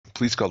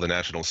please call the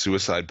National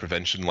Suicide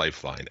Prevention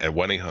Lifeline at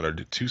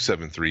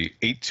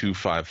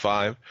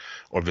 1-800-273-8255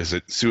 or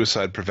visit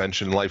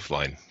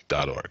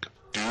suicidepreventionlifeline.org.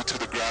 Due to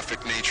the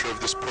graphic nature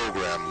of this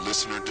program,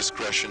 listener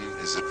discretion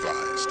is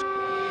advised.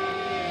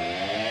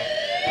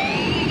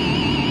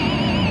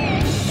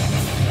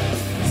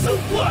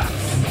 Suplex!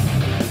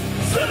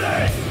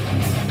 City!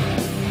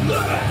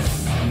 Limits!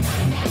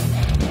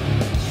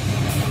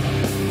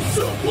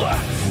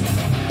 Suplex!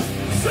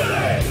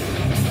 City!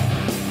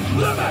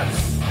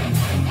 Limits!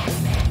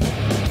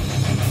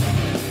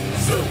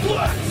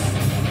 Suplex!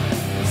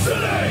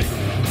 City!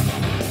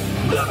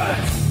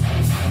 Limits!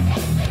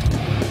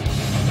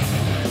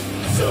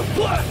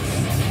 Suplex!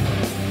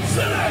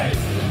 City!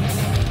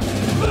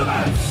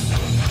 Limits!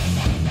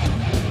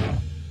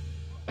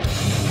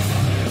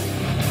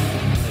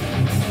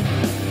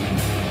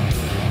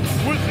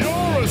 With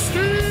your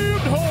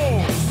esteemed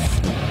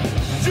host,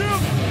 Jim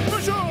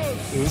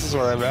Vicious! This is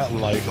where I'm at in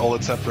life. All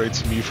that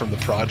separates me from the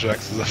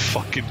projects is a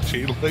fucking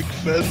chain link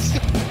fence.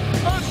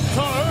 And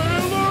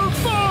Tyler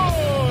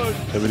Fudge!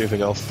 Have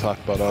anything else to talk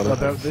about on it?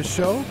 About this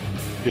show?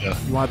 Yeah.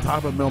 You want to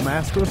talk about Mil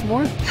Mascaris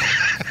more?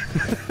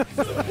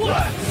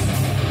 Suplex!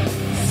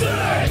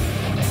 City!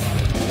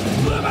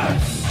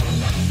 Limits!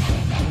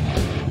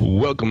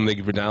 Welcome, thank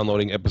you for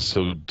downloading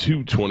episode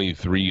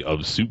 223 of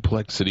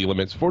Suplex City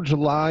Limits for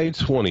July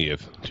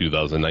 20th,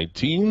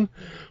 2019.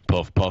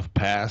 Puff, puff,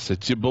 pass.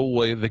 It's your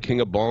boy, the King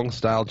of Bong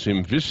Style,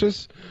 Jim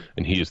Vicious,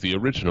 and he is the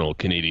original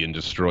Canadian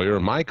Destroyer,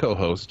 my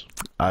co-host.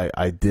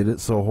 I did it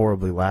so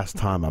horribly last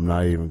time, I'm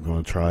not even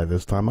going to try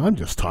this time. I'm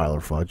just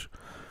Tyler Fudge.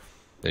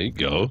 There you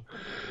go.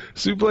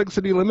 Suplex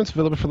City Limits,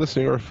 available for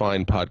listening or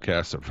fine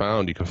podcasts are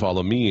found. You can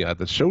follow me at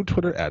the show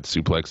Twitter at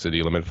Suplex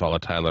City Limit. Follow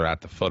Tyler at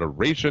The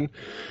Federation.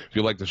 If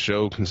you like the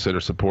show, consider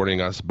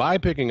supporting us by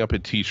picking up a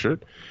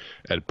t-shirt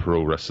at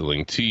Pro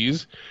Wrestling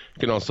Tees. You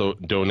can also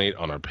donate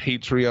on our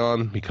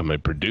Patreon, become a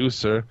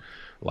producer,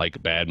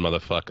 like bad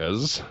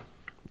motherfuckers.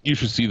 You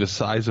should see the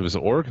size of his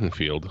organ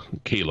field,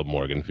 Caleb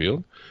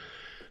Morganfield.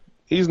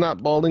 He's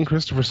not balding,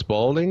 Christopher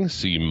Spalding.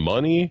 See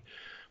Money.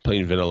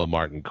 Plain Vanilla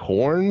Martin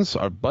Corns,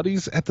 our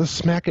buddies at the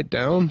Smack It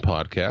Down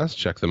podcast.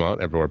 Check them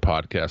out everywhere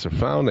podcasts are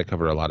found. They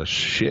cover a lot of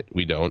shit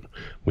we don't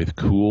with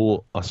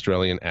cool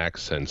Australian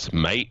accents,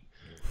 mate.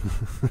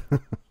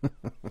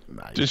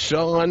 Nice.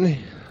 Deshaun,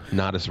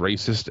 not as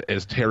racist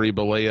as Terry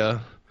Bollea,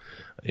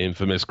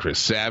 infamous Chris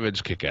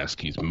Savage, Kick-Ass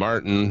Keith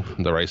Martin,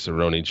 the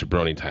Rice-A-Roni,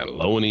 Jabroni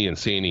Taloni,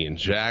 Insane and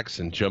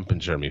Jackson, Jumpin'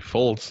 Jeremy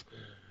Foltz.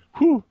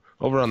 Whew.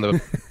 Over on the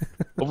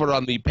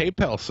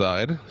PayPal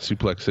side,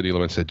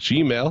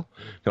 suplexcitylimits@gmail. You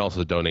can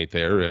also donate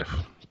there if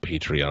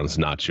Patreon's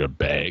not your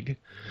bag.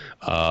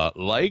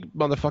 Like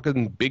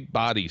motherfucking Big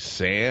Body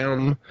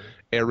Sam,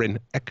 Aaron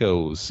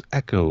Echoes.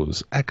 Echo.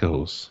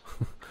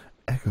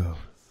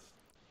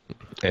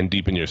 And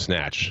deep in your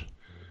snatch,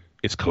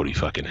 it's Cody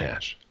fucking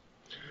Hash.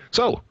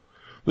 So,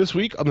 this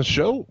week on the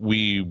show,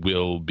 we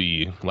will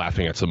be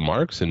laughing at some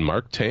marks in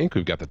Mark Tank.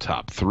 We've got the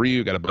top three.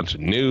 We've got a bunch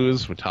of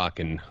news. We're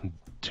talking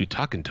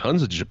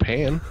tons of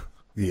Japan.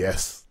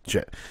 Yes.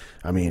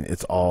 I mean,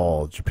 it's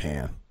all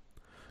Japan.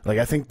 Like,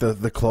 I think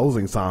the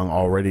closing song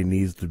already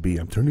needs to be,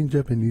 I'm turning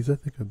Japanese, I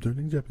think I'm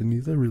turning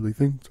Japanese, I really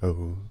think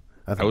so.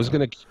 I was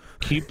going to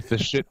keep the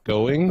shit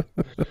going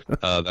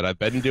that I've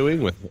been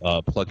doing with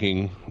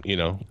plugging,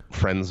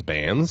 friends'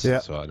 bands. Yeah.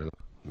 So I don't know.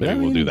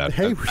 Maybe we'll do that.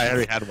 Hey, I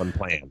already had one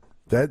planned.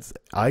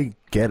 I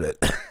get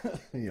it.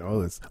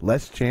 There's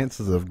less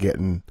chances of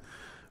getting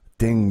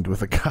dinged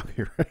with a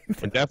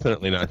copyright. We're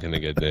definitely not going to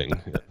get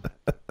dinged.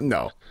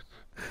 No.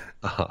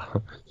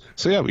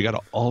 So yeah, we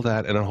got all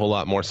that and a whole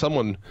lot more.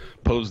 Someone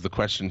posed the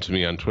question to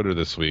me on Twitter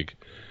this week.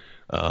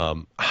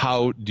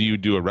 How do you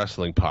do a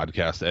wrestling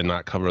podcast and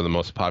not cover the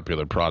most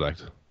popular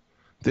product?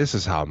 This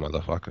is how,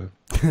 motherfucker.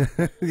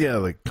 Yeah,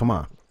 like, come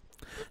on.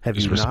 Have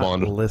you not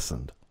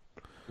listened?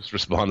 Just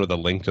respond with a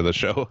link to the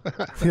show.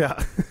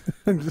 Yeah.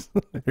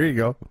 Here you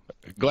go.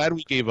 Glad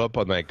we gave up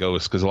on that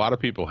ghost, because a lot of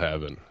people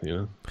haven't,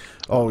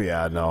 Oh,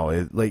 yeah,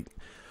 no.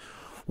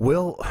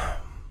 Will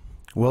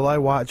I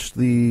watch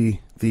the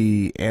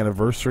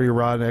anniversary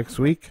Raw next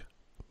week?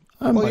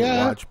 I might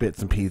watch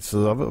bits and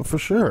pieces of it for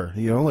sure.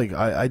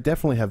 I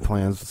definitely have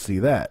plans to see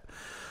that.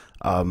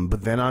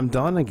 But then I'm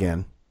done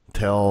again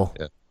till,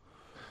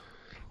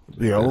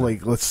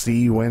 let's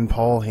see when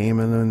Paul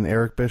Heyman and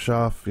Eric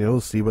Bischoff,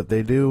 see what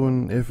they do.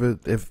 And if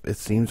it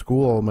seems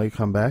cool, I might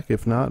come back.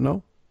 If not,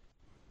 no.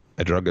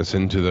 I drug us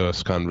into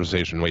this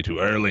conversation way too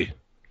early.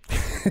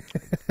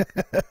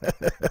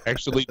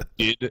 Actually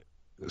did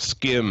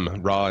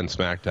skim Raw and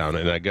SmackDown,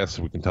 and I guess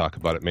we can talk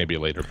about it maybe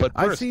later. But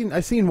first,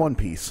 I've seen One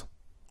Piece.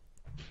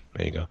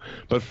 There you go.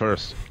 But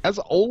first, as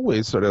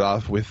always, started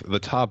off with the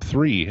top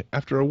three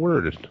after a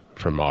word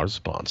from our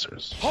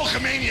sponsors.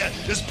 Hulkamania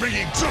is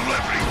bringing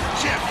Celebrity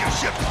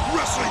Championship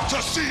Wrestling to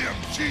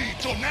CMG.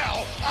 So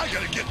now I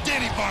gotta get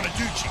Danny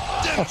Bonaducci,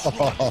 Dennis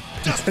Rodman,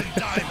 Dustin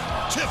Diamond,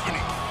 Tiffany,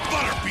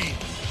 Butterbean,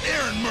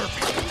 Aaron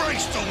Murphy, Frank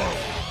Stallone,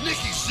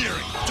 Nikki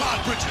Siri,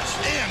 Todd Bridges,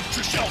 and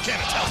Trishelle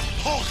Canatelli.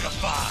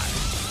 Hulkify.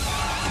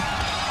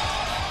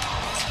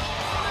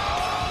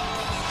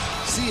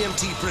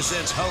 CMT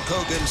presents Hulk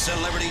Hogan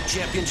Celebrity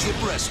Championship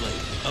Wrestling.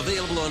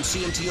 Available on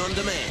CMT On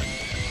Demand.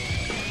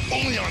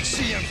 Only on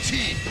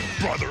CMT,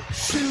 brother.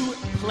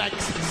 Suplex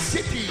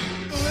City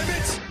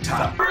Limits.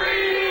 Top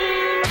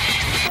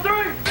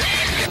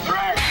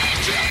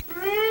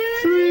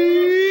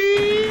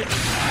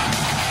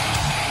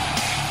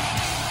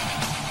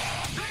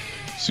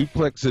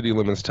Suplex City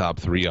Limits Top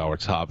 3, our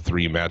top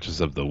 3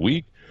 matches of the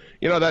week.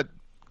 You know, that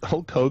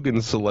Hulk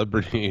Hogan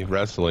Celebrity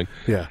Wrestling.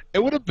 Yeah.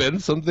 It would have been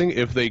something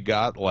if they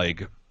got,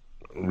 like,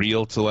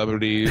 real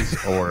celebrities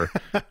or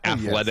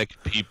athletic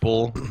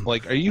people.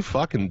 Like, are you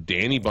fucking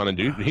Danny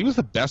Bonaduce? He was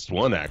the best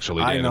one,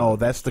 actually. I know.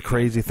 That's the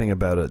crazy thing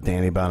about it.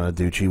 Danny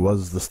Bonaduce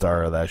was the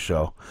star of that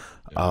show.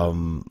 I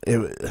mean,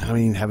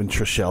 having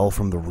Trishelle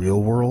from The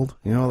Real World,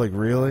 you know, like,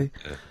 really?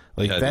 Yeah.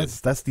 Like,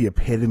 that's the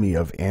epitome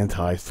of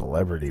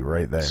anti-celebrity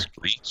right there.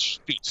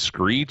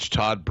 Screech,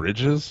 Todd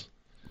Bridges.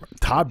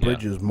 Todd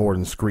Bridges more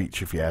than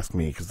Screech, if you ask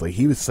me, because like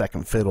he was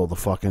second fiddle to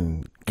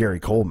fucking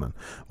Gary Coleman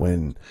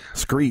when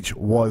Screech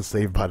was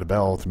Saved by the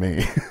Bell to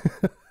me.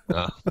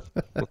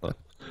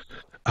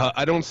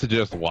 I don't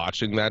suggest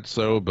watching that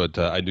but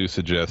I do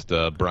suggest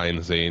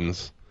Brian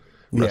Zane's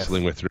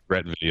Wrestling with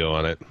Regret video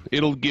on it.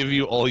 It'll give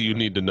you all you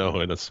need to know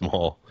in a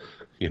small,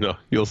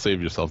 you'll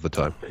save yourself the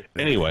time.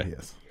 Anyway,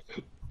 yes.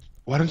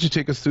 Why don't you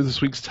take us through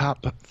this week's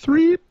top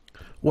 3?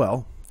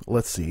 Well,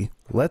 let's see.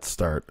 Let's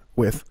start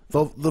with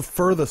the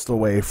furthest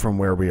away from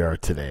where we are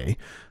today.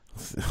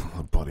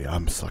 Oh, buddy,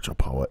 I'm such a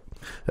poet.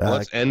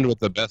 Let's end with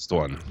the best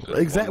one.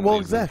 Exactly. Well,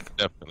 exactly.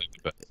 Definitely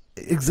the best.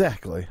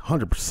 Exactly,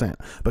 100%.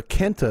 But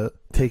Kenta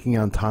taking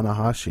on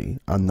Tanahashi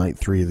on night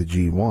 3 of the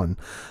G1,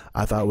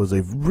 I thought was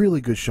a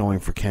really good showing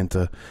for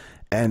Kenta,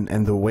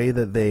 and the way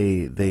that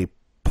they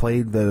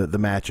played the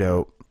match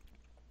out,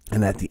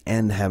 and at the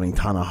end having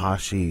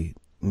Tanahashi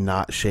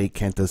not shake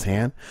Kenta's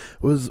hand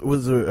was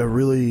a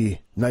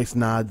really nice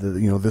nod that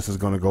this is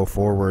going to go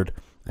forward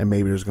and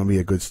maybe there's going to be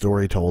a good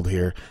story told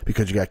here,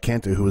 because you got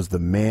Kenta, who was the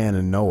man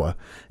in Noah,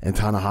 and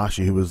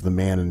Tanahashi, who was the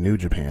man in New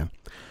Japan.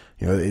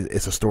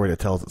 It's a story that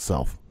tells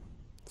itself.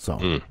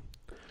 So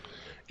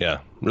yeah,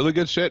 really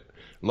good shit.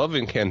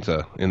 Loving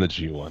Kenta in the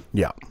G1.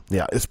 Yeah.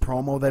 His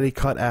promo that he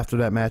cut after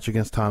that match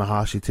against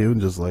Tanahashi too, and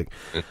just like,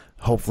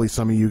 hopefully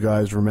some of you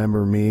guys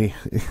remember me.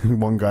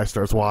 One guy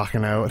starts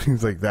walking out.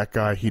 He's like, that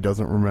guy, he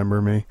doesn't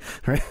remember me.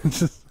 Right?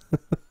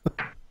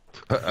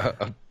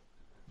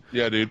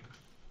 Yeah, dude.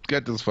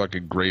 Kenta's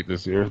fucking great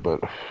this year,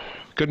 but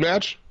good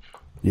match.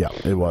 Yeah,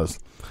 it was.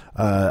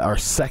 Our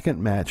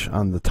second match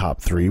on the top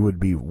 3 would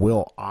be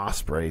Will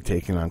Ospreay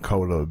taking on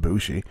Kota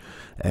Ibushi,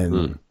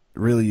 and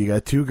really, you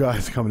got 2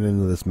 guys coming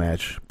into this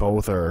match.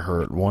 Both are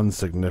hurt, one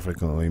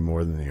significantly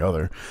more than the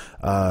other.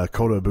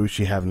 Kota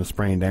Ibushi having a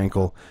sprained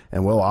ankle,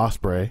 and Will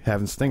Ospreay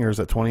having stingers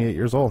at 28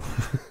 years old.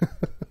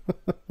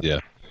 Yeah.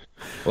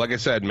 Like I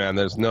said, man,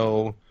 there's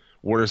no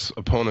worse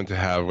opponent to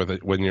have with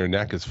it when your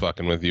neck is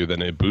fucking with you than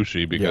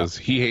Ibushi, because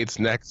he hates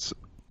necks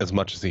as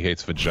much as he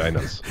hates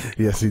vaginas.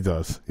 Yes, he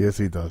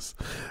does.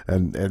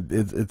 And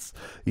it's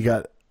you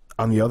got,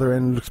 on the other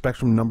end of the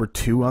spectrum, number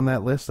 2 on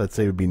that list, I'd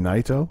say would be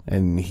Naito,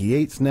 and he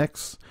hates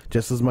necks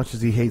just as much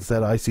as he hates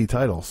that IC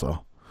title.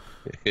 So,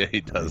 yeah,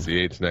 he does. He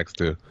hates necks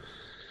too.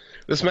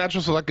 This match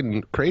was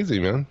fucking crazy,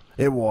 man.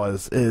 It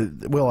was.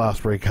 Will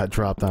Ospreay got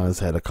dropped on his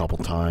head a couple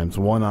times.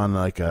 One on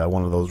like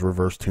one of those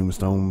reverse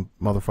tombstone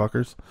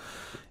motherfuckers.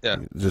 Yeah,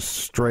 just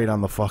straight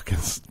on the fucking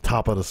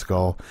top of the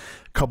skull.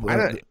 Go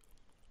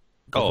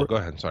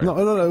ahead. Sorry.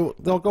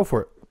 No, go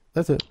for it.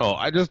 That's it. Oh,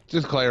 I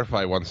just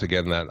clarify once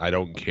again that I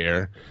don't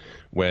care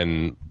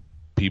when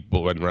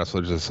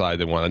wrestlers decide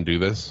they want to do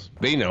this.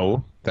 They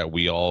know that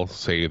we all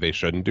say they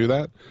shouldn't do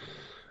that,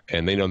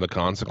 and they know the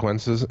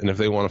consequences. And if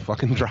they want to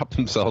fucking drop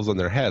themselves on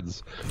their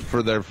heads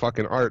for their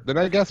fucking art, then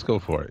I guess go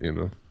for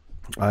it.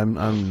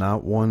 I'm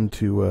not one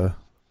to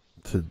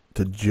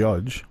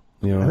judge.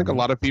 I think a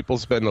lot of people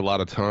spend a lot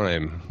of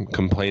time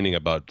complaining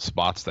about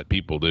spots that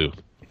people do.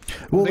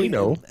 Well, they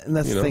know, and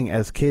that's the thing.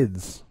 As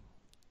kids,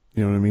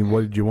 you know what I mean?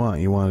 What did you want?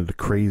 You wanted the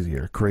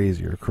crazier.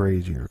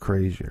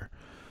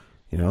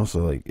 So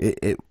like,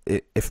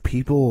 if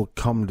people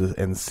come to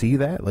and see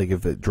that, like,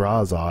 if it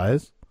draws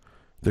eyes,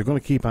 they're going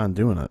to keep on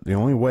doing it. The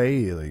only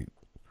way, like,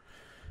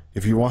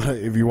 if you want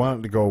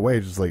it to go away,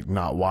 just like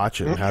not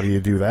watch it. How do you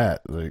do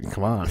that? Like,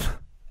 come on.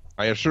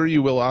 I assure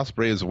you, Will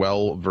Ospreay is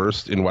well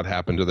versed in what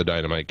happened to the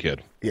Dynamite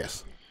Kid.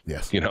 Yes.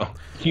 He knows.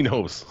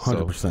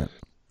 100%.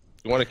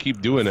 You want to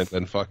keep doing it,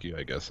 then fuck you,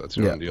 I guess. That's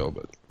your own deal.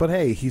 But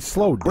hey, he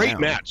slowed down. Great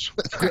match.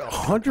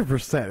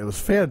 100%. It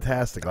was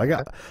fantastic.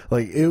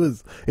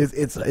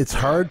 It's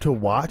hard to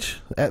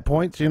watch at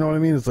points, you know what I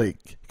mean? It's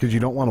like, because you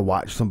don't want to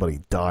watch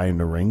somebody die in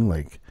the ring.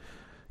 Like,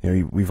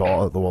 we've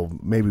all, well,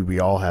 maybe we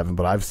all haven't,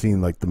 but I've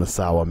seen like the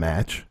Misawa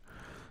match,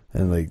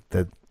 and like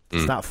that,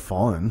 it's not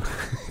fun.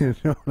 You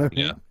know what I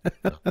mean?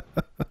 Yeah.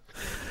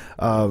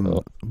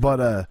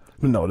 But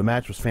no, the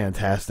match was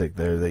fantastic.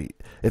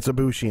 It's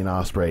Ibushi and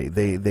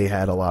Ospreay. They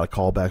had a lot of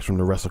callbacks from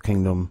the Wrestle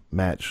Kingdom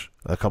match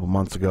a couple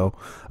months ago,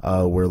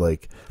 where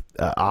like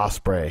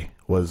Ospreay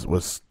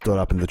was stood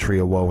up in the Tree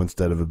of Woe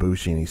instead of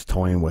Ibushi, and he's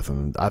toying with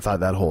him. I thought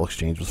that whole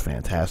exchange was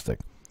fantastic.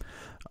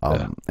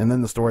 And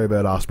then the story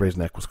about Ospreay's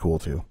neck was cool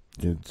too,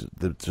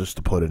 just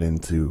to put it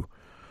into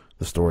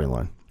the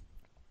storyline.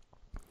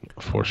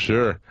 For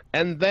sure.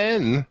 And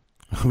then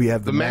we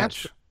have the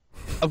match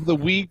of the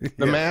week,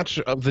 the match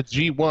of the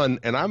G1,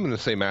 and I'm going to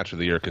say match of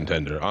the year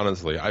contender.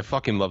 Honestly, I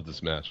fucking love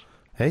this match.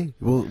 Hey,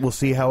 we'll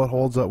see how it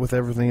holds up with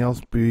everything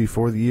else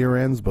before the year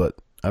ends, but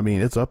I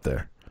mean, it's up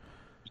there.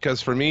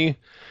 Because for me,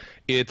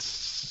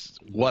 it's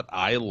what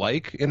I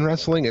like in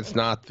wrestling. It's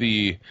not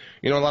the,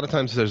 a lot of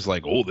times there's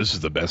like, oh, this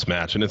is the best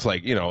match, and it's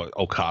like,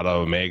 Okada,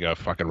 Omega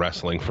fucking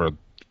wrestling for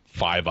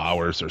 5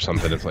 hours or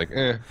something. It's like,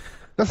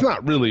 that's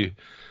not really,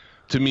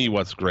 to me,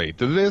 what's great.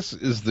 This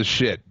is the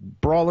shit.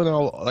 Brawling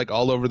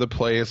all over the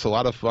place, a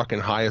lot of fucking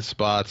highest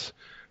spots.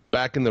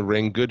 Back in the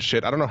ring, good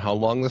shit. I don't know how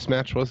long this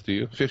match was. Do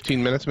you?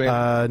 15 minutes, maybe?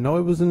 No,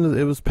 it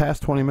was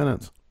past 20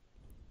 minutes.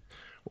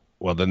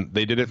 Well, then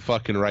they did it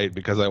fucking right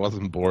because I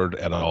wasn't bored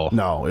at all.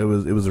 No, it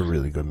was a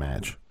really good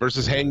match.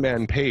 Versus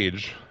Hangman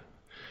Page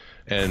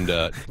and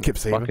Kip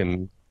Sabian.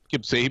 Fucking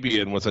Kip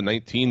Sabian was a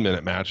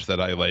 19-minute match that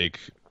I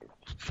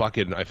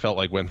I felt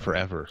like went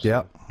forever. So.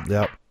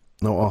 Yep.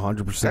 No,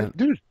 100%.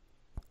 Dude,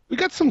 we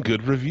got some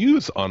good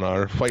reviews on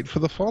our Fight for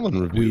the Fallen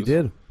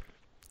reviews.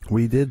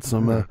 We did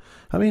some.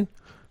 I mean.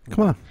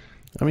 Come on.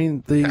 I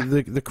mean,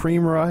 the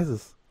cream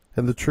rises,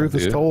 and the truth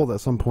is told at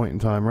some point in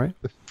time, right?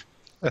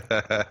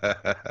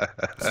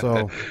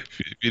 So,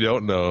 if you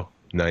don't know,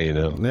 now you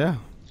know. Yeah.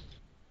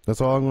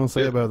 That's all I'm going to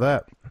say about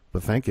that.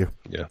 But thank you.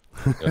 Yeah.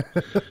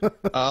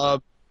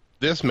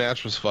 This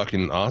match was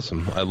fucking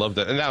awesome. I loved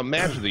it. And now,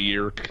 match of the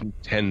year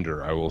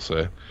contender, I will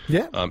say.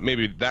 Yeah.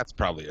 Maybe that's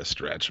probably a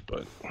stretch,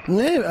 but.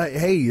 Yeah,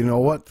 hey, you know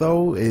what,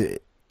 though?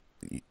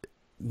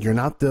 You're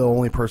not the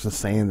only person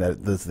saying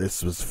that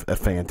this was a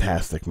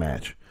fantastic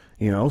match,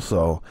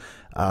 so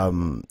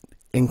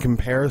in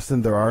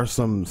comparison there are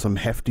some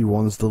hefty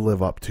ones to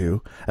live up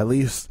to. At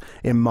least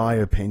in my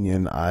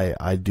opinion,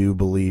 I do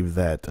believe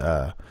that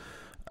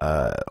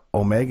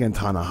Omega and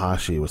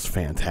Tanahashi was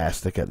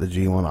fantastic at the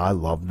G1. I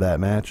loved that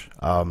match.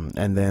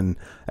 And then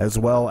as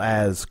well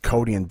as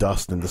Cody and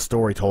Dustin, the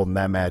story told in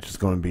that match is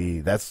going to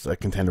be, that's a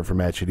contender for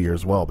match of the year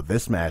as well. But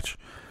this match,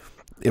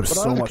 it was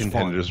so much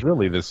contenders fun.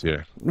 Really this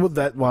year. Well,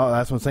 that's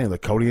what I'm saying.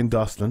 Like Cody and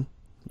Dustin,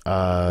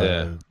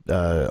 Omega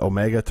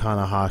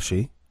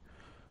Tanahashi.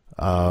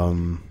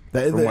 From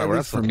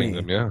Wrestle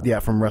Kingdom, yeah,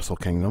 from Wrestle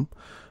Kingdom.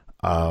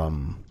 I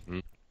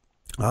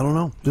don't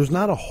know. There's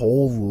not a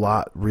whole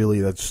lot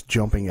really that's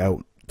jumping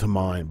out to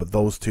mind, but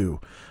those two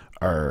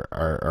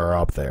are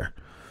up there.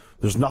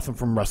 There's nothing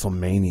from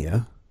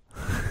WrestleMania.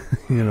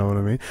 You know what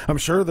I mean? I'm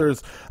sure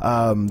there's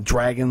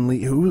Dragon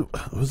Lee. Who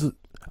was it?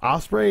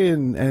 Ospreay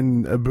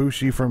and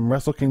Ibushi from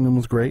Wrestle Kingdom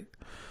was great.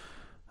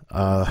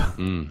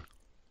 For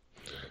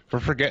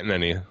forgetting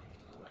any,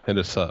 hit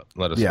us up.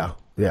 Let us know.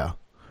 Yeah.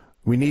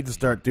 We need to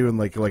start doing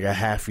like a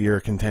half-year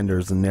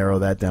contenders and narrow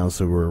that down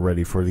so we're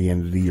ready for the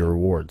end of the year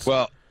awards.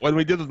 Well, when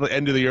we did the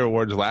end of the year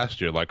awards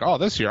last year,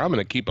 this year I'm going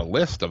to keep a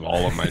list of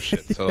all of my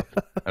shit. So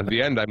at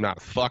the end, I'm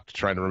not fucked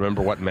trying to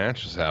remember what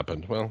matches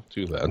happened. Well,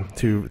 too bad.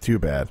 Too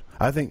bad.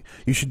 I think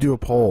you should do a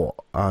poll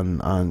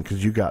on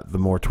because you got the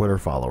more Twitter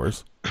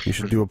followers. You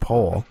should do a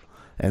poll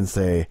and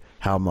say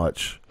how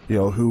much,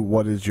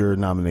 what is your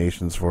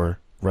nominations for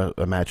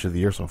a match of the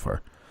year so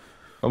far?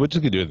 Oh, we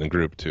just could do it in the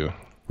group too.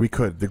 We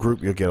could. The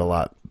group, you'll get a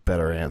lot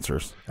better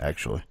answers,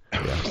 actually.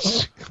 Yeah.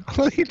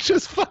 He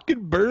just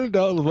fucking burned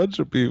out a bunch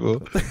of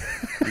people.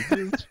 He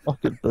just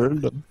fucking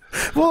burned them.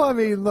 Well, I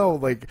mean, no,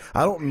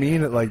 I don't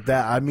mean it like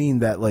that. I mean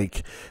that,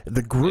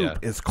 the group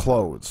is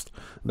closed.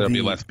 There'll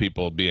be less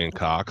people being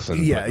cocks.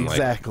 And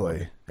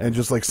exactly. And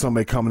just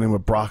somebody coming in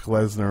with Brock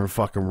Lesnar and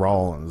fucking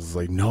Rollins.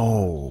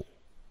 No.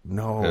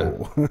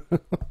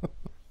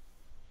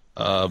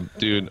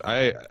 Dude,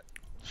 I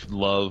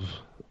love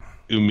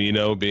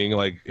Umino being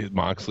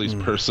Moxley's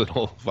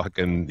personal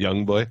fucking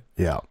young boy.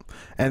 Yeah.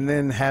 And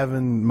then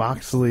having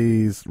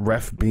Moxley's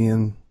ref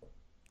being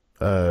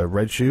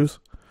Red Shoes.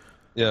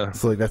 Yeah.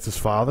 So that's his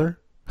father.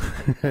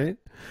 Right?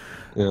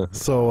 Yeah.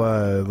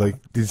 So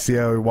did you see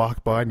how he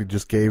walked by and he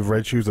just gave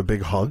Red Shoes a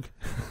big hug?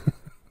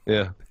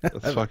 Yeah.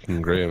 That's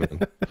fucking great,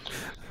 man.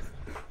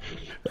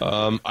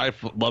 I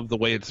love the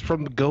way it's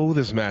from the go.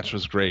 This match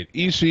was great.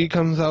 Ishii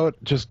comes out,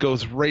 just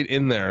goes right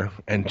in there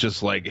and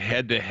just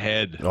head to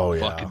head,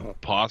 fucking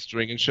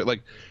posturing and shit.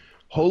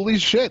 Holy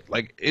shit!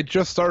 It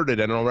just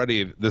started and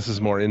already this is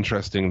more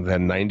interesting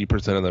than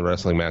 90% of the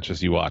wrestling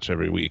matches you watch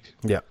every week.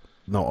 Yeah,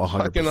 no, 100%.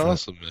 Fucking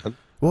awesome, man.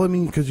 Well, I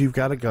mean, because you've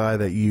got a guy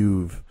that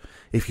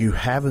if you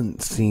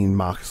haven't seen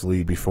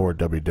Moxley before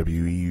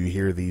WWE, you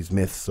hear these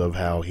myths of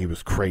how he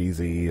was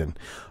crazy and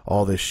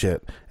all this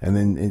shit, and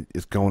then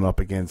it's going up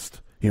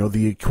against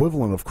the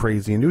equivalent of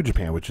crazy in New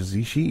Japan, which is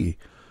Ishii.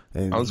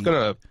 And I was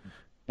gonna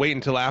wait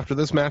until after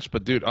this match,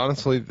 but dude,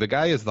 honestly, the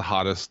guy is the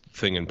hottest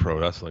thing in pro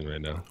wrestling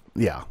right now.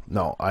 Yeah,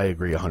 no, I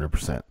agree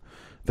 100%.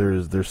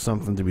 There's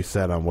something to be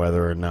said on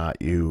whether or not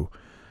you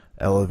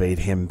elevate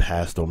him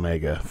past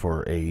Omega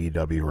for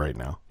AEW right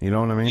now. You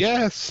know what I mean?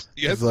 Yes,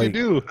 you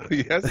do.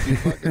 Yes, you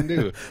fucking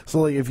do.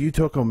 So like, if you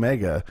took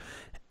Omega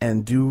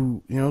and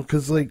do,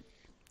 because like,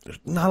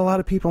 not a lot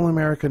of people in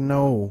America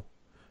know,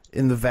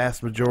 in the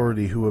vast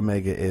majority, who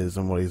Omega is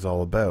and what he's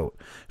all about.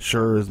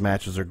 Sure, his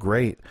matches are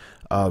great,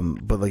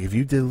 but like, if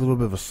you did a little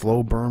bit of a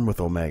slow burn with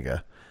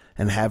Omega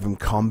and have him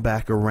come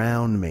back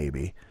around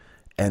maybe,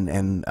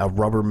 and a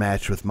rubber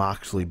match with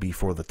Moxley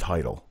before the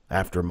title,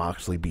 after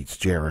Moxley beats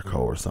Jericho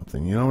or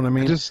something. You know what I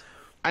mean?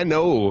 I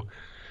know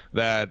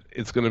that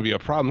it's going to be a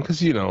problem because,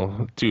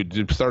 dude,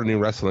 you start a new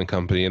wrestling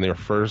company and their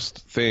first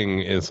thing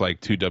is like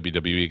 2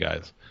 WWE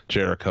guys,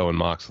 Jericho and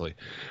Moxley.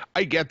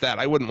 I get that.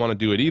 I wouldn't want to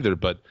do it either,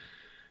 but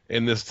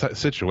in this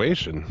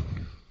situation,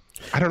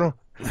 I don't know.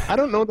 I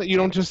don't know that you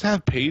don't just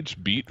have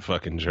Paige beat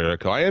fucking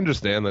Jericho. I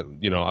understand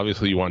that,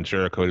 obviously you want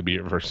Jericho to be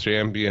your first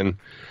champion,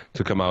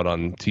 to come out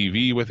on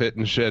TV with it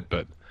and shit,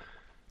 but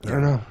I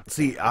don't know.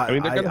 See,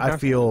 I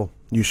feel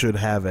you should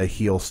have a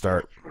heel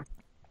start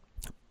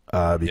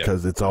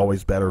because it's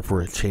always better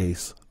for a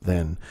chase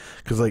than,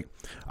 because like,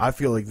 I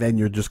feel like then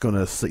you're just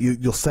gonna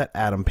you'll set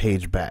Adam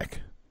Page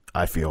back.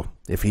 I feel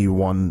if he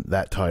won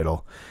that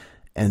title,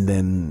 and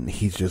then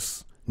he's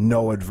just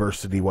no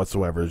adversity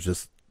whatsoever, is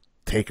just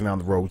taking on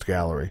the Rogues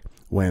Gallery.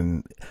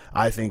 When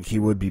I think he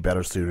would be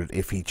better suited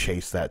if he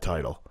chased that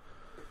title.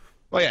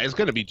 Well, yeah, it's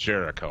going to be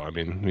Jericho. I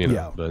mean,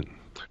 but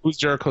who's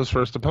Jericho's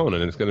first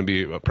opponent? It's going to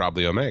be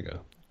probably Omega.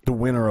 The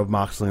winner of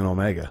Moxley and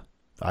Omega,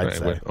 I'd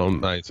say.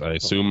 I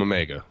assume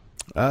Omega.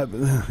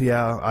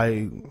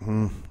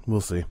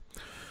 We'll see.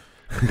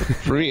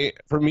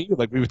 for me,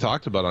 like we've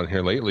talked about on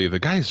here lately, the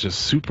guy's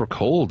just super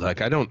cold.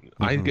 Like I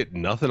get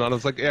nothing on him.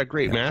 It's like,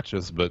 great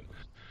matches, but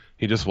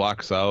he just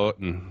walks out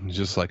and he's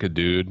just like a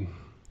dude.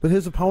 But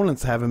his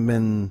opponents haven't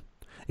been.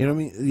 You know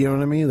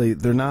what I mean?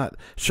 They're not.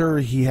 Sure,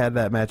 he had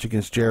that match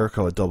against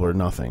Jericho at Double or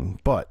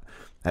Nothing, but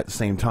at the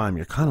same time,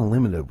 you're kind of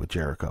limited with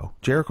Jericho.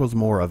 Jericho's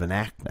more of an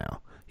act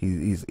now.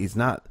 He's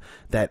not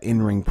that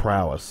in-ring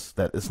prowess.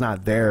 That it's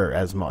not there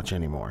as much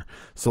anymore.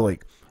 So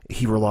like,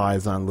 he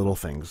relies on little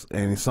things,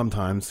 and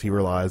sometimes he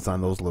relies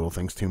on those little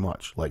things too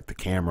much, like the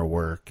camera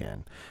work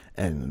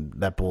and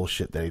that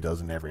bullshit that he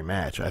does in every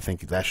match. I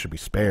think that should be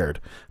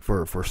spared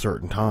for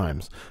certain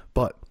times.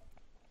 But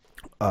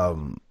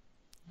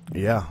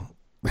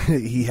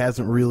he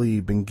hasn't really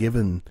been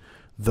given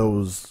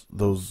those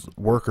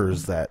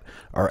workers that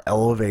are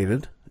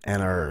elevated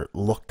and are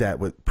looked at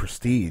with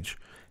prestige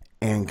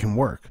and can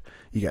work.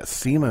 You got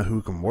Cena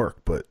who can work,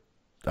 but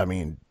I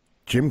mean,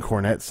 Jim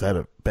Cornette said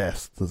it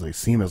best. It's like,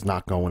 Cena's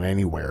not going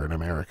anywhere in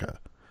America.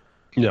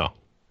 No.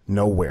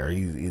 Nowhere.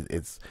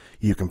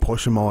 You can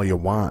push him all you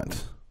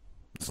want.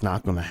 It's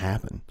not going to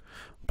happen.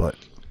 But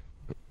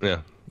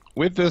yeah,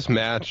 with this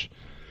match,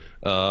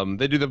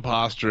 they do the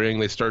posturing.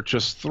 They start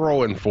just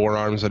throwing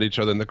forearms at each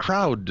other, and the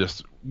crowd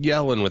just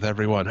yelling with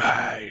everyone.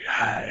 Hey,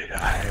 hey,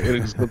 hey. And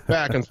it's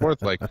back and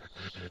forth like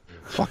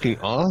fucking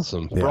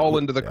awesome. Brawl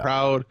into the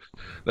crowd.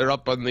 They're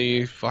up on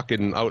the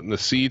fucking out in the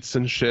seats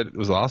and shit. It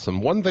was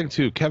awesome. One thing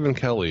too, Kevin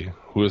Kelly,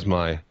 who was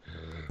my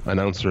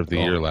announcer of the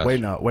year last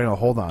year. Wait, no,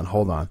 hold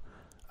on.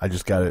 I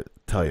just got to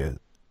tell you,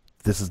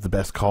 this is the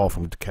best call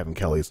from Kevin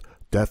Kelly's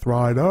Death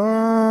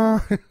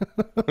Rider.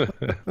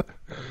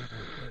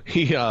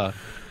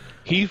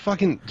 He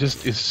fucking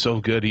just is so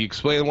good. He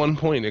explained at one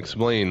point,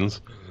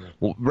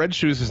 well, Red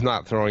Shoes is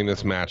not throwing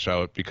this match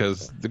out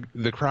because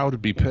the crowd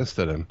would be pissed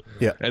at him.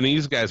 Yeah. And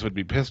these guys would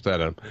be pissed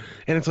at him.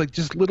 And it's like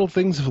just little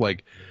things of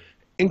like,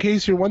 in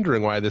case you're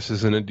wondering why this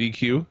isn't a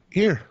DQ,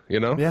 here,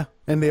 Yeah.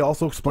 And they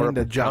also explained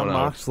that John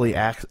Moxley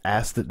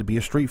asked it to be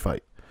a street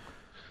fight.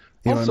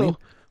 You know what I mean?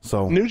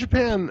 So New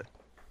Japan,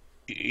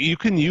 you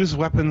can use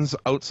weapons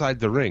outside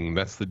the ring.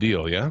 That's the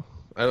deal, yeah?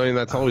 I mean,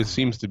 that's always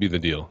seems to be the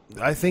deal.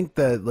 I think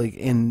that, like,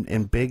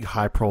 in big,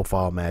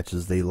 high-profile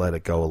matches, they let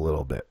it go a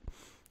little bit.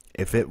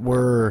 If it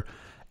were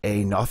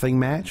a nothing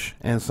match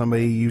and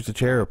somebody used a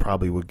chair, it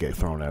probably would get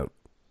thrown out.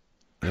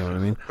 You know what I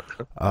mean?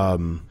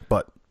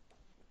 But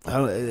I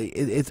don't,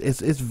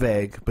 it's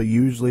vague. But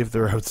usually, if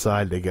they're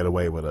outside, they get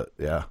away with it.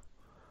 Yeah.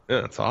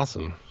 Yeah, it's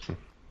awesome.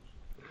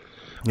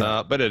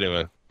 Yeah. But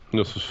anyway,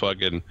 this was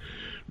fucking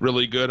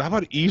really good. How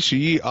about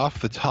Ishii off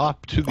the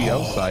top to the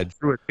outside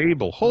through a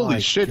table? Holy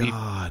shit!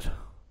 God.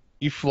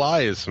 He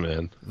flies,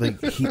 man.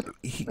 Like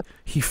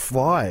he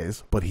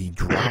flies, but he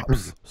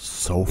drops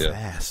so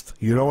fast.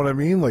 You know what I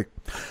mean? Like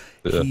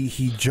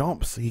he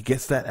jumps, he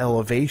gets that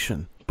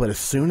elevation, but as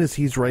soon as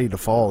he's ready to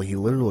fall, he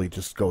literally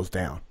just goes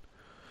down.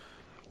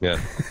 Yeah.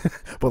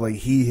 But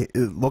like it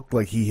looked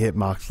like he hit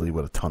Moxley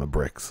with a ton of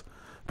bricks,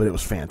 but it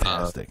was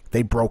fantastic.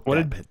 They broke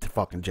that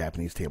fucking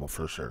Japanese table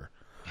for sure.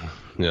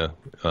 Yeah.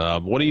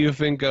 What do you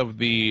think of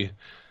the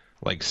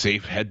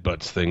safe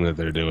headbutts thing that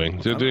they're doing?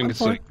 They're doing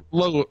like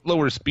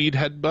lower speed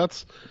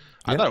headbutts.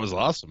 I thought it was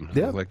awesome.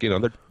 Yeah.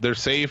 They're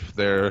safe.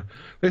 They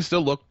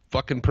still look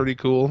fucking pretty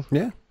cool.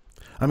 Yeah.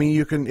 I mean,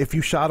 you can, if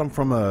you shot them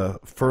from a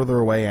further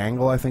away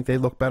angle, I think they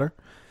look better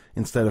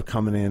instead of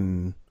coming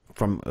in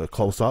from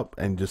close up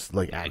and just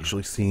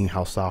actually seeing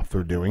how soft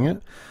they're doing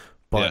it.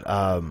 But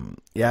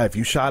yeah, if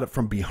you shot it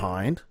from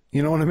behind,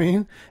 you know what I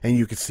mean, and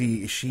you could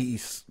see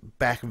Ishii's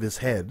back of his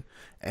head,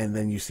 and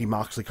then you see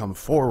Moxley come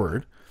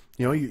forward,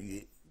 you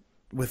know,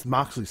 with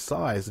Moxley's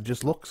size, it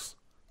just looks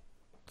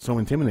so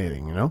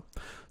intimidating, you know.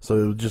 So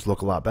it would just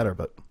look a lot better.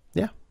 But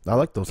yeah, I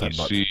like those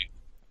headbutts.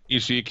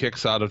 Ishii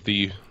kicks out of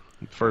the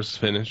first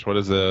finish. What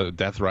is the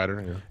Death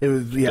Rider? Yeah. It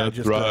was Death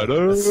just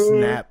Rider. A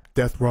snap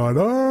Death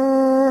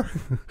Rider.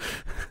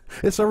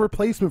 It's a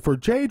replacement for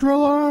J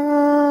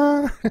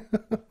Driller.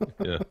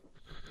 Yeah,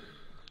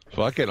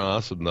 fucking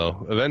awesome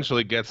though.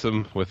 Eventually gets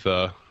him with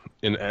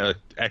an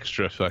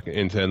extra fucking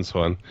intense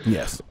one.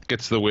 Yes,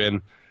 gets the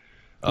win.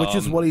 Which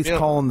is what he's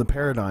calling the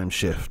paradigm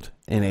shift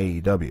in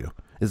AEW.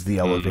 Is the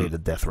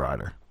elevated Death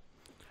Rider.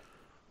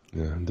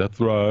 Yeah, Death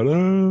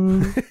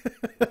Rider.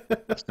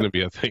 It's going to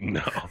be a thing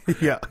now.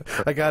 Yeah,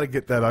 I got to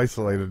get that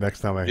isolated next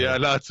time I hear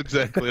it. No, that's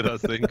exactly what I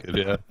was thinking,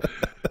 yeah.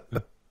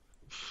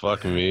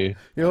 Fuck me.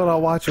 You know what,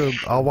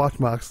 I'll watch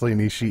Moxley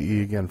and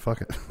Ishii again,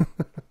 fuck it.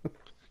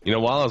 You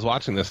know, while I was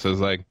watching this, I was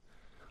like,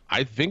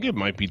 I think it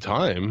might be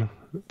time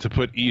to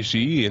put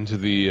Ishii into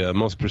the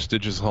most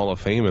prestigious Hall of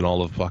Fame in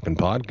all of fucking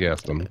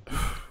podcasting.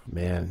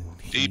 Man.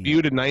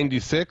 Debuted in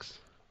 96.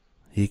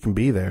 He can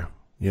be there.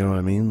 You know what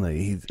I mean? Like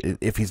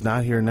if he's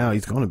not here now,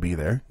 he's going to be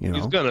there. You know,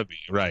 he's going to be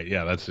right.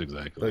 Yeah, that's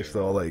exactly. Like,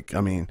 so, like, I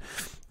mean,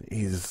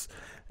 he's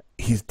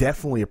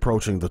definitely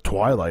approaching the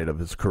twilight of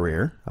his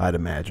career. I'd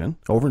imagine.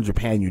 Over in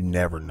Japan, you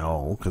never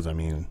know because I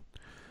mean,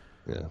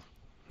 yeah,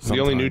 the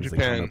only New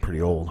Japan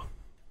pretty old.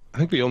 I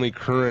think the only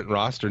current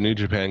roster New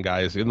Japan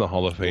guys in the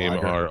Hall of Fame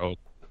are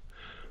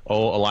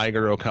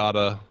Liger,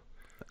 Okada,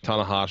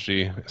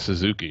 Tanahashi,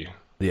 Suzuki.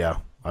 Yeah,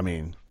 I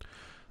mean,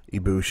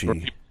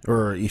 Ibushi.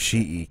 Or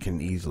Ishii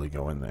can easily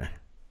go in there.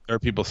 There are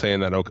people saying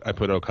that I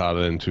put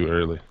Okada in too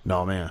early.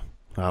 No, man.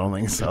 I don't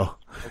think so.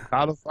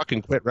 Okada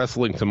fucking quit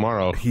wrestling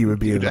tomorrow. He would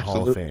be in the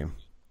Hall of Fame.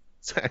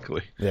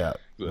 Exactly. Yeah.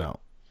 No.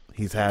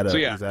 He's had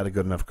a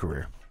good enough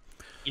career.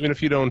 Even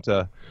if you don't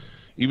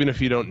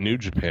New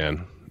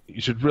Japan,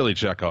 you should really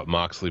check out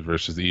Moxley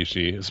versus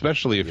Ishii,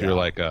 especially if you're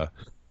like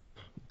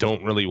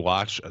don't really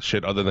watch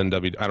shit other than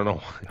WWE. I don't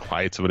know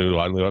why it's somebody who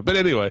watch, but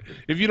anyway,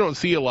 if you don't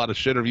see a lot of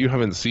shit or if you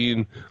haven't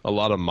seen a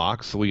lot of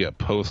Moxley at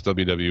post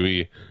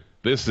WWE,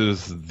 this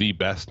is the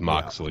best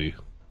Moxley.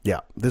 Yeah,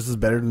 this is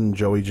better than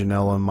Joey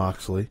Janela and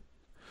Moxley.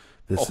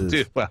 This is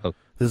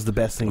the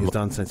best thing he's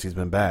done since he's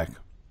been back.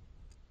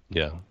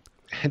 Yeah,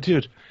 and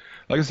dude,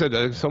 like I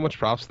said, so much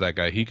props to that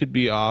guy. He could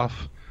be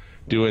off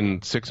doing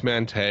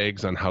 6-man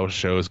tags on house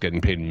shows, getting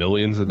paid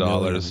millions of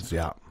dollars.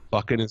 Yeah,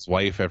 fucking his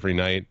wife every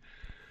night.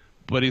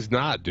 But he's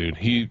not, dude.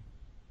 He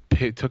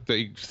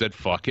said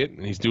fuck it,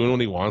 and he's doing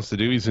what he wants to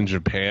do. He's in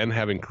Japan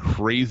having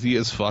crazy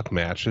as fuck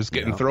matches,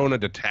 getting thrown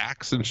into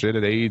tax and shit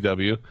at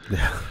AEW.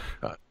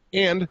 Yeah.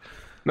 And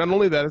not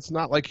only that, it's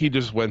not like he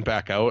just went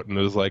back out and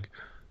was like,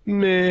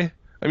 meh.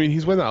 I mean,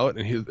 he's went out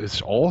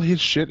and all his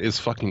shit is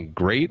fucking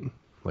great.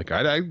 Like,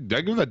 I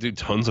give that dude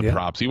tons of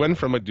props. He went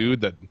from a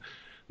dude that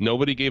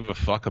nobody gave a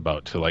fuck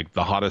about to like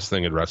the hottest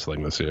thing in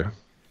wrestling this year.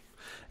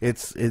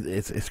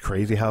 It's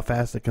crazy how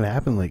fast it can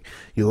happen. Like,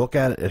 you look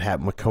at it, it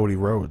happened with Cody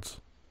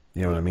Rhodes.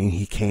 You know what I mean?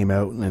 He came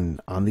out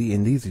and on the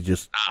indies, he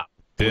just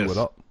blew it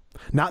up.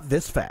 Not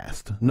this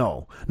fast.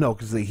 No,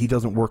 because he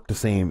doesn't work the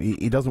same.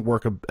 He doesn't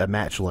work a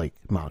match like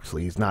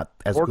Moxley. He's not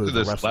as good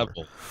as a wrestler.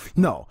 Level.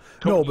 No,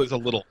 Cody was a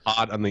little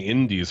hot on the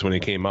indies when he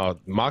came out.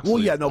 Moxley.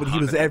 Well, yeah, no, but he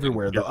was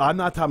everywhere. Though. I'm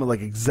not talking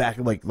like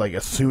exactly like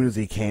as soon as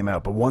he came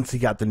out, but once he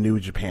got to New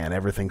Japan,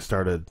 everything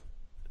started.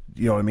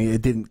 You know what I mean?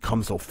 It didn't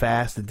come so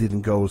fast. It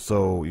didn't go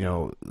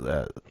so,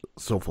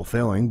 so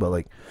fulfilling. But,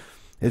 like,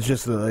 it's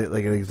just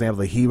like an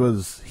example. Like,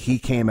 he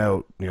came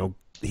out,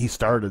 he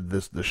started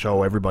the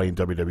show, everybody in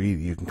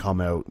WWE, you can come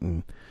out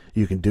and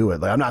you can do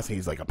it. Like, I'm not saying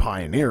he's, like, a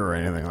pioneer or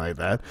anything like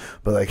that.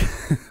 But, like,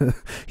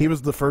 he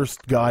was the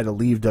first guy to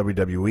leave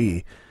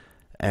WWE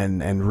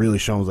and really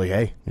show him, like,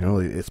 hey,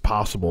 it's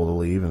possible to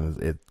leave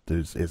and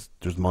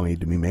there's money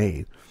to be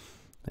made.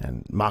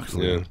 And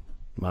Moxley... Yeah.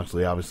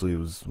 Moxley obviously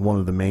was one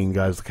of the main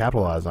guys to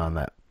capitalize on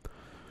that.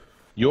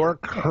 Your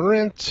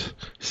current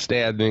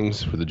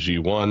standings for the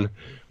G1.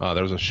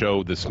 There was a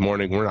show this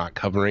morning we're not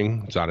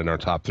covering. It's not in our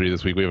top 3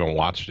 this week. We haven't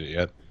watched it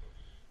yet.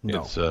 No.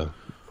 It's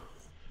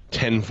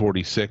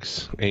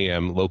 10:46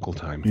 a.m. local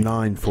time.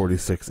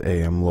 9:46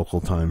 a.m.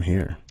 local time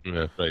here.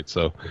 Yeah, right.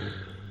 So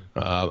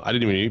I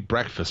didn't even eat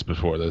breakfast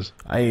before this.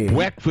 I ate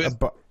breakfast.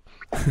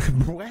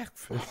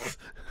 Breakfast.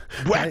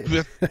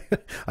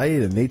 I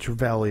ate a Nature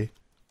Valley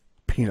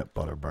peanut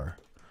butter bar.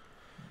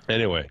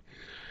 Anyway,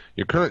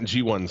 your current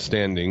G1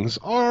 standings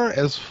are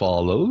as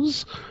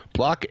follows.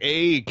 Block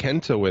A,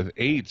 Kenta with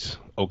 8,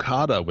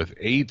 Okada with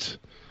 8.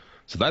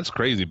 So that's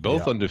crazy.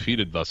 Both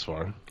undefeated thus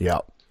far. Yeah.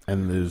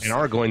 And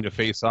are going to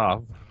face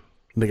off.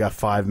 They got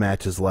 5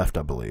 matches left,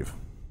 I believe.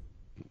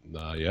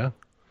 Yeah.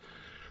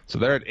 So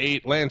they're at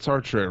 8. Lance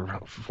Archer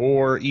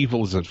 4.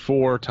 Evil is at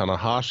 4.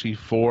 Tanahashi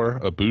 4.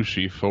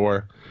 Ibushi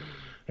 4.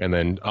 And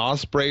then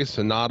Ospreay,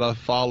 Sonata,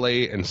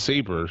 Fale, and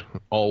Sabre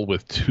all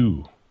with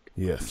 2.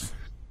 Yes.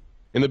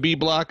 In the B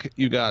block,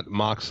 you got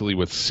Moxley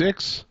with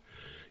 6,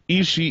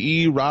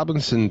 Ishii,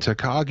 Robinson,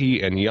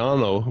 Takagi, and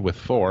Yano with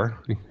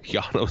 4.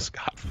 Yano's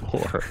got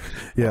 4.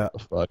 Yeah.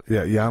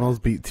 Yeah, Yano's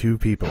beat 2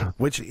 people,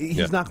 which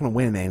he's not going to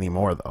win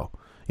anymore, though.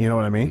 You know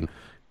what I mean?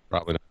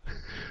 Probably not.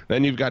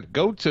 Then you've got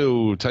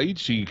Goto,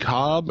 Taichi,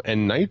 Cobb,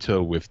 and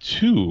Naito with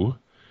 2,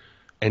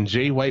 and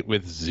Jay White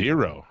with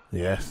 0.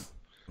 Yes.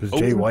 Because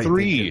Jay White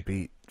did get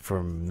beat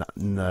from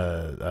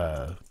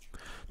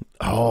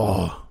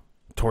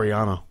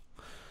Toriano.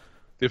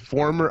 The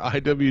former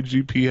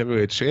IWGP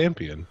Heavyweight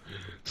Champion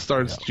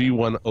starts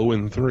G1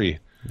 0-3.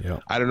 Yeah.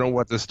 I don't know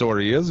what the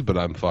story is, but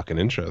I'm fucking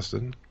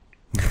interested.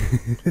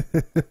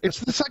 It's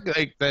the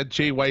second that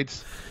Jay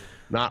White's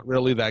not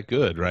really that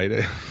good, right?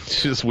 He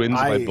just wins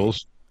by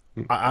bullshit.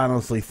 I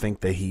honestly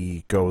think that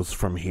he goes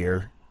from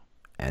here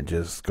and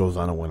just goes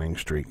on a winning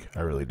streak.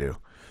 I really do.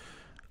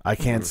 I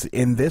can't see,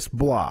 in this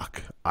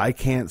block, I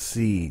can't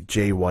see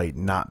Jay White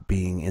not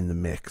being in the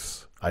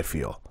mix, I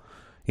feel.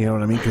 You know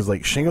what I mean? Because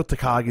like Shingo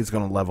Takagi is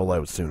going to level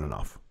out soon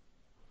enough.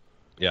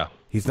 Yeah.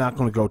 He's not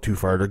going to go too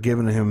far. They're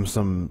giving him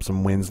some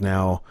wins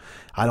now.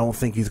 I don't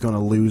think he's going to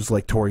lose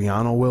like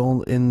Toriano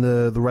will in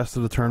the rest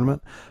of the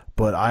tournament,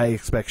 but I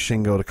expect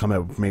Shingo to come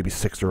out with maybe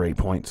 6 or 8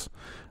 points.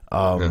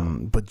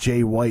 But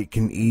Jay White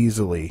can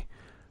easily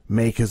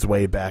make his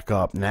way back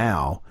up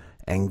now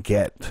and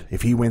get,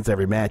 if he wins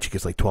every match, he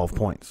gets like 12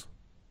 points.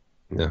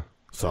 Yeah.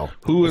 So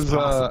who is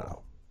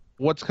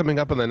what's coming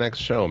up on the next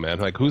show, man?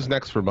 Like, who's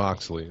next for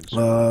Moxley?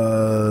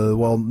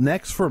 Well,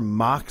 next for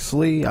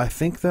Moxley, I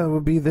think that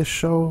would be this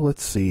show.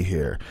 Let's see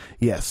here.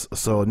 Yes,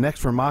 so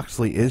next for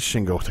Moxley is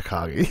Shingo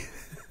Takagi.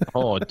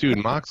 Oh, dude,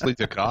 Moxley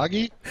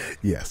Takagi?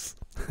 Yes.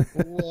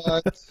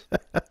 What?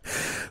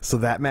 So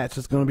that match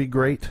is going to be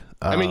great.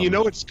 I mean, you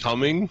know it's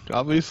coming,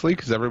 obviously,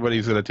 because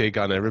everybody's going to take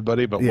on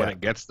everybody, but when it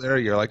gets there,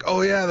 you're like,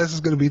 oh, yeah, this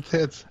is going to be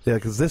tits. Yeah,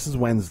 because this is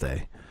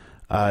Wednesday.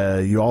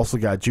 You also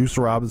got Juice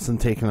Robinson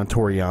taking on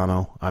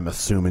Toriano. I'm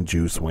assuming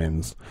Juice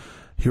wins.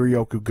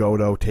 Hiroyoku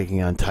Goto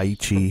taking on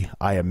Taichi.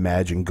 I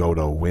imagine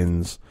Goto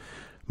wins.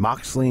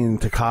 Moxley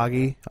and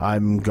Takagi.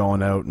 I'm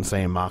going out and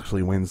saying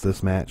Moxley wins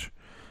this match.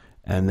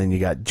 And then you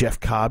got Jeff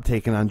Cobb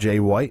taking on Jay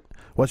White.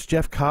 What's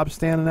Jeff Cobb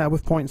standing at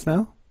with points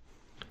now?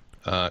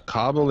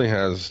 Cobb only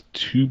has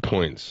 2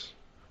 points.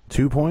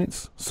 2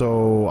 points?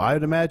 So I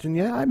would imagine,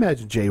 I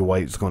imagine Jay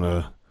White's going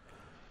to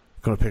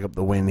pick up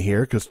the win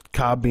here, because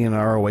Cobb being an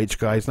ROH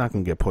guy, he's not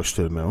going to get pushed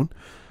to the moon.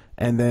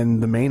 And then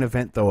the main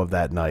event, though, of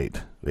that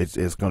night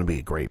is going to be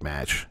a great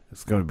match.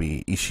 It's going to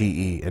be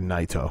Ishii and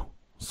Naito.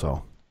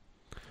 So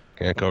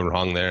can't go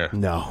wrong there.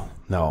 No.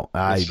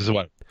 This is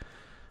what?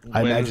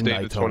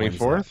 Wednesday the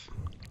 24th?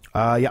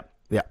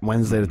 Yep,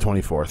 Wednesday the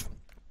 24th.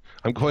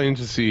 I'm going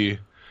to see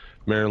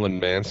Marilyn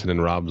Manson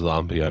and Rob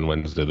Zombie on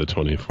Wednesday the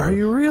 24th. Are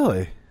you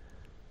really?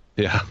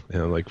 Yeah,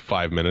 like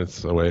 5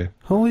 minutes away.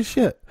 Holy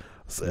shit.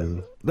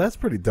 That's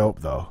pretty dope,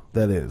 though.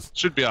 That is.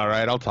 Should be all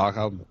right. I'll talk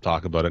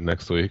about it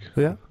next week.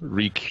 Yeah.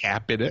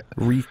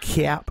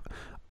 Recap.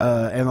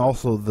 And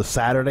also the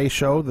Saturday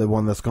show, the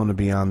one that's going to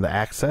be on the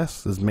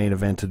Access, is main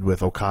evented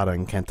with Okada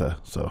and Kenta.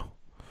 So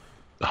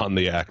on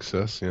the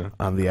Access, yeah.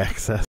 On the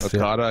Access.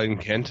 Okada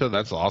and Kenta,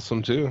 that's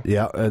awesome too.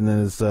 Yeah, and then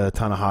there's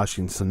Tanahashi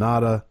and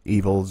Sonata,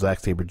 Evil, Zack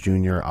Sabre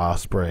Jr.,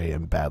 Ospreay,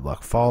 and Bad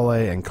Luck Fale,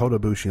 and Kota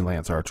Ibushi and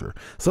Lance Archer.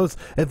 So it's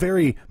a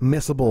very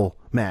missable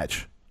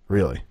match,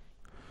 really.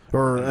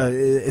 Or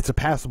it's a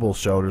passable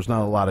show. There's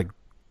not a lot of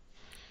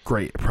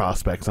great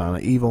prospects on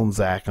it. Evil and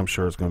Zack, I'm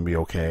sure, is going to be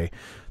okay.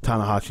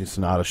 Tanahashi and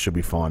Sonata should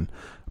be fun.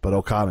 But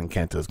Okada and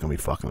Kenta is going to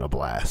be fucking a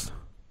blast.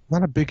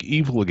 Not a big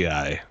Evil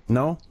guy.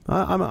 No,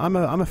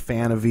 I'm a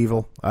fan of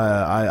Evil.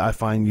 I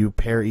find you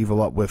pair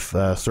Evil up with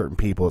certain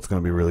people, it's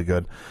going to be really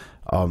good.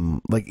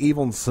 Like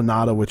Evil and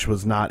Sonata, which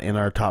was not in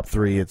our top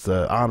 3. It's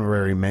an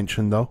honorary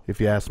mention, though, if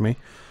you ask me.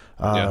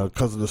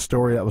 Because of the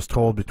story that was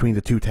told between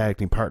the 2 tag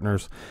team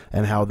partners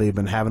and how they've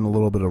been having a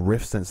little bit of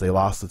rift since they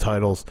lost the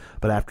titles.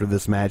 But after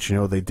this match,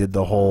 they did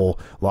the whole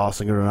Los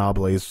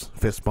Ingobernables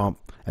fist bump,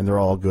 and they're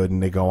all good,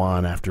 and they go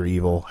on after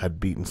Evil had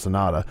beaten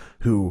Sonata,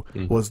 who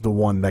was the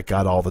one that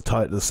got all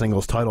the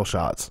singles title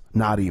shots,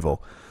 not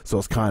Evil. So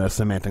it's kind of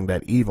cementing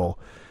that Evil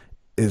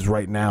is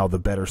right now the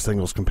better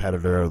singles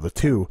competitor of the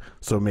 2,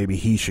 so maybe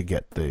he should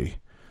get the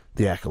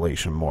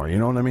accolation more. You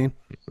know what I mean?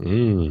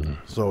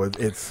 So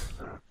it's...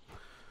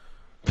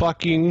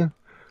 fucking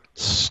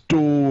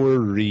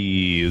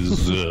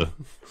stories.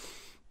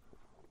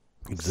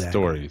 Exactly.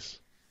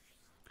 Stories.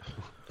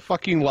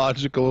 Fucking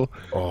logical,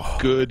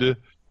 good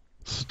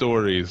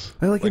stories.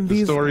 Like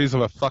the stories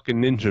of a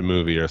fucking ninja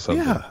movie or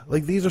something. Yeah,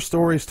 like these are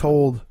stories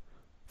told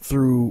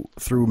through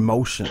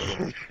motion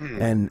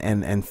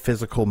and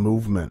physical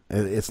movement.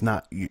 It's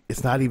not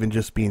even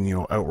just being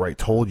outright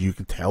told. You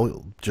could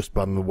tell just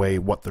by the way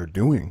what they're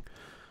doing,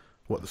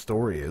 what the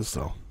story is.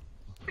 So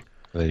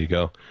there you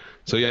go.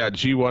 So yeah,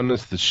 G1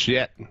 is the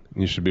shit.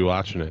 You should be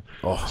watching it.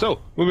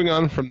 So moving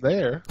on from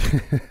there,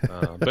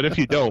 but if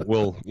you don't,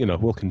 we'll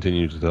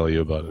continue to tell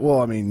you about it.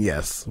 Well, I mean,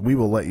 yes, we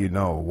will let you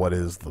know what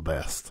is the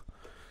best.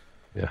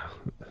 Yeah.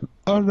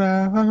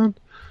 Around.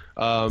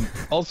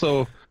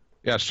 Also,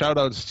 Yeah,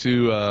 shout-outs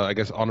to, I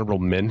guess, honorable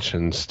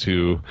mentions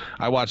to...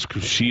 I watched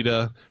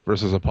Kushida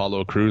versus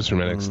Apollo Crews from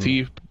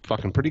NXT.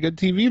 Fucking pretty good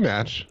TV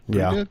match.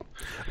 Pretty good.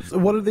 So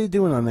what are they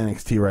doing on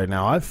NXT right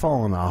now? I've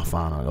fallen off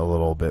on it a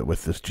little bit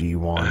with this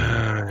G1.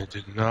 I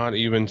did not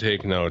even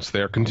take notes.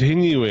 They're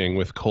continuing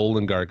with Cole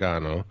and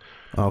Gargano.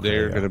 Okay,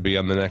 they're going to be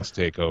on the next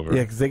TakeOver.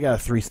 Yeah, because they got a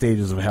 3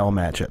 stages of hell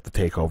match at the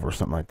TakeOver or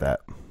something like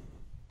that.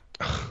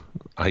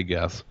 I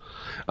guess.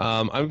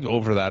 I'm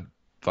over that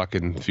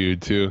fucking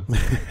feud too.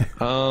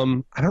 I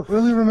don't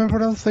really remember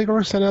what else they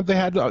were sent out. They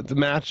had the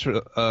match,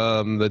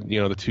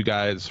 the 2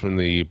 guys from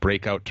the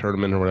breakout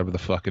tournament or whatever the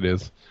fuck it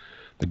is,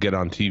 the get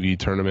on TV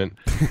tournament,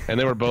 and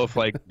they were both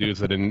like dudes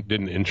that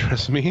didn't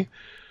interest me.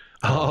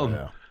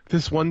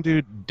 This one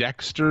dude,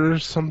 Dexter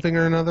something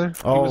or another.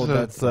 Oh,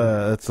 that's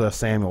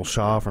Samuel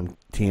Shaw from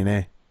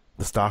TNA,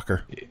 the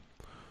Stalker.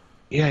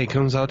 Yeah, he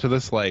comes out to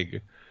this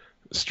like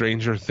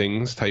Stranger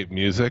Things type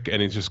music,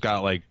 and he's just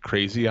got like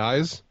crazy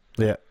eyes.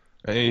 Yeah.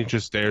 And he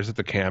just stares at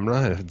the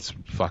camera. And it's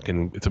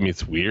fucking.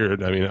 It's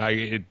weird. I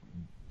mean,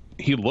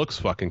 he looks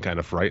fucking kind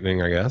of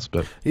frightening, I guess.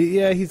 But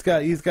yeah, he's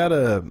got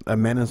a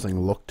menacing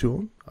look to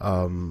him.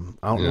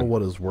 I don't know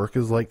what his work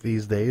is like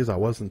these days. I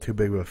wasn't too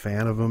big of a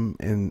fan of him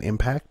in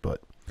Impact,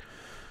 but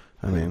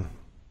I mean,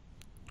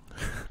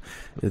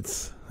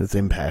 it's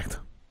Impact.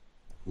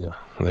 Yeah,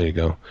 there you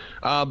go.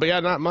 But yeah,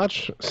 not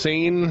much.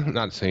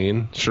 Not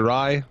Sane.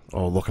 Shirai.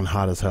 Oh, looking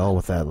hot as hell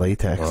with that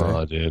latex.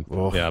 Oh, dude.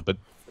 Oh. Yeah, but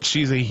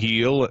she's a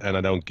heel, and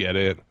I don't get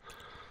it.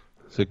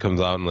 So it comes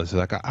out and it's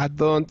like, I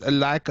don't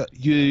like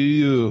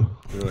you.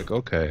 You're like,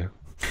 okay.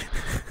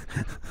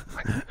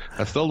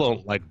 I still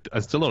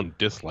don't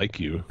dislike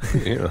you.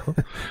 You know,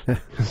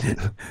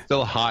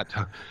 still hot.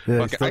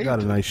 Yeah, still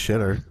got a nice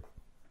shitter.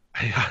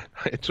 I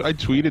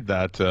tweeted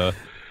that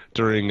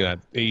during that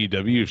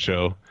AEW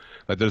show.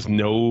 That there's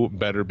no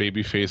better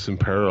babyface in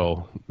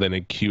peril than a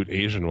cute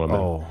Asian woman.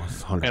 Oh,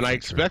 and I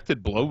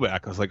expected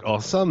blowback. I was like, oh,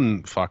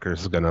 some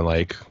fucker's gonna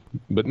like,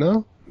 but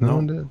no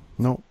one did.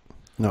 No.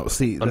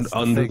 See,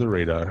 under the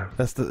radar.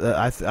 That's the.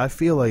 I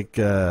feel like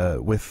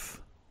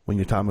when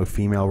you're talking about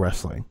female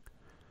wrestling,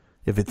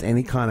 if it's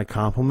any kind of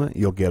compliment,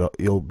 you'll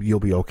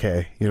be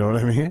okay. You know what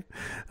I mean?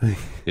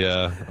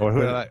 Yeah.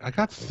 Or I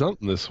got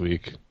something this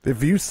week.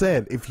 If you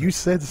said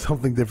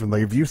something different,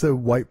 like if you said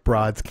white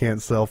broads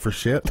can't sell for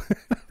shit.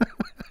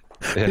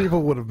 Yeah.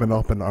 People would have been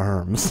up in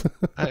arms.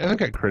 I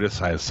think I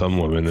criticized some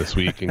women this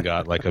week and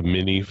got like a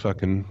mini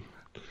fucking.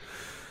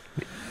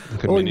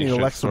 Like you mean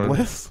Alexa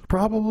Bliss,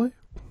 probably?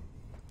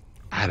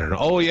 I don't know.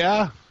 Oh,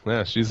 yeah.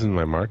 Yeah, she's in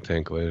my Mark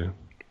Tank later.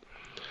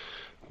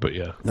 But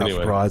yeah. Not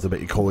surprised. I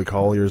bet you Coley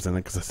Collier's in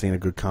it because I seen a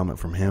good comment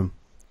from him.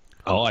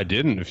 Oh, I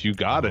didn't. If you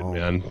got it,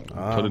 man,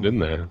 put it in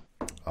there.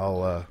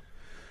 I'll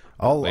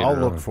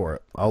look for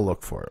it. I'll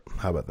look for it.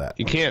 How about that?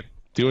 You can't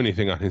do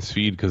anything on his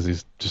feed because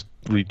he's just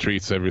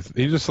retweets everything.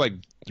 He just like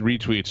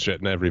retweets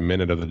shit in every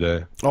minute of the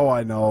day. Oh,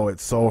 I know.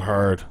 It's so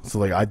hard. So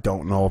like, I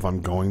don't know if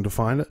I'm going to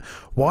find it.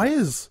 Why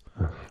is?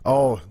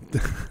 Oh,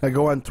 I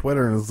go on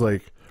Twitter and it's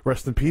like,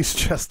 rest in peace,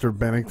 Chester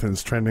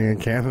Bennington's trending in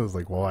Canada. It's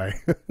like, why?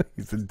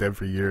 He's been dead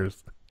for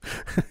years.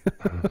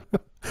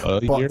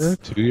 A year?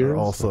 2 years?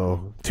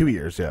 Also, 2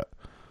 years, yeah.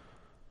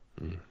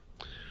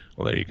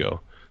 Well, there you go.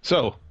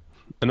 So,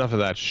 enough of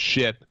that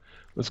shit.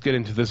 Let's get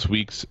into this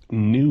week's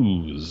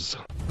news.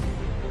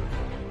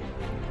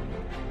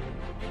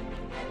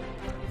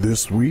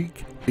 This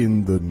week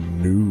in the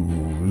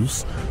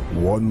news,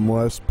 one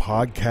less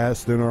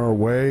podcast in our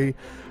way,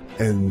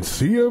 and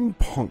CM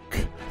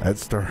Punk at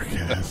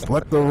StarCast.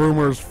 Let the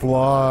rumors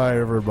fly,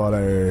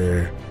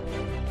 everybody.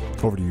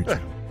 Over to you,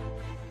 Jim.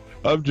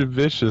 I'm Jim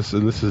Vicious,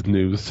 and this is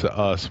news to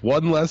us.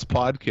 One less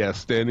podcast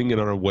standing in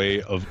our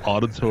way of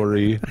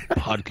auditory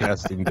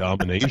podcasting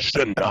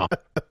domination.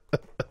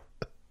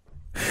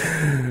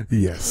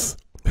 Yes.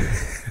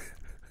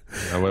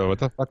 What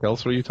the fuck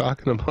else were you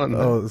talking about?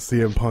 Oh,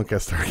 CM Punk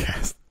at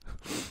StarCast.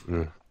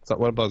 So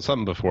what about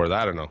something before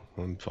that? I don't know.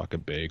 I'm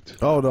fucking baked.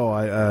 Oh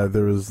no,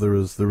 there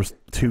was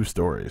 2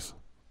 stories.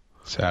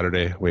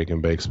 Saturday Wake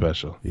and Bake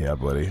special. Yeah,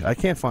 buddy. I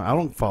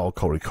don't follow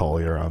Cody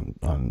Collier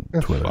on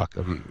Twitter. Fuck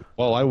him.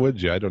 Well, why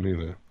would you? I don't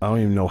either. I don't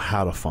even know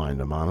how to find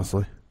him,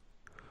 honestly.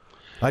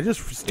 I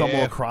just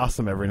stumble across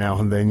him every now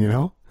and then, you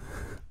know?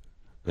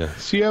 Yeah.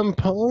 CM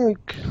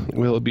Punk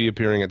will be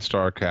appearing at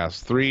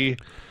StarCast 3.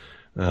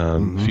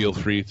 Feel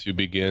free to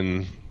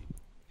begin,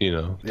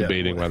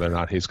 debating whether or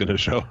not he's going to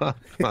show up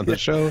on the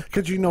show.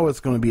 Because it's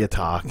going to be a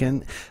talk,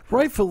 and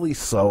rightfully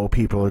so,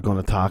 people are going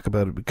to talk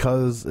about it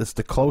because it's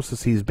the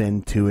closest he's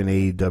been to an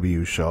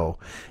AEW show.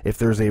 If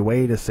there's a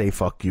way to say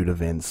fuck you to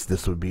Vince,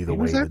 this would be the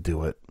way to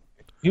do it.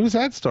 He was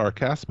at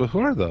StarCast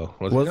before, though.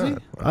 Was he?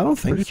 I don't think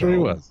so. Pretty sure he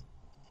was.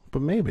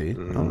 But maybe. I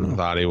don't know.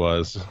 Thought he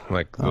was,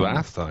 the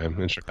last time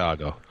in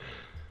Chicago.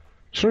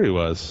 Sure he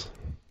was.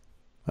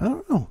 I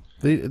don't know.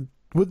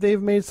 Would they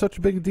have made such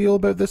a big deal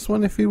about this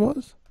one if he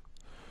was?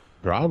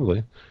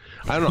 Probably.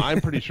 I don't know. I'm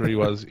pretty sure he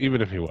was,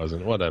 even if he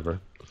wasn't. Whatever.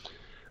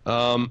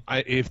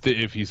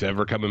 If he's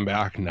ever coming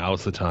back,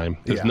 now's the time.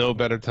 There's no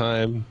better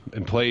time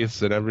and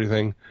place and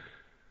everything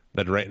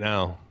than right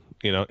now.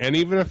 You know, and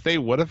even if they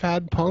would have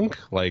had Punk,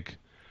 like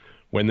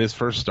when this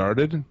first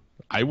started,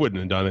 I wouldn't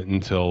have done it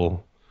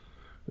until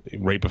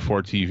right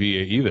before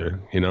TV either.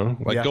 You know,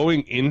 like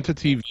going into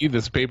TV,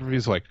 this pay-per-view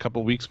is like a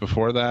couple weeks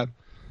before that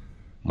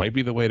might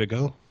be the way to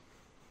go.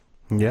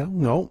 Yeah,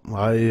 no,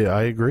 I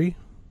agree.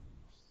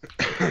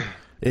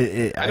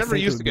 I never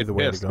used to get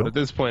pissed, but at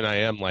this point, I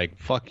am like,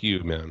 fuck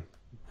you, man.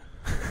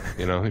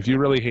 You know, if you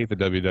really hate the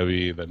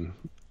WWE, then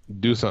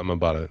do something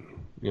about it.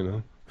 You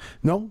know.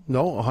 No,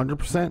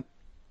 100%.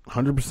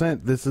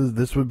 100%.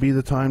 This would be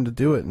the time to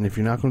do it, and if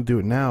you're not going to do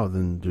it now,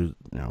 then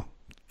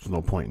there's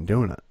no point in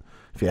doing it.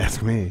 If you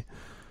ask me.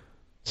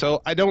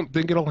 So I don't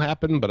think it'll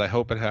happen, but I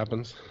hope it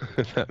happens.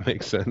 If that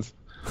makes sense.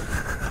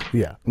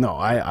 Yeah. No,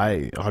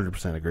 I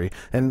 100% agree.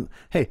 And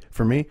hey,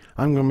 for me,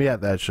 I'm going to be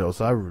at that show,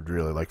 so I would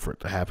really like for it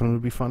to happen. It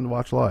would be fun to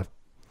watch live.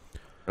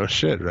 Oh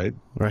shit! Right.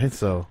 Right.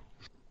 So,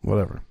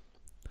 whatever.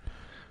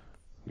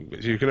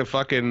 You're gonna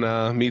fucking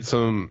meet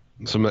some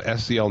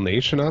SCL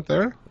Nation out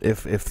there.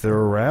 If they're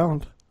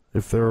around.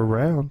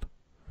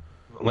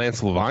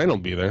 Lance Levine will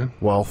be there.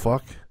 Well,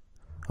 fuck.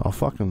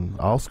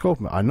 I'll scope.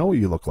 I know what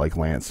you look like,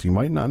 Lance. You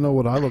might not know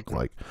what I look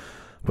like,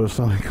 but if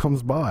somebody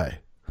comes by.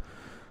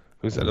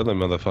 Who's that other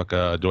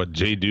motherfucker? What,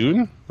 Jay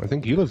Dune? I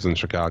think he lives in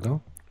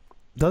Chicago.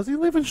 Does he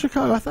live in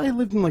Chicago? I thought he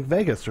lived in like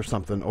Vegas or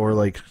something, or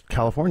like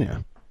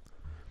California.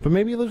 But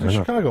maybe he lives in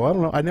Chicago. I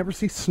don't know. I never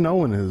see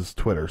snow in his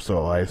Twitter,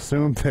 so I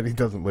assume that he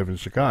doesn't live in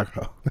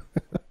Chicago.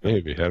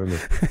 Maybe. I don't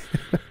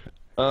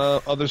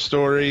know. Other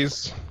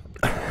stories.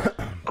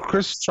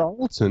 Chris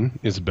Charlton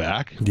is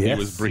back. Yes. He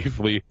was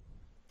briefly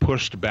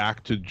pushed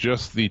back to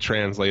just the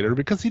translator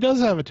because he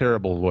does have a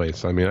terrible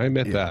voice. I mean, I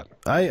admit that.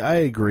 I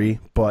agree,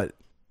 but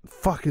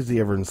fuck is he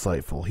ever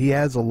insightful. He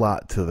adds a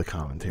lot to the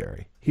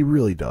commentary. He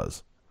really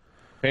does.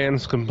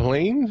 Fans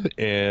complained,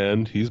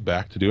 and he's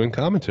back to doing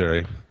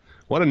commentary.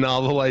 What a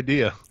novel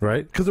idea.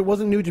 Right? Because it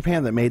wasn't New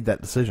Japan that made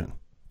that decision.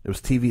 It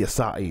was TV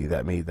Asahi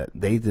that made that.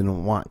 They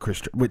didn't want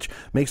Chris, which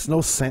makes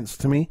no sense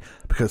to me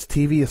because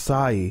TV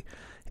Asahi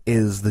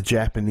is the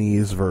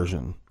Japanese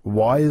version.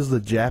 Why is the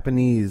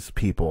Japanese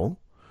people,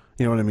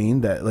 you know what I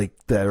mean, that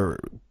are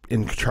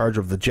in charge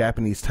of the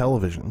Japanese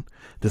television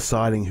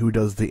deciding who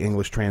does the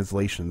English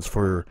translations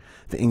for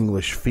the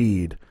English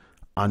feed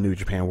on New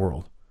Japan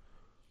World?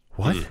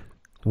 What?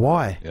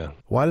 Why? Yeah.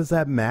 Why does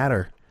that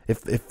matter?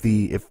 If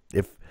the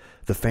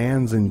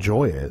fans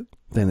enjoy it,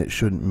 then it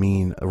shouldn't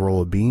mean a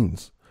roll of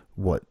beans.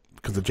 What?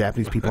 Because the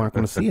Japanese people aren't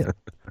going to see it.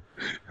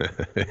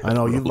 I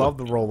know you love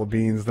the roll of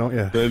beans, don't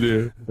you? I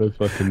do. I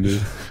fucking do.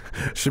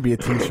 Should be a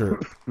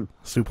T-shirt.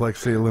 Suplex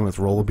City Limits,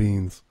 roll of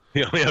beans.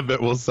 Yeah, I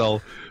bet we'll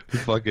sell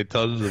fucking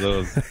tons of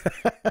those.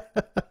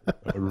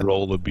 A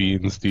roll of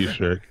beans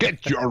T-shirt.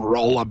 Get your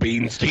roll of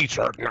beans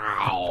T-shirt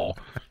now.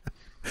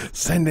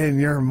 Send in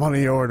your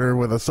money order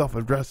with a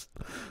self-addressed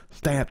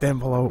stamped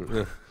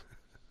envelope.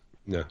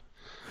 Yeah.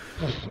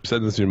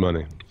 Send us your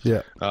money.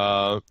 Yeah.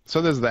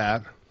 So there's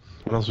that.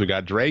 What else we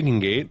got? Dragon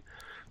Gate,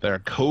 their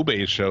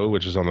Kobe show,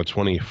 which is on the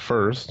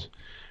 21st,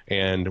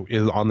 and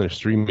is on their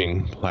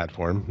streaming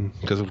platform,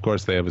 because of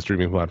course they have a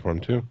streaming platform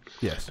too.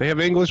 Yes. They have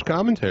English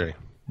commentary.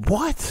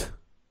 What?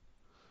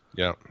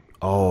 Yeah.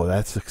 Oh,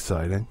 that's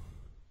exciting.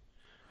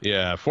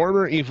 Yeah.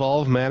 Former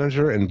Evolve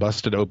manager and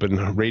Busted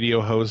Open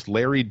radio host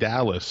Larry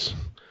Dallas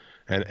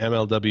and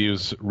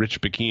MLW's Rich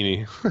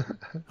Bikini.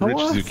 Rich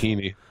What?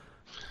 Zucchini.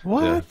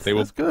 What? Yeah,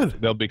 That's good.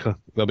 They'll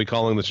be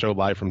calling the show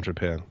live from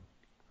Japan.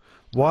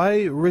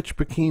 Why Rich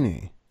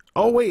Bikini?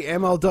 Oh, wait,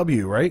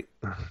 MLW, right?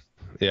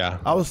 Yeah.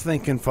 I was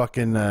thinking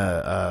fucking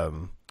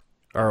ROH.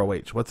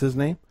 What's his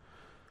name?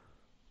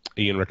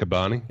 Ian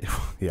Riccaboni.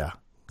 Yeah.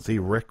 See,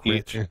 Rick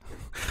Rich.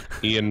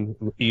 Ian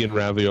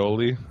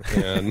Ravioli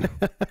and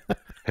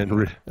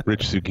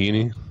Rich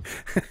Zucchini.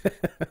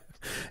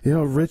 You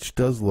know, Rich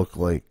does look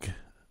like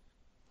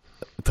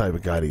the type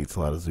of guy that eats a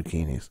lot of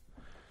zucchinis.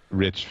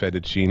 Rich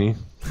Fettuccine.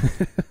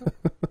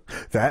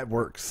 That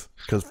works,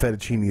 because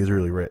fettuccine is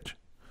really rich.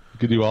 You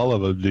could do all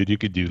of them, dude. You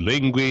could do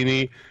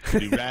linguine,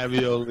 do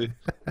ravioli.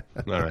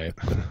 All right.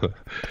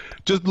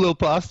 Just a little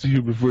pasta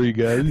here before you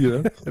guys,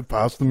 you know?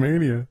 Pasta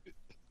mania.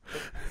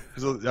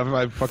 So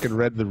I fucking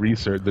read the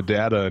research, the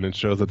data, and it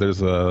shows that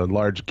there's a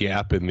large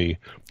gap in the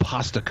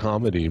pasta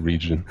comedy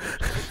region.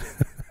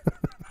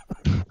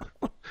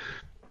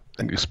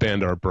 And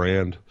expand our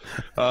brand.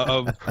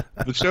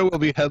 The show will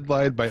be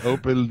headlined by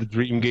Open the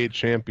Dream Gate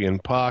champion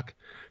Pac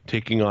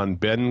taking on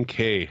Ben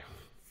K.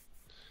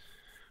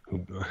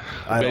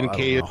 Ben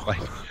K is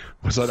like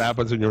what's what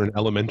happens when you're in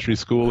elementary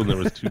school and there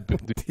was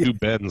two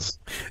Bens.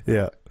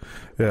 Yeah,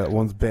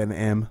 one's Ben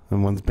M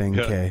and one's Ben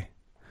K.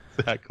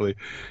 Exactly.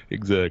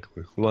 As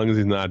long as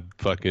he's not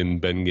fucking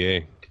Ben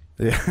Gay.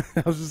 Yeah,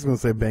 I was just gonna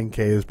say Ben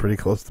K is pretty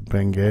close to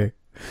Ben Gay.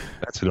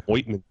 That's an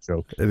ointment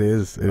joke. It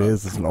is.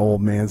 It's an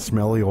old man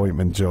smelly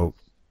ointment joke.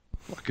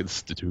 Fucking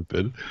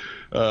stupid.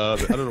 I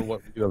don't know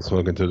what I'm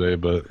smoking today,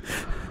 but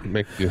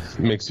it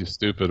makes you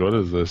stupid. What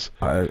is this?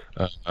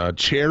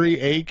 Cherry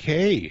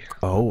AK.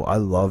 Oh, I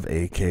love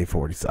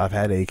AK-47. I've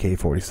had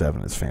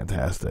AK-47. It's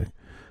fantastic.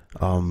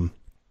 I'm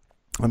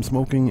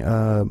smoking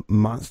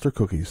Monster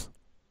cookies.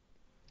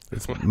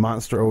 It's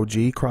Monster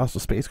OG crossed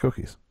with Space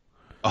Cookies.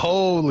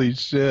 Holy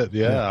shit!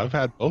 Yeah, I've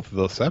had both of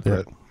those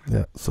separate.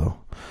 Yeah. So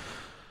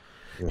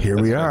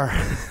here we are.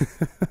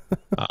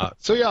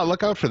 So yeah,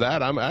 look out for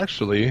that. I'm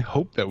actually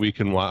hope that we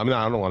can. I mean,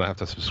 I don't want to have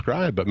to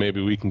subscribe, but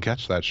maybe we can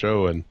catch that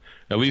show and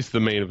at least the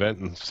main event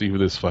and see who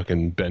this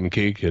fucking Ben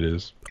K kid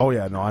is. Oh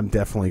yeah, no, I'm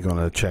definitely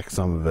gonna check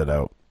some of it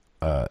out.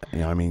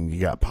 I mean, you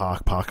got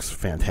Pac. Pac's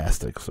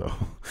fantastic. So,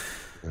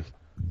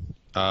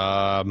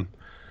 a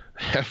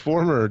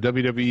former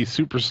WWE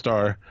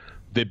superstar,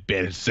 the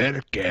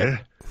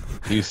Berserker,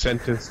 he's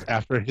sentenced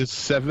after his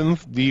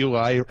 7th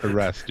DUI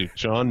arrest. Dude,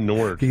 John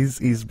Nord. He's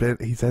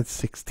had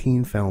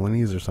 16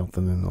 felonies or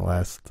something in the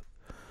last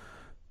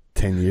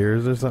 10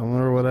 years or something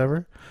or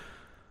whatever.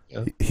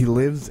 Yeah. He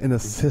lives in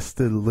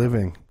assisted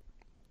living.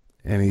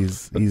 And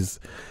he's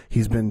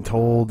been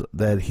told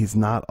that he's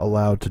not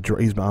allowed to drive.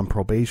 He's been on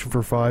probation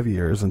for 5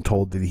 years and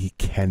told that he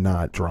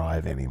cannot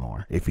drive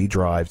anymore. If he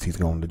drives, he's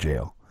going to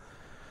jail.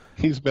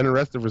 He's been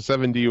arrested for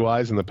 7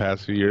 DUIs in the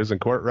past few years, and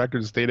court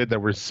records stated there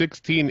were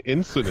 16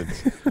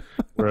 incidents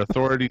where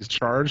authorities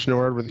charged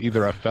Nord with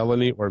either a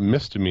felony or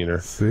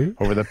misdemeanor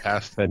over the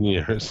past 10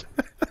 years.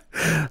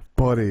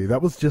 Buddy,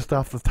 that was just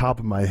off the top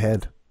of my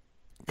head.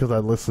 Because I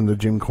listened to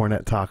Jim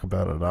Cornette talk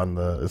about it on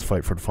his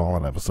Fight for the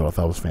Fallen episode. I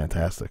thought it was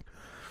fantastic.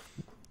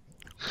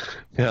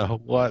 Yeah,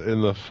 what in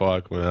the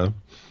fuck, man?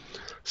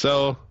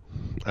 So,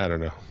 I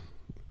don't know.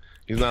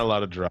 He's not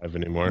allowed to drive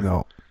anymore.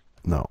 No.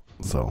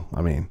 So,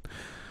 I mean,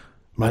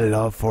 my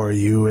love for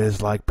you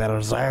is like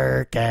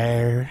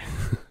Berserker.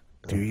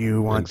 Do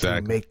you want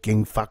to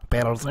making fuck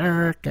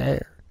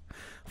Berserker?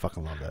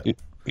 Fucking love that.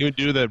 You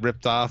do that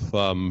ripped off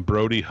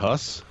Brody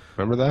Huss.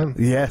 Remember that?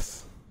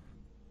 Yes.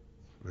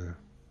 Yeah.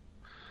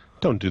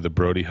 Don't do the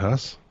Brody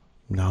Huss.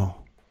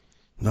 No.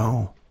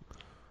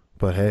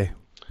 But hey,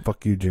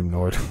 fuck you, Jim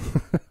Nord.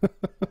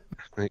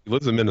 He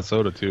lives in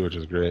Minnesota too, which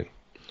is great.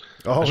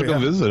 Oh, I should go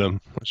visit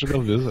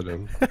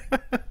him.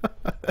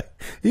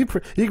 You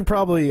can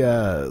probably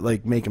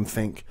like make him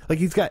think. Like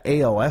he's got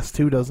ALS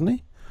too, doesn't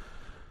he?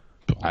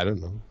 I don't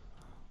know.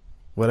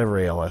 Whatever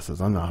ALS is,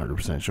 I'm not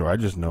 100% sure. I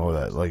just know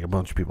that like a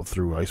bunch of people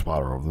threw ice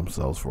water over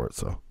themselves for it.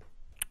 So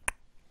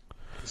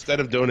instead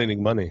of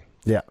donating money,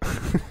 yeah.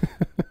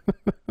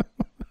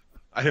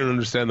 I didn't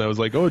understand that. I was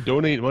like, oh,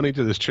 donate money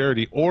to this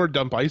charity or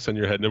dump ice on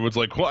your head. And everyone's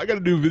like, well, I got to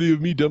do a video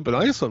of me dumping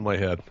ice on my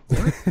head.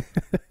 What?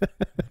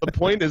 The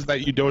point is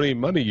that you donate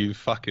money, you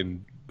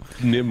fucking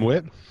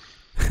nimwit.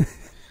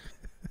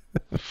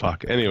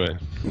 Fuck. Anyway.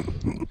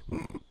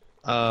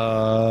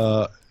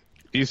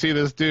 You see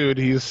this dude,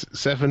 he's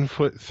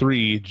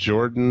 7'3",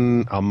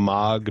 Jordan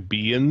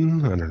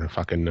Amagbian. I don't know,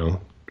 fucking know.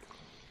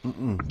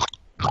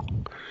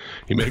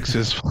 He makes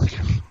his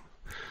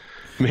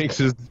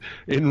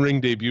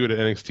in-ring debut at an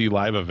NXT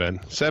live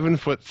event.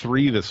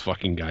 7'3", this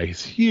fucking guy.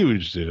 He's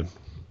huge, dude.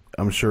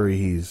 I'm sure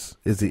is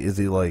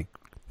he like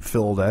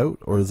filled out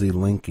or is he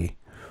linky?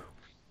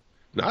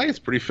 No, he's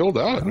pretty filled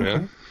out,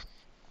 man.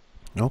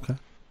 Okay.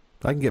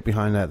 I can get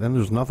behind that. Then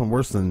there's nothing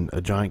worse than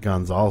a Giant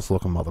Gonzalez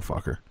looking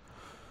motherfucker.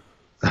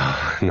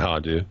 No,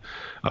 dude.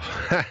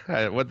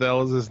 What the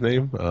hell is his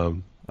name? Yeah,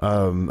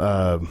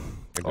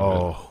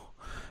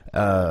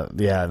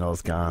 no,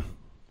 it's gone.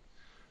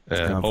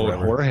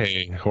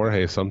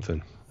 Jorge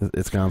something.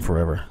 It's gone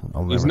forever.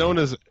 He's known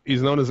as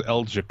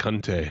El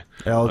Gigante.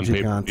 El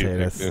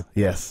Gigante.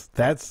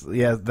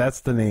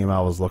 That's the name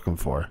I was looking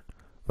for.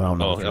 But I don't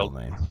know his real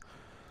name.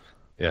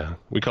 Yeah,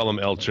 we call him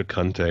El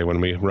Gigante when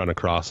we run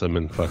across him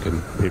and fucking.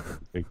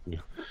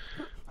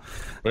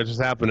 Which has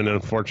happened an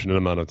unfortunate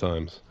amount of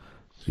times.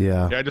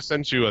 Yeah. I just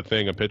sent you a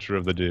picture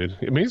of the dude.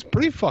 I mean, he's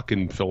pretty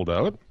fucking filled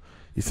out.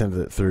 You sent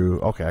it through.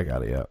 Okay, I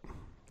got it. Yep.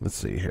 Let's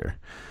see here.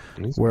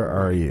 Where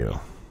are you?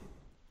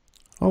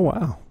 Oh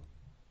wow.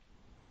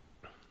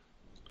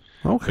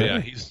 Okay. But yeah,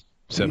 he's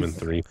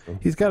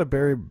 7'3". He's got a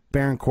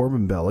Baron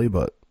Corbin belly,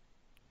 but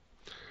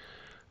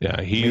yeah,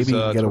 maybe you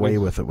can get away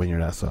with it when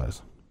you're that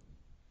size.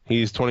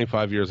 He's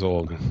 25 years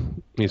old.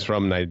 He's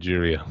from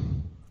Nigeria.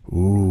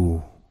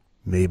 Ooh,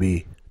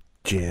 maybe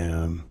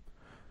Jim.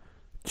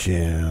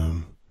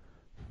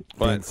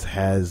 Vince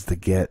has to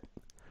get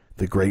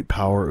the Great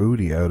Power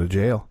Udi out of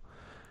jail.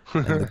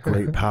 And the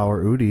Great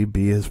Power Udi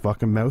be his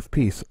fucking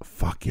mouthpiece.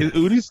 Fuck you.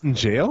 Udi's in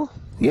jail?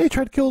 Yeah, he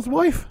tried to kill his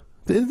wife,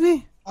 didn't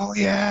he? Oh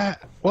yeah.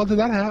 Well, did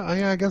that happen?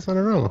 Yeah, I guess I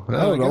don't know. I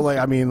don't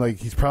know.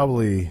 He's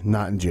probably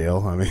not in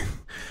jail. I mean,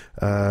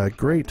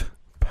 Great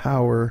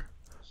Power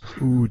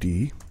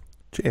Udi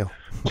jail.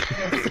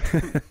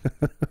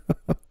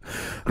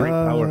 Great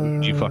Power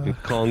Udi, fucking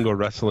Congo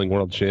wrestling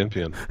world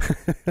champion.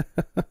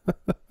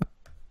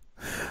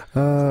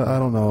 I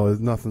don't know.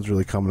 Nothing's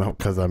really coming up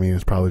because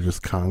it's probably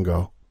just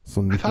Congo.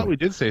 I thought we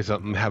did say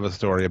something, have a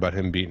story about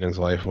him beating his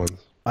wife once.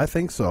 I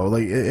think so.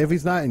 Like, if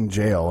he's not in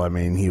jail,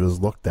 he was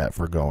looked at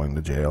for going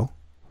to jail.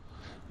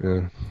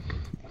 Yeah.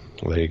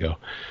 Well, there you go.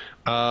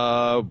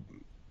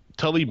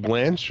 Tully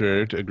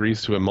Blanchard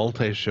agrees to a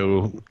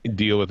multi-show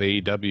deal with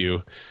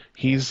AEW.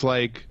 He's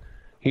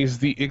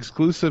the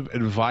exclusive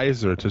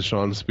advisor to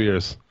Sean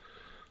Spears.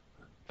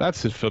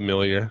 That's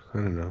familiar. I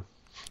don't know.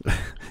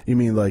 You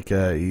mean like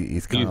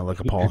he's kind of like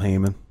a Paul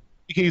Heyman?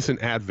 He's an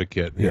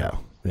advocate.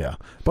 Yeah.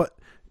 But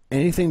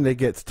anything that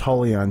gets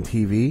Tully on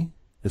TV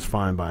is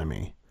fine by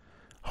me.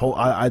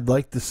 I'd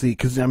like to see,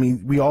 because I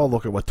mean, we all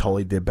look at what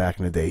Tully did back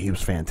in the day. He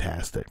was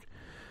fantastic.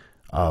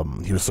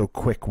 He was so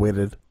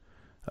quick-witted.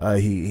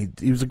 He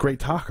was a great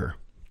talker.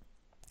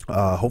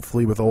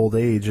 Hopefully, with old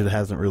age, it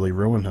hasn't really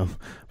ruined him.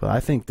 But I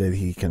think that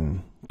he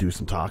can do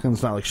some talking.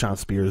 It's not like Sean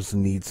Spears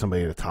needs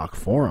somebody to talk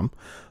for him.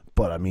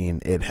 But I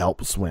mean, it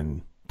helps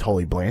when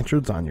Tully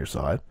Blanchard's on your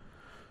side.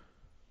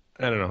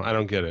 I don't know. I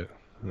don't get it.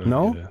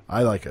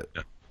 I like it.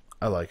 Yeah.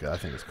 I like it. I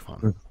think it's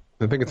fun.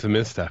 I think it's a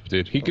misstep,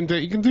 dude. He can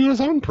do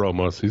his own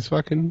promos. He's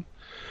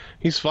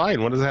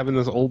fine. What is having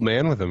this old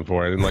man with him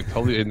for? And like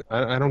Tully,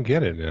 I don't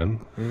get it,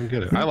 man. I don't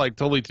get it. I like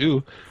Tully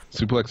too,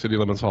 Suplex City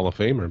Limits Hall of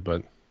Famer,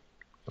 but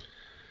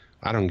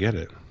I don't get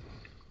it.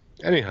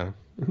 Anyhow,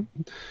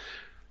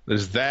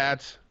 there's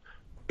that.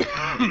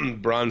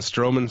 Braun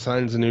Strowman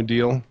signs a new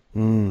deal.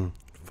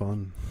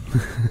 Fun.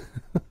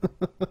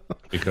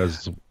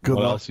 Because good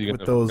what luck else are you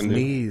with those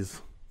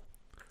knees.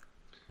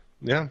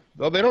 Yeah,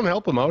 well, they don't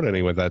help him out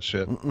any with that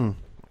shit.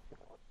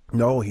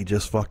 No, he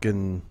just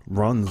fucking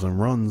runs and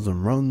runs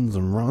and runs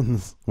and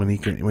runs when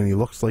he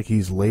looks like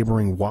he's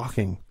laboring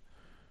walking.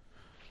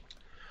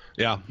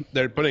 Yeah,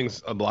 they're putting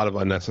a lot of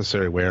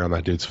unnecessary wear on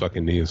that dude's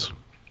fucking knees.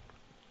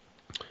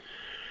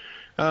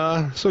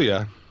 So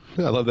yeah,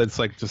 I love that it's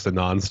like just a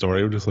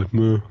non-story. We're just like,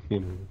 meh.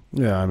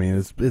 Yeah, I mean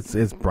it's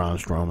Braun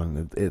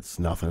Strowman. It's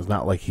nothing. It's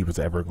not like he was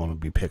ever going to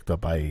be picked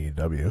up by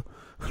AEW,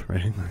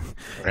 right?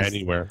 Or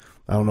anywhere.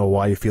 I don't know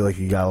why you feel like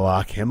you gotta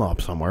lock him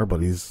up somewhere,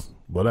 but he's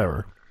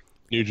whatever.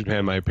 New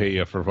Japan might pay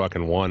you for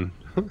fucking one.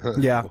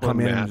 Yeah, one come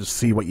in match. and just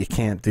see what you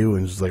can't do,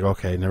 and just like,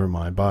 okay, never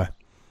mind, bye.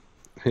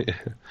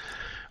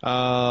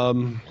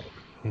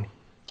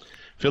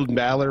 Finn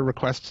Balor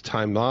requests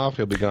time off.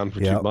 He'll be gone for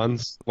 2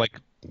 months. Like,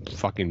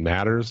 fucking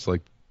matters.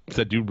 Like, is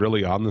that dude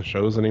really on the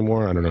shows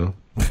anymore? I don't know.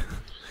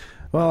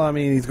 Well, I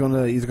mean, he's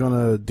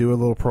gonna do a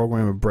little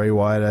program with Bray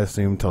Wyatt, I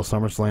assume, until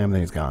SummerSlam, then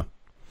he's gone.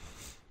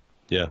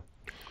 Yeah.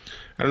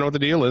 I don't know what the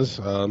deal is.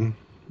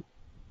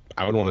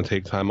 I would want to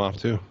take time off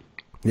too.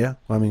 Yeah,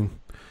 I mean,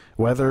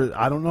 I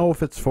don't know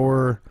if it's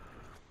for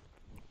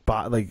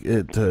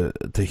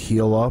to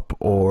heal up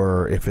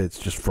or if it's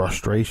just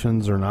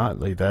frustrations or not.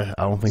 Like that,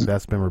 I don't think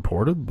that's been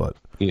reported. But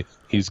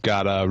he's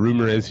got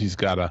rumor is he's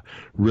got a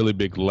really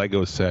big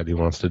Lego set he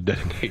wants to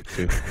dedicate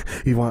to.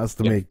 He wants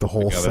to make the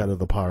whole set of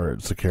the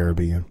Pirates of the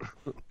Caribbean.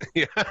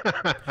 Yeah,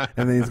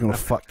 and then he's gonna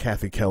fuck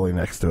Kathy Kelly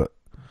next to it.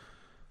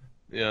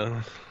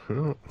 Yeah.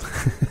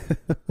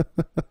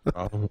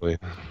 Probably.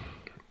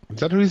 Is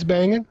that who he's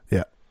banging?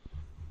 Yeah.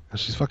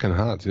 She's fucking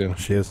hot, too.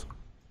 She is.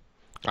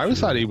 I always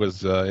thought he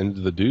was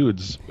into the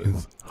dudes.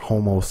 He's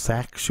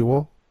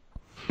homosexual.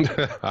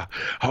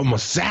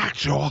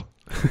 Homosexual!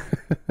 You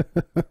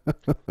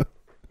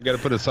gotta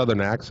put a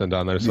southern accent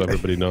on there so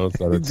everybody knows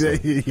that it's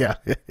yeah.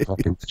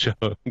 fucking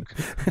joke.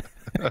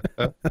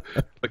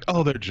 Like,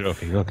 oh, they're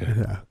joking. Okay.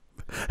 Yeah.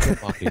 They're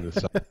mocking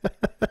this up.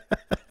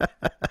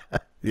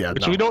 Yeah,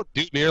 which we don't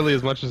do nearly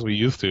as much as we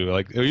used to.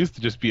 Like, it used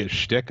to just be a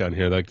shtick on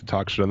here, like the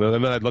talk show. And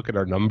then I'd look at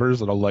our numbers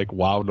and I'm like,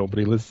 wow,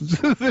 nobody listens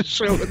to this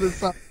show with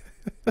this up.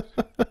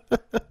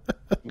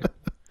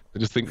 I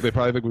just think they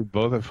probably think we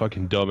both have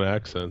fucking dumb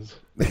accents.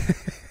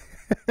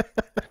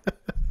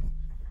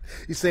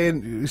 You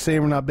saying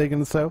we're not big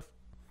in the South?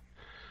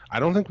 I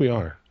don't think we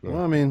are. No.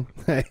 Well, I mean,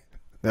 hey,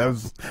 that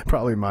was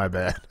probably my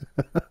bad.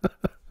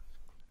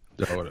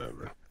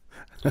 Whatever.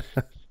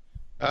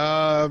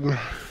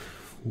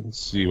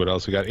 Let's see what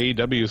else we got.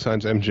 AEW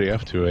signs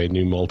MJF to a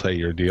new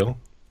multi-year deal.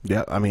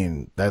 Yeah, I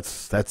mean that's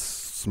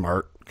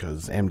smart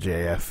because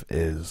MJF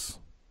is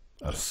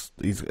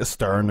he's a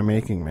star in the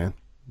making, man.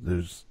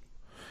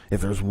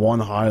 If there's one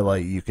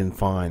highlight you can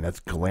find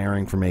that's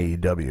glaring from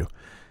AEW,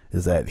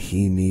 is that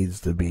he needs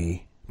to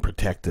be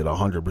protected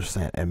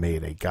 100% and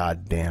made a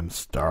goddamn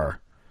star.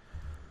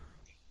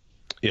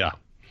 Yeah.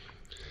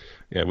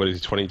 Yeah, what is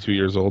he, 22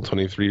 years old,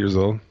 23 years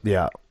old?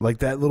 Yeah, like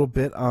that little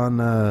bit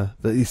on,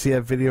 you see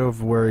that video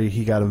of where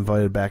he got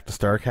invited back to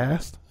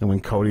StarCast? And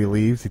when Cody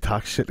leaves, he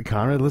talks shit to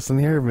Conrad. Listen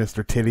here,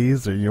 Mr.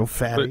 Titties, or,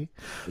 fatty.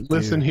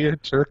 Listen here,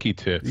 turkey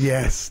tits.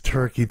 Yes,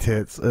 turkey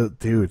tits.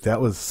 Dude,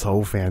 that was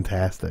so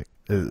fantastic.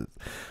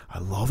 I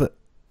love it.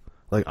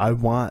 Like, I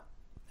want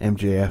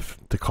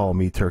MJF to call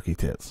me turkey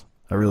tits.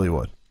 I really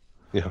would.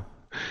 Yeah.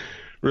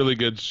 Really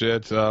good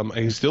shit.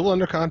 He's still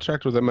under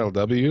contract with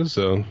MLW,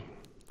 so...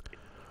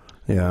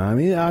 Yeah, I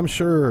mean, I'm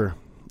sure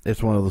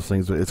it's one of those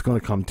things that it's going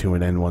to come to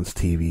an end once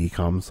TV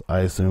comes,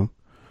 I assume.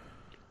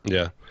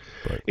 Yeah.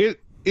 But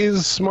it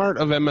is smart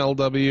of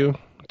MLW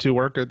to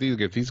work at these.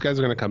 If these guys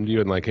are going to come to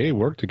you and like, hey,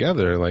 work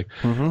together, like,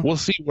 we'll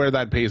see where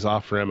that pays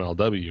off for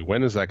MLW.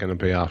 When is that going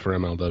to pay off for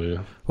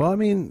MLW? Well, I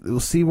mean, we'll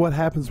see what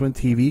happens when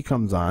TV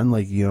comes on.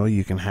 Like,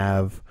 you can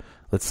have,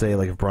 let's say,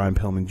 like if Brian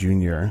Pillman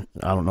Jr.,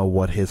 I don't know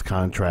what his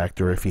contract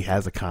or if he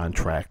has a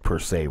contract per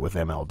se with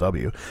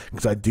MLW,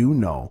 because I do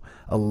know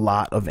a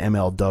lot of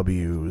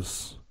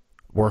MLW's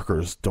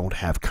workers don't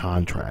have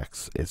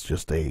contracts. It's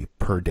just a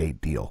per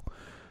date deal.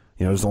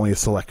 there's only a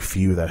select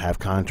few that have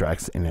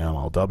contracts in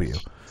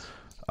MLW.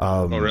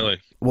 Oh, really?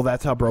 Well,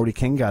 that's how Brody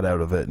King got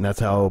out of it, and that's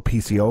how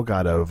PCO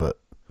got out of it,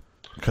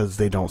 because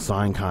they don't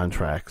sign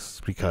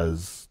contracts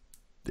because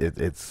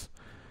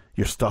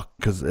you're stuck.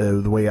 Because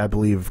the way I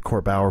believe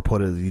Court Bauer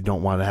put it is, you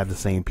don't want to have the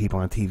same people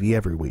on TV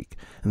every week,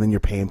 and then you're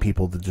paying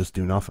people to just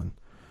do nothing.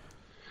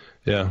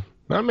 Yeah,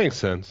 that makes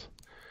sense.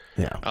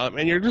 Yeah.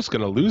 And you're just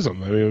going to lose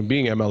them. I mean,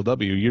 being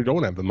MLW, you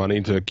don't have the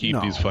money to keep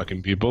these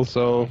fucking people,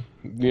 so,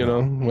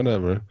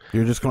 whatever.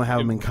 You're just going to have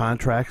them in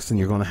contracts, and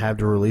you're going to have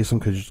to release them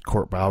because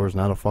Court Bauer's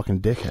not a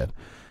fucking dickhead.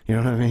 You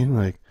know what I mean?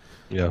 Like,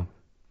 yeah.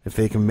 If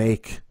they can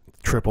make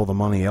triple the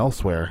money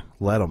elsewhere,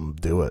 let them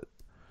do it.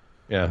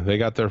 Yeah, they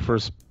got their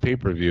first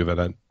pay-per-view that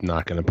I'm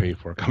not going to pay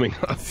for coming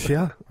up.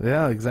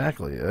 Yeah,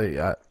 exactly.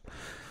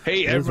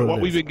 Hey,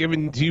 what we've been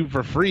giving to you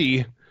for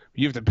free,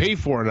 you have to pay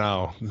for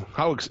now.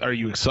 Are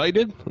you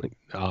excited? Like,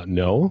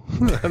 no,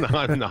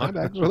 I'm not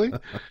actually. Do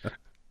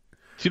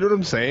you know what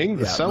I'm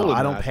saying?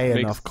 I don't pay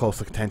enough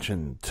close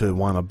attention to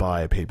want to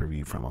buy a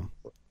pay-per-view from them.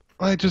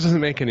 Well, it just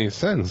doesn't make any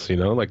sense,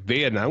 Like,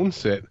 they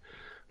announce it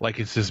like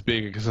it's this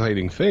big,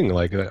 exciting thing.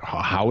 Like,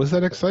 how is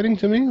that exciting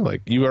to me?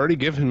 Like, you've already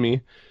given me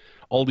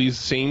all these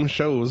same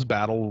shows,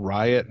 Battle,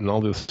 Riot, and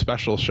all these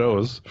special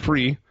shows,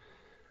 free,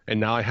 and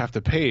now I have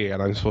to pay,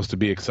 and I'm supposed to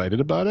be excited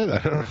about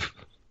it?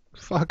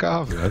 Fuck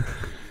off, man.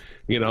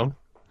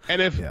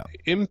 And if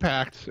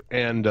Impact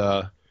and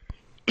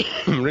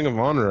Ring of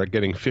Honor are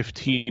getting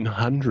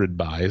 1,500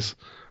 buys,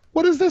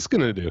 what is this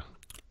going to do?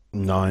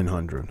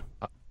 900.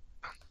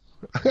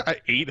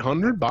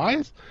 800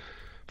 buys?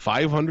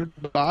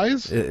 500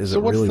 buys? Is so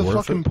it what's really the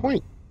worth fucking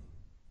point?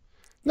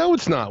 No,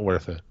 it's not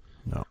worth it.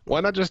 No. Why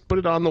not just put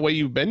it on the way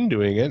you've been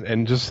doing it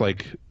and just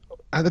like,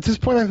 at this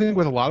point, I think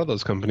with a lot of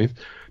those companies,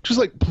 just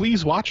like,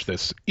 please watch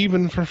this,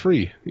 even for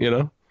free,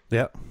 Yeah.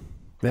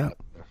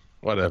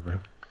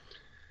 Whatever.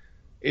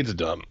 It's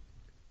dumb.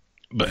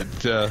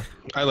 But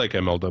I like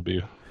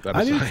MLW.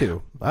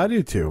 I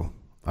do too.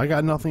 I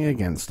got nothing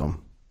against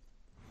them.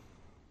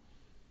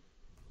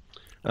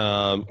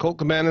 Colt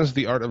Cabana's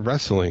The Art of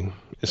Wrestling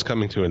is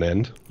coming to an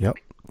end. Yep.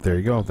 There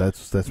you go.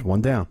 That's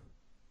one down.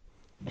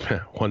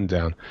 One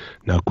down.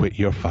 Now quit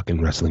your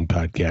fucking wrestling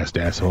podcast,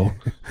 asshole.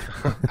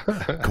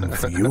 Come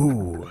for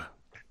you.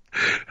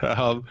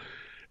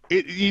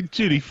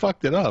 He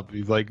fucked it up.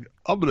 He's like,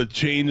 I'm going to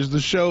change the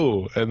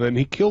show. And then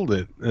he killed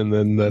it. And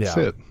then that's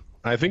it.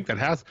 I think that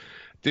has...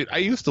 Dude, I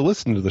used to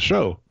listen to the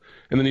show.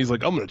 And then he's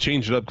like, I'm going to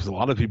change it up because a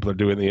lot of people are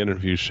doing the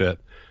interview shit.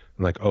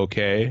 I'm like,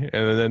 okay.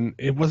 And then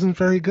it wasn't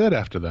very good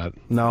after that.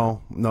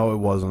 No, it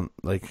wasn't.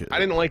 Like, I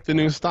didn't like the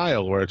new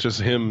style where it's just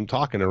him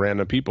talking to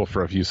random people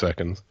for a few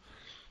seconds.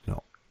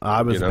 No.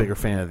 I was a bigger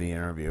fan of the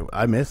interview.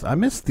 I miss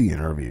the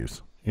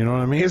interviews. You know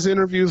what I mean? His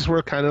interviews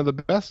were kind of the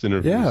best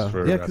interviews. Yeah,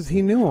 because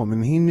he knew them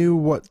and he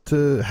knew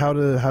how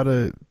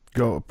to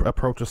go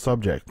approach a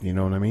subject. You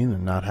know what I mean,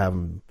 and not have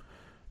him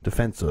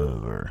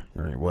defensive or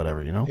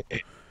whatever.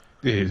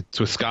 It's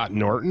with Scott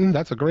Norton.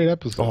 That's a great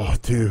episode. Oh,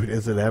 dude,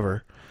 is it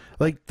ever?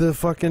 Like the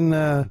fucking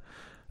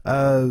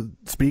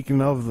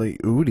speaking of the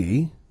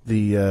Udi,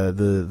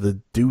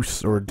 the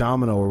Deuce or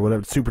Domino or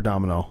whatever, Super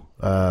Domino.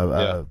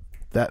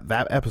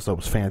 That episode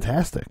was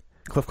fantastic.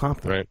 Cliff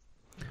Compton. Right.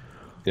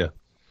 Yeah.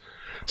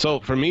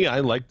 So for me, I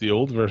like the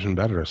old version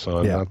better. So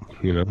I'm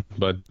not,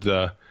 but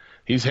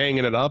he's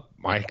hanging it up.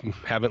 I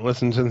haven't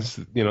listened since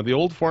the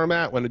old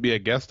format. When it'd be a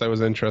guest I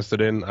was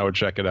interested in, I would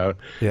check it out.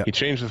 Yeah. He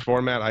changed the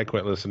format. I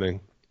quit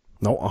listening.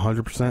 No,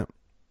 100%.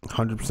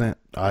 100%.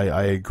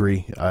 I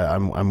agree.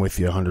 I'm with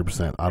you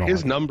 100%. I don't.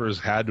 His numbers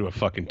had to have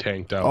fucking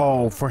tanked out.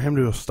 Oh, for him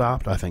to have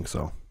stopped, I think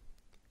so.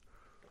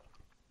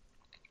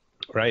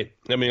 Right.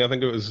 I mean, I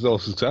think it was still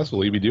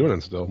successful. He'd be doing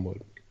it still. But...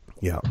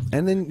 Yeah.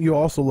 And then you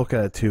also look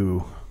at it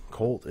too.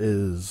 Colt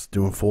is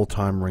doing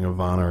full-time Ring of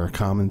Honor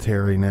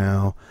commentary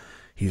now.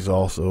 He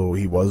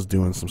was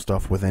doing some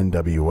stuff with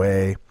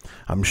NWA.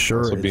 I'm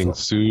sure also being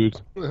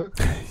sued.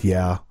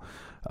 Yeah.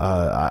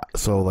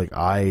 So like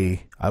I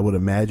would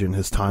imagine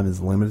his time is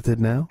limited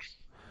now.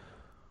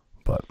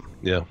 But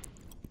yeah.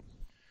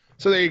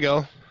 So there you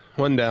go.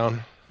 One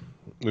down.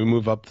 We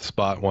move up the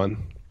spot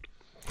one.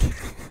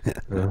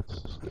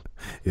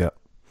 Yeah.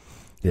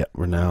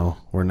 We're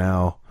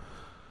now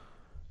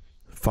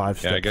 5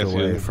 steps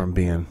away from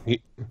being.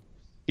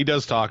 He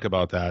does talk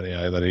about that.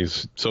 Yeah, that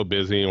he's so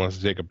busy he wants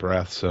to take a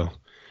breath. So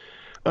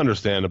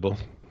understandable.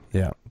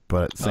 Yeah,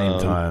 but at the same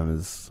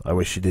time, I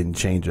wish he didn't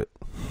change it.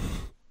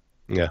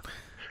 Yeah,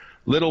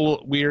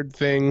 little weird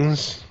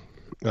things.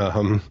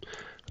 What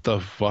the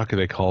fuck are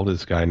they call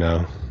this guy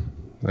now?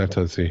 I have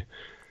to see.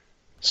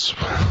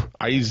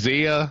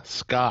 Isaiah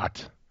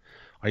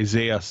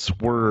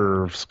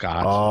Swerve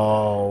Scott.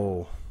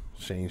 Oh,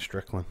 Shane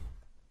Strickland.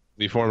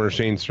 The former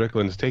Shane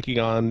Strickland is taking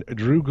on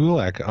Drew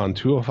Gulak on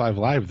 205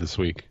 Live this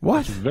week.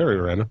 What? Very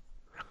random.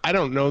 I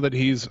don't know that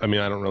I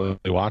don't really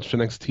watch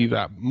NXT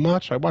that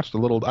much. I watched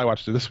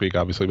it this week,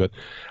 obviously, but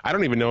I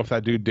don't even know if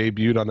that dude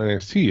debuted on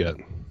NXT yet.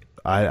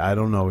 I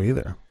don't know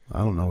either.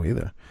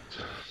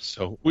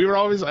 So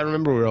I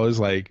remember we were always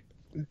like,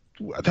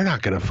 they're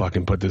not gonna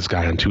fucking put this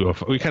guy on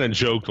 205. We kind of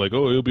joked like,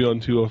 oh, he'll be on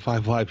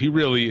 205 Live. He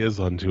really is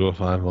on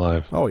 205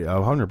 Live. Oh yeah,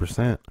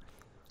 100%.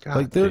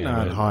 Like they're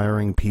not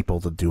hiring people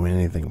to do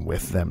anything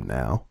with them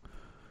now.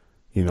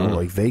 You know,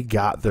 like they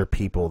got their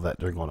people that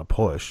they're going to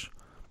push.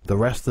 The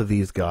rest of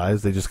these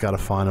guys, they just got to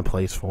find a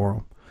place for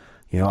them.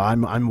 You know,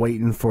 I'm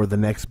waiting for the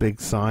next big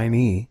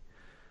signee.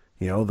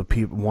 You know, the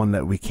one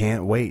that we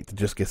can't wait to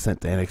just get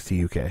sent to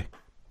NXT UK.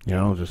 You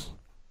know, just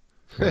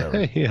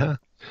whatever. Yeah.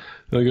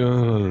 Like, I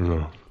don't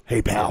know.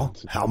 Hey pal,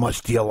 how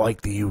much do you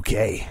like the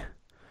UK?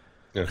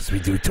 Because we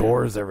do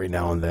tours every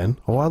now and then.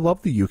 Oh, I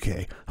love the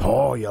UK.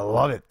 Oh, you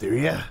love it, do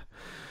you?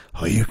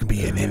 Oh, you can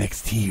be in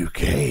NXT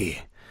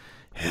UK.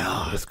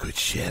 Yeah, that's good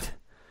shit.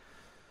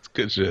 It's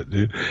good shit,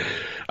 dude.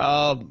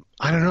 I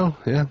don't know.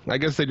 Yeah, I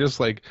guess they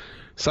just like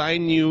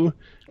sign you,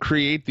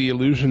 create the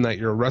illusion that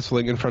you're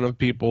wrestling in front of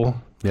people.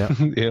 Yeah,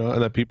 you know,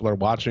 and that people are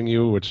watching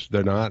you, which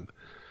they're not.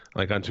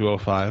 Like on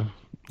 205.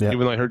 Yeah.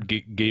 Even though I heard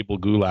Gable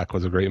Gulak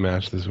was a great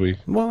match this week.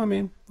 Well, I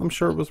mean, I'm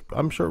sure it was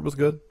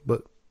good,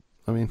 but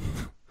I mean,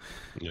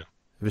 yeah.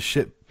 If a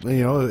shit,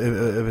 you know,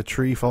 if a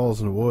tree falls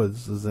in the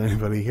woods, does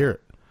anybody hear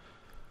it?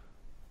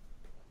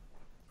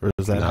 Or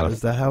is that how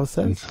it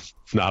says?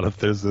 It's not if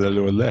there's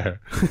anyone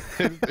there.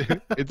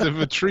 It's if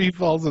a tree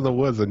falls in the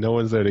woods and no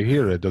one's there to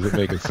hear it, doesn't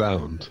make a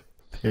sound.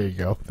 There you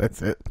go.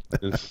 That's it.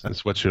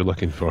 It's what you're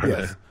looking for.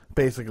 Yes, there.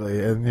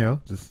 Basically, and you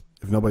know, just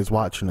if nobody's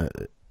watching it,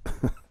 it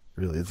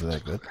really isn't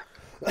that good.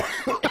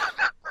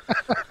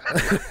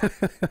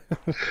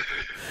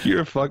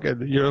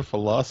 You're a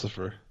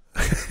philosopher.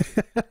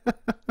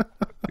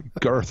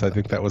 Garth, I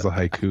think that was a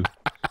haiku.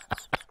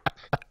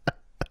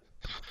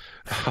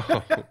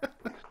 Oh.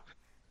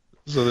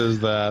 So there's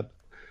that.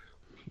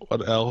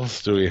 What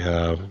else do we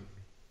have?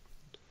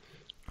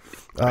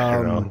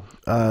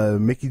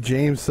 Mickey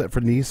James set for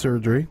knee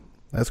surgery.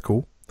 That's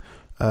cool.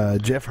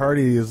 Jeff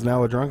Hardy is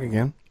now a drunk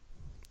again.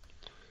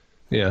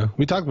 Yeah,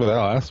 we talked about that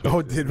last week.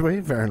 Oh, did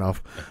we? Fair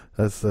enough.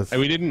 That's. And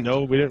we didn't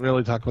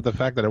really talk about the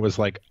fact that it was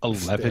like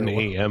 11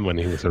 a.m. when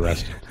he was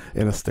arrested.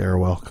 In a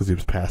stairwell because he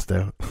was passed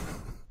out.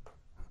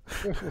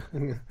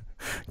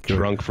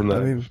 Drunk from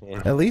that. I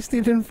mean, at least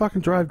he didn't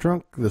fucking drive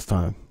drunk this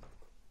time.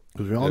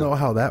 Because we all know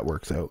how that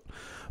works out.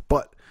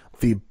 But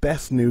the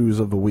best news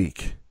of the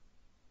week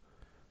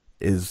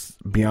is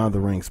Beyond the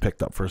Rings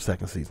picked up for a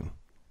second season.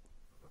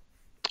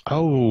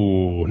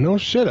 Oh, no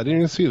shit. I didn't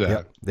even see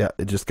that. Yeah,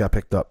 it just got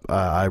picked up.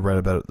 I read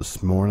about it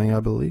this morning, I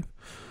believe.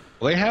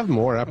 Well, they have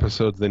more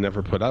episodes they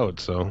never put out,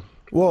 so.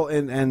 Well,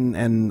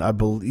 and I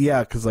believe,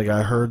 yeah, because like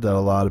I heard that a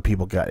lot of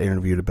people got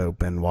interviewed about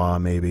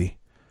Benoit, maybe.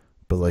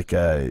 But like,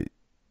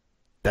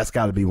 that's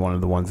got to be one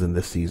of the ones in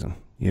this season.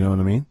 You know what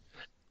I mean?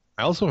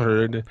 I also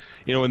heard,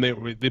 you know, when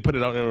they put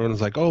it out and everyone's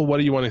like, oh, what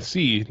do you want to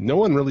see? No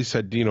one really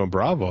said Dino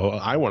Bravo.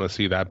 I want to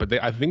see that, but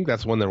I think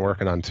that's one they're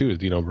working on too, is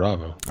Dino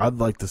Bravo. I'd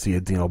like to see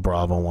a Dino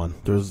Bravo one.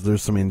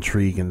 There's some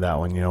intrigue in that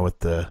one, you know, with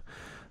the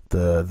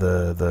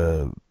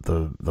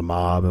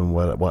mob and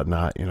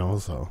whatnot, you know,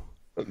 so.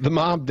 The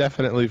mob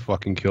definitely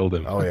fucking killed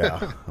him. Oh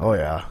yeah. Oh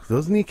yeah.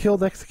 Doesn't he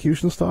killed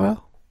execution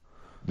style?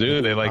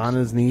 Dude, they like on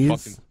his knees.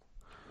 Fucking,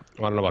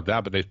 I don't know about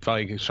that, but they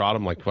probably shot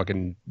him like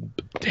fucking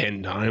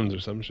 10 times or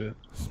some shit.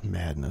 It's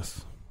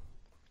madness.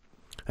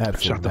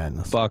 Absolute shot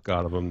madness. The fuck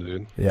out of him,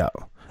 dude. Yeah.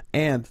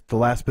 And the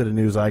last bit of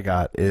news I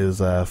got is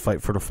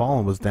Fight for the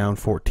Fallen was down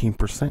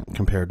 14%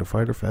 compared to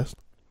Fyter Fest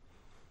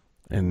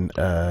in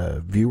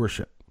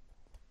viewership.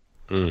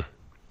 Mm.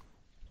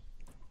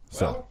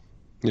 So, well,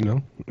 you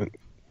know, I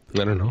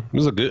don't know.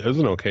 It was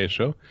an okay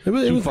show. It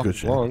was a good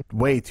show. Long.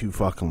 Way too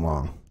fucking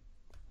long.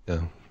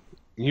 Yeah.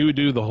 You would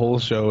do the whole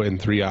show in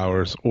 3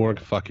 hours or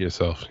fuck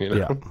yourself, you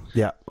know?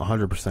 Yeah,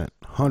 100%.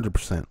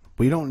 100%.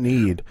 We don't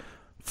need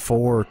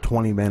 4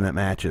 20-minute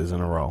matches in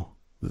a row.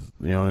 You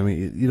know what I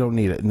mean? You don't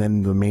need it. And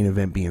then the main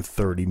event being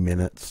 30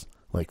 minutes.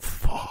 Like,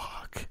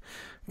 fuck.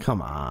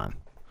 Come on.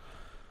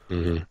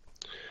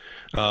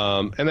 Mm-hmm.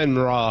 And then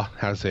Raw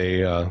has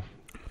a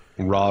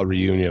Raw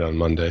reunion on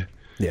Monday.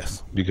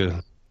 Yes. Because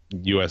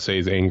USA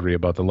is angry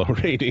about the low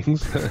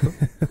ratings.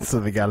 So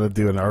they got to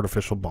do an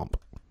artificial bump.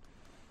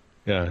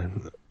 Yeah.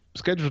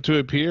 Scheduled to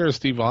appear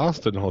Steve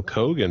Austin, Hulk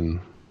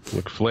Hogan,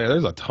 Ric Flair.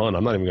 There's a ton.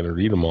 I'm not even going to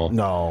read them all.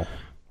 No.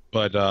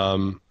 But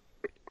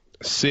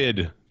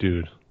Sid,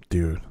 dude.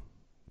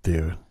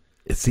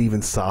 It's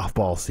even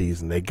softball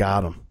season. They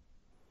got him.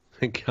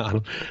 They got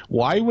him.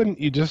 Why wouldn't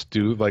you just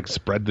do, like,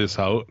 spread this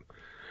out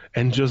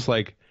and just,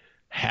 like,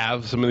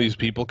 have some of these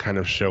people kind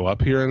of show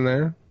up here and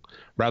there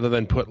rather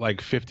than put,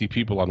 like, 50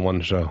 people on one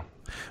show?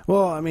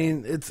 Well, I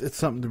mean, it's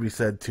something to be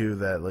said, too,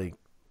 that, like,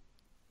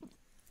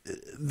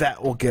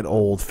 that will get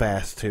old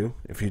fast too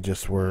if you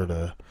just were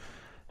to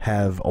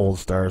have old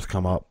stars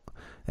come up,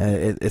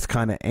 and it's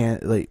kind of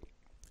like,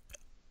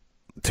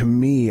 to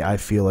me, I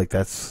feel like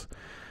that's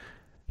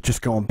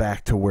just going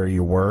back to where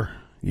you were.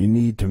 You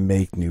need to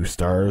make new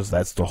stars.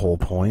 That's the whole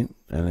point.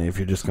 And if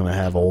you're just going to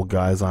have old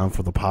guys on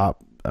for the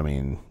pop, I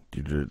mean,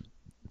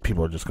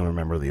 people are just going to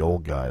remember the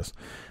old guys.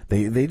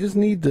 They just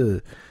need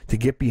to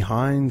get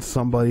behind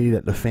somebody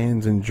that the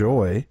fans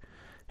enjoy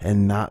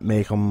and not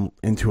make him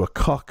into a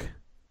cuck.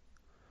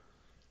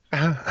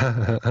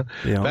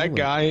 That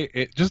guy,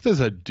 just as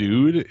a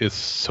dude, is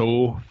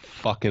so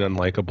fucking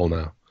unlikable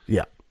now.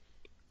 Yeah.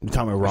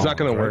 Tell me wrong. It's not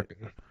going to work.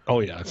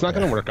 Oh, yeah. It's not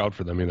going to work out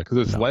for them either. Because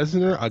it's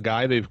Lesnar, a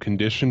guy they've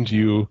conditioned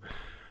you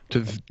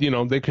to,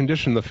 they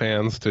condition the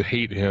fans to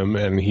hate him,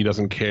 and he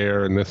doesn't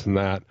care, and this and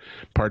that,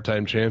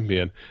 part-time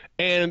champion.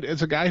 And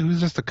it's a guy who's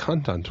just a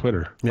cunt on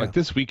Twitter. Yeah. Like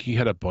this week, he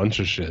had a bunch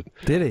of shit.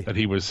 Did he? That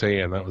he was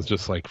saying that was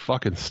just like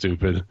fucking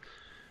stupid.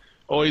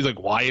 Oh, he's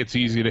like, why it's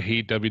easy to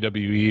hate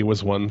WWE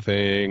was one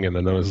thing, and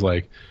then there was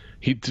like,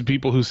 to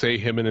people who say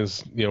him and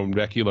his,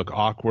 Becky look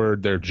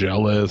awkward, they're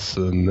jealous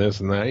and this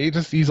and that.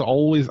 He's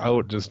always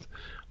out just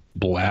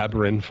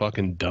blabbering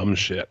fucking dumb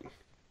shit.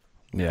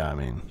 Yeah, I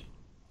mean,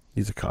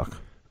 he's a cock.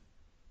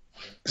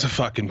 It's a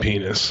fucking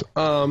penis.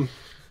 That's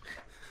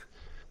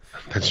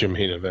your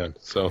main event.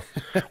 So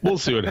we'll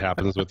see what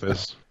happens with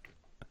this.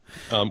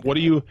 What do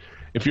you,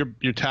 if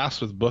you're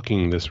tasked with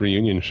booking this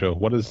reunion show,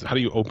 how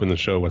do you open the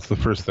show? What's the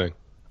first thing?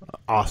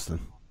 Austin,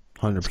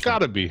 100%. It's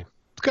gotta be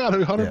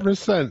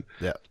 100%.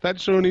 Yeah. That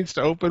show needs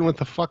to open with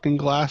the fucking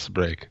glass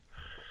break.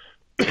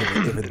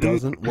 If it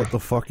doesn't, what the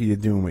fuck are you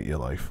doing with your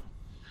life?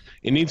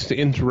 It needs to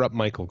interrupt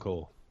Michael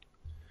Cole.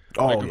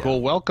 Oh, Michael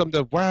Cole, welcome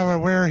to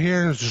we're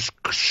here.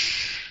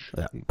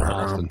 Yeah.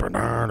 Austin.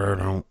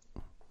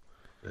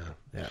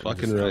 Yeah.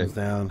 Fucking right. Comes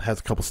down, has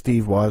a couple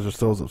Steve Wazers,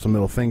 throws up some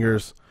middle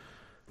fingers,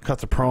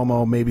 cuts a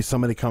promo. Maybe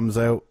somebody comes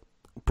out.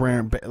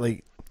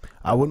 Like,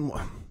 I wouldn't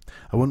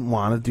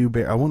want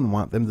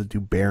them to do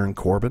Baron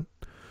Corbin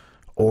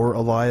or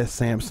Elias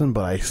Sampson,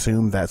 but I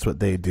assume that's what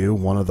they do.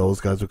 One of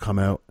those guys would come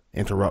out,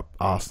 interrupt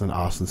Austin.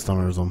 Austin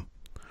stunners him.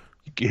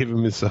 You gave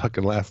him his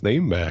fucking last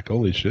name back.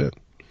 Holy shit.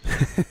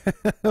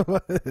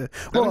 Well, his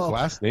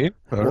last name?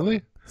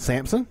 Really?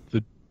 Sampson?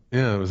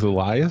 Yeah, it was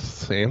Elias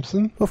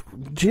Sampson. Oh,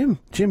 Jim,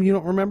 you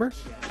don't remember?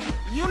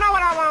 You know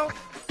what I want?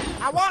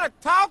 I want to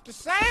talk to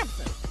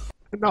Sampson.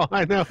 No,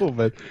 I know,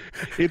 but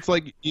it's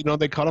like,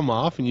 they cut him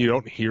off and you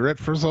don't hear it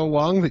for so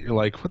long that you're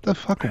like, what the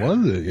fuck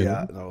was it?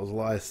 No, it was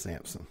Elias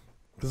Sampson.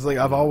 Because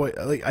I've always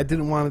I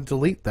didn't want to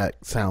delete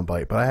that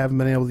soundbite, but I haven't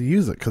been able to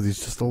use it because he's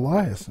just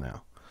Elias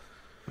now.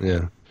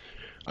 Yeah,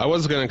 I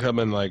was gonna come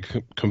and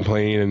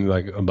complain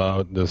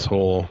about this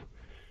whole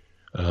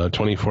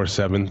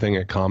 24/7 thing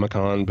at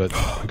Comic-Con, but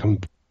I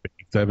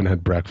haven't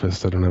had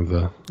breakfast. I don't have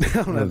the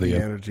I don't have the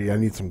energy. I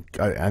need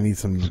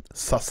some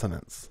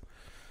sustenance.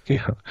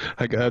 Yeah,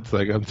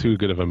 I'm too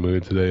good of a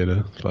mood today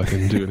to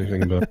fucking do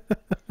anything about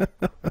it.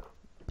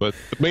 But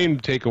the main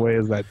takeaway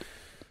is that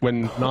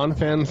when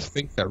non-fans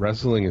think that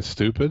wrestling is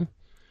stupid,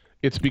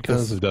 it's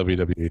because of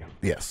WWE.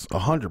 Yes,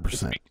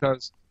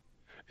 100%.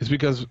 It's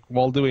because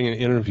while doing an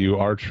interview,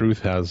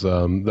 R-Truth has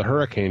the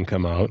Hurricane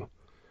come out,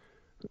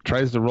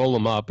 tries to roll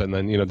him up, and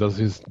then does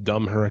his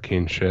dumb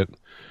hurricane shit,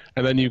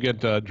 and then you get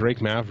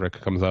Drake Maverick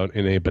comes out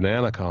in a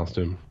banana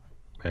costume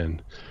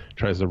and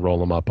tries to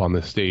roll him up on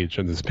this stage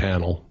in this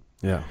panel.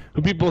 Yeah,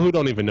 people who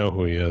don't even know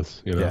who he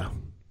is. Yeah,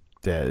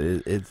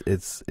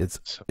 it's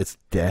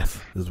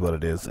death is what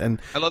it is. And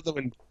I love that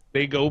when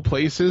they go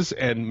places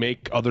and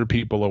make other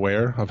people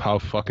aware of how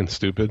fucking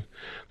stupid.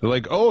 They're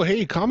like, oh,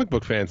 hey, comic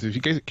book fans, in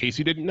case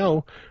you didn't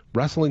know,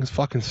 wrestling's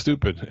fucking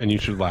stupid, and you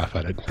should laugh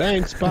at it.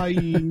 Thanks, bye.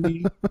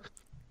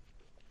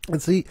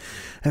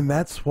 And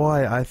that's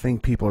why I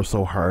think people are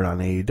so hard on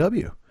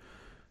AEW,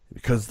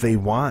 because they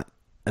want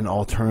an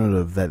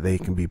alternative that they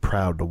can be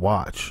proud to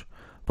watch.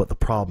 But the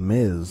problem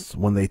is,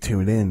 when they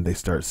tune in, they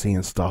start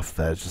seeing stuff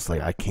that's just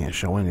like, I can't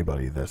show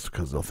anybody this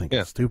because they'll think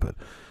it's stupid.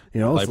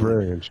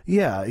 Librarians. So,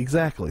 yeah,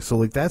 exactly.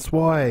 So that's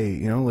why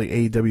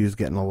AEW is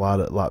getting a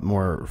lot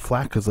more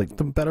flack, because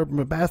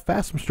the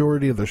vast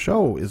majority of the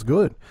show is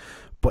good,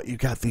 but you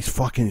got these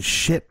fucking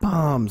shit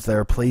bombs that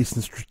are placed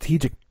in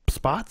strategic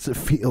spots. It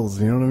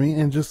feels, you know what I mean,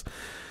 and just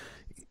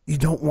you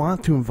don't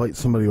want to invite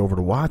somebody over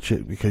to watch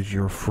it because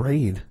you're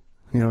afraid.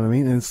 You know what I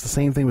mean? And it's the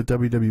same thing with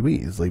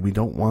WWE. It's like we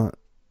don't want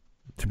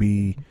to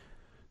be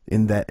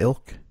in that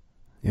ilk.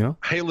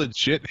 I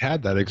legit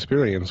had that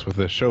experience with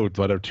this show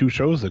 2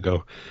 shows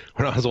ago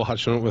when I was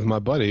watching it with my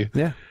buddy.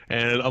 Yeah.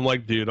 And I'm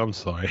like, dude, I'm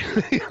sorry.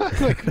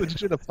 I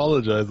legit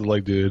apologize. I'm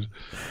like, dude,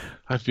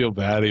 I feel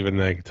bad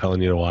even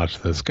telling you to watch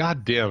this.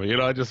 God damn it.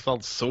 I just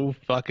felt so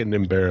fucking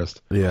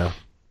embarrassed. Yeah.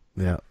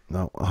 Yeah.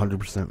 No,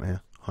 100%,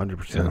 man.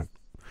 100%. Yeah.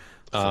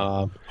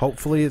 So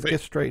hopefully it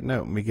gets straightened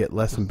out and we get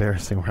less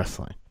embarrassing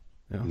wrestling.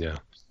 Yeah.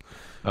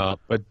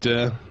 But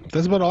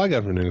that's about all I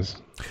got for news.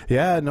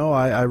 Yeah, no,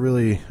 I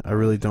really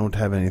don't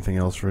have anything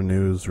else for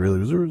news. Really,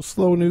 it was a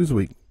slow news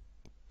week.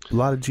 A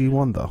lot of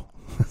G1 though.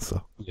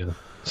 So yeah.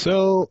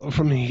 So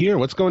from here,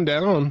 what's going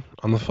down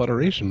on the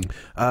Federation?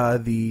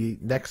 The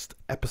next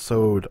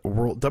episode,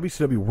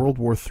 WCW World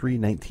War III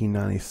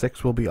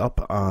 1996, will be up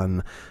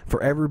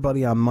for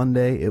everybody on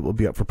Monday. It will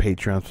be up for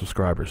Patreon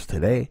subscribers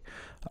today.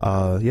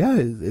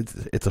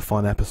 It's a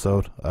fun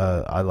episode.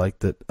 I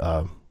liked it.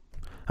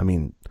 I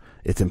mean,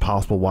 it's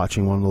impossible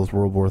watching one of those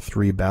World War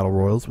III battle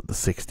royals with the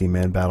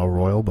 60-man battle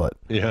royal, but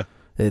yeah,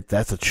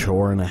 that's a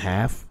chore and a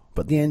half.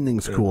 But the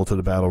ending's cool to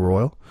the battle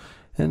royal.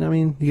 And I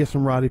mean, you get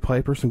some Roddy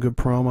Piper, some good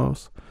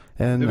promos.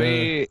 And do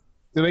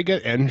they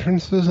get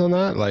entrances on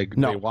that? Like,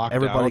 no, they walk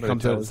everybody down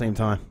comes out at the same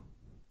time.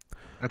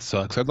 That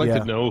sucks. I'd like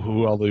to know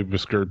who all the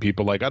obscure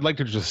people. Like, I'd like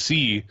to just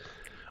see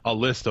a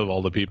list of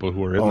all the people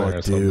who are in there.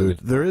 Oh, dude,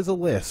 there is a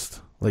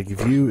list. Like,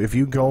 if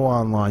you go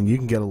online, you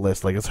can get a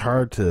list. Like, it's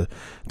hard to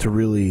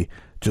really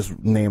just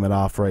name it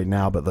off right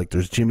now, but like,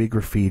 there's Jimmy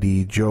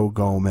Graffiti, Joe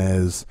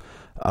Gomez,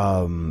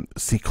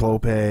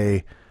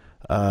 Ciclope,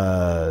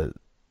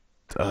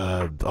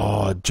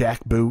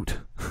 Jack Boot.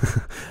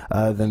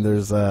 Then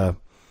there's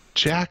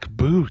Jack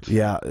Boot.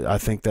 Yeah, I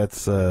think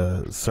that's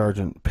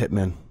Sergeant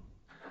Pittman.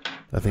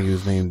 I think he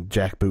was named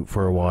Jack Boot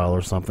for a while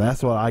or something.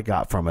 That's what I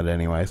got from it,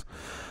 anyways.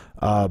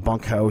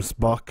 Bunkhouse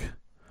Buck.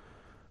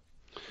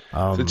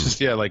 So it's just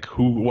like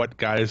what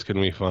guys can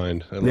we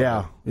find?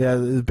 Yeah.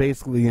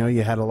 Basically,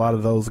 you had a lot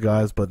of those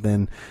guys, but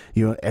then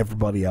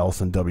everybody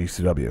else in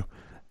WCW.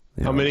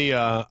 How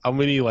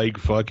many like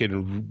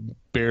fucking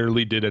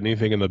barely did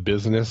anything in the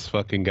business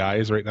fucking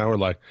guys right now are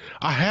like,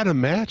 I had a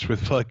match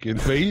with fucking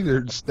Vader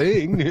and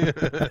Sting.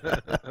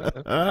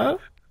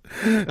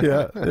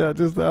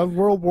 Just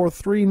World War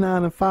III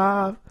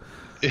 95.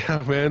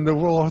 Yeah, man, the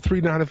World War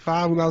III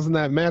 95 when I was in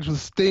that match with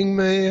Sting,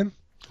 man.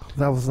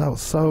 That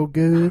was so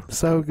good,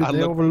 so good.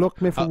 They overlooked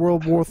me for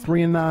World War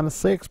III in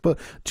 '96, but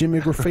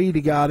Jimmy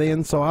Graffiti got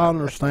in, so I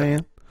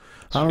understand.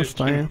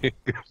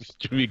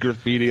 Jimmy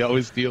Graffiti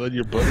always stealing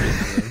your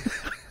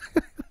bookings.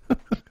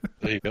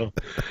 There you go.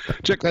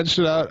 Check that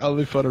shit out on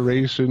the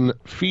Federation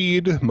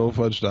feed,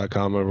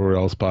 mofudge.com, everywhere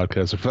else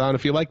podcasts are found.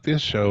 If you like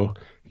this show,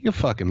 you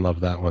fucking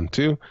love that one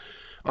too.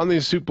 On the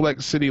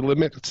Suplex City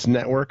Limits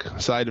Network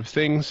side of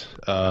things,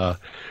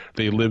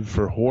 They Live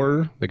for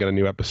Horror. They got a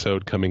new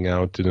episode coming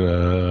out in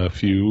a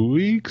few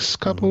weeks,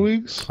 couple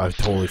weeks. I'm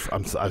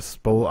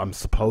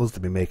supposed to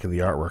be making the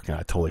artwork, and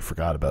I totally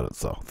forgot about it.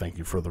 So thank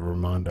you for the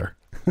reminder.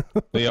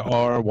 They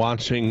are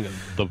watching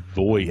The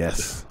Void.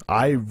 Yes,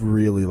 I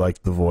really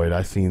liked The Void.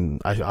 I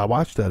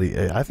watched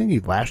that. I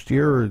think last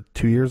year or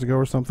 2 years ago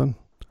or something.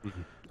 I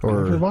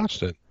never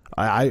watched it.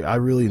 I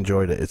really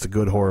enjoyed it. It's a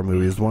good horror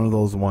movie. It's one of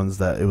those ones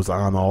that it was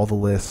on all the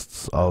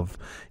lists of,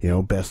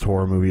 best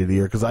horror movie of the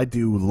year, because I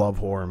do love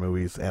horror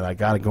movies, and I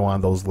got to go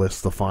on those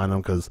lists to find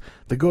them, because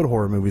the good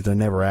horror movies are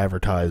never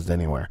advertised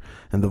anywhere,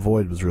 and The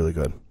Void was really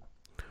good.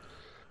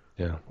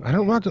 Yeah, I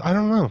don't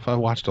know if I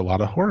watched a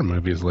lot of horror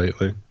movies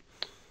lately.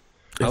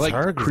 It's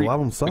hard because a lot of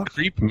them suck. The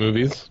Creep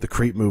movies. The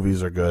Creep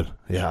movies are good.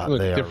 Yeah,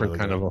 they are really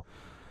good.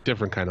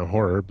 Different kind of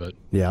horror, but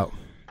yeah.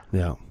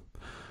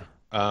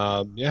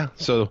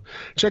 So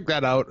check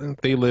that out.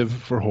 They Live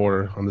for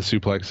Horror on the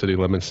Suplex City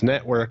Limits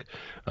Network.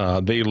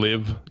 They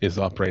Live is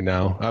up right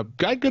now.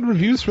 Got good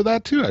reviews for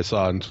that too. I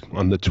saw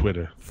on the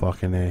Twitter.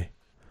 Fucking A.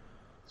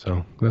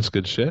 So that's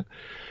good shit.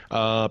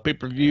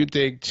 Pay-per-view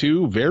Take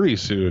 2 very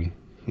soon.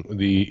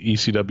 The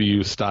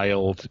ECW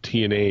styled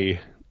TNA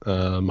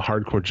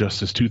Hardcore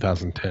Justice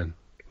 2010.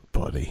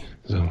 Buddy.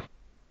 So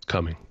it's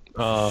coming.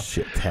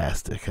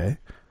 Shit-tastic, eh?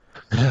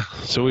 Yeah.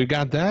 So we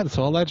got that. It's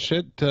all that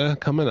shit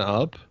coming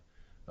up.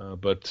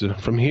 But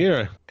from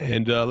here,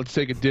 and let's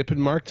take a dip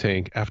in Mark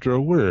Tank after a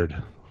word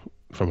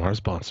from our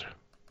sponsor.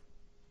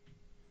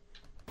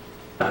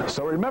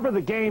 So remember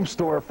the game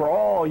store for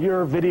all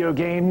your video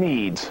game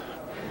needs.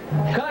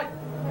 Cut!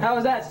 How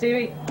was that,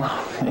 Stevie?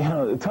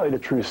 To tell you the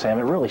truth, Sam,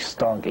 it really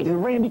stunk.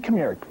 Randy, come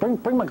here.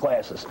 Bring my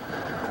glasses.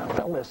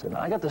 Now listen,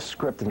 I got the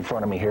script in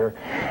front of me here.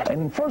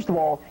 And first of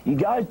all, you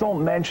guys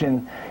don't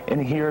mention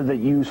in here that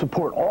you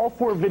support all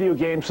 4 video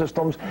game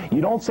systems.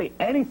 You don't say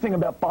anything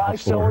about buy,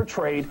 sell, or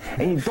trade.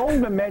 And you don't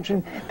even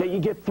mention that you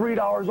get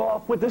 $3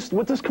 off with this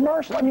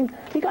commercial. I mean,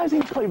 you guys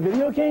even play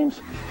video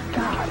games?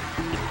 God.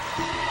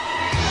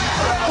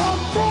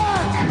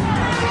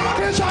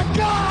 A is a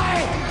guy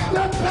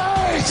that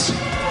pays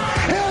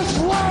his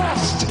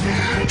last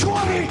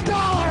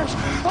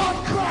 $20 on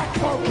crack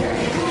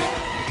cocaine.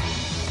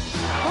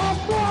 A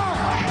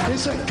mark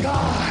is a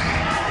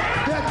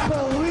guy that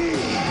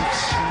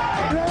believes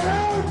that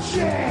OJ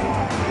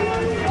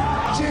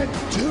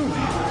didn't do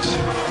it.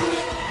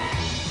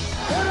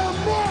 And a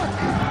mark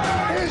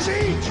is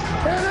each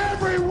and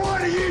every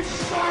one of you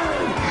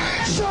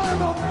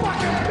son of a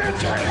fucking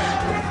bitches.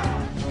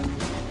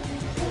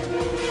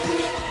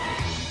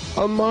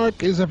 A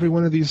mark is every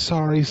one of these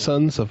sorry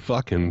sons of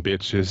fucking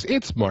bitches.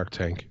 It's Mark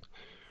Tank,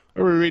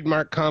 where we read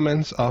Mark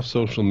comments off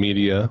social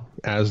media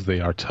as they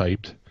are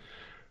typed,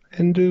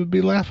 and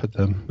we laugh at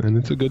them, and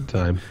it's a good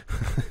time.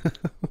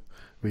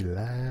 We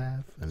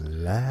laugh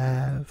and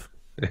laugh.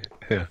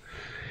 Yeah.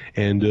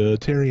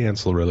 And Terry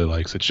Ansel really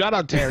likes it. Shout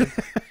out, Terry.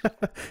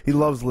 He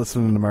loves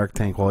listening to Mark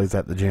Tank while he's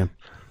at the gym.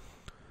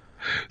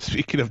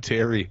 Speaking of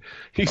Terry,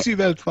 you see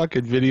that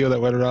fucking video that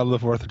went around the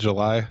 4th of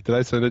July? Did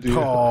I send it to you?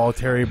 Oh,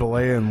 Terry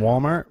Belay in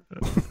Walmart?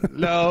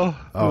 No.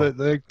 Oh.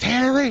 Like,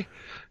 Terry!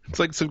 It's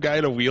like some guy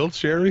in a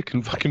wheelchair. He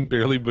can fucking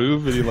barely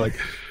move, and he like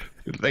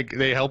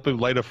they help him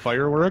light a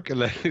firework,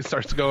 and then he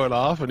starts going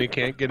off, and he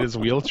can't get his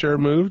wheelchair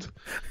moved.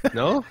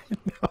 No?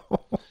 No.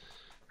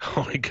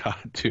 Oh my god,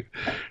 dude!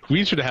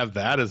 We should have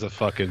that as a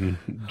fucking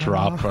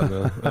drop on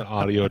the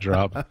audio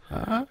drop.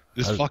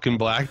 This fucking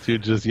black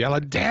dude just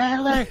yelling,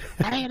 "Derek,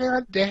 how you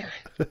doing, Derek?"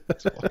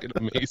 It's fucking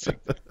amazing.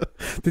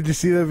 Did you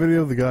see that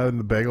video of the guy in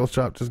the bagel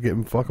shop just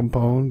getting fucking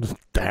pwned, just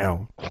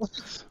down?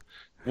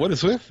 What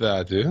is with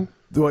that, dude?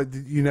 What?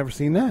 You never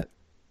seen that?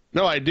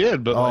 No, I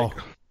did, but like,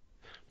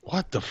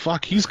 what the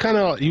fuck? He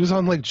was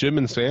on like Jim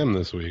and Sam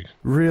this week.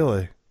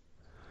 Really?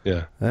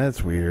 Yeah,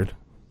 that's weird.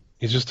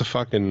 He's just a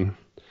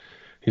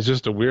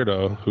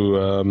weirdo who,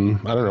 I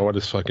don't know what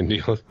his fucking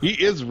deal is. He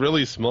is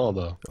really small,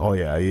 though. Oh,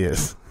 yeah, he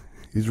is.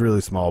 He's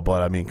really small,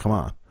 but, I mean, come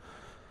on.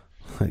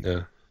 Like,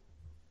 yeah.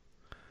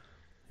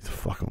 He's a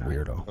fucking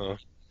weirdo.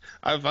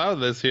 I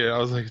found this here. I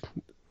was like,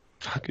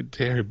 fucking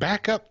Terry.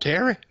 Back up,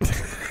 Terry.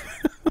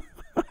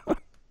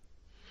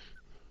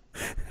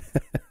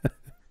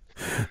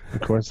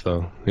 Of course,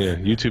 though. Yeah,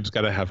 YouTube's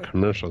got to have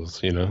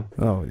commercials, you know?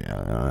 Oh,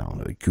 yeah, I don't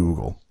know.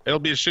 Google. It'll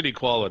be a shitty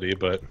quality,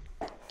 but...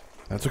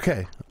 That's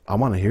okay. I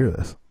want to hear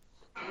this.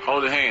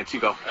 Hold the hand,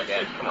 Chico.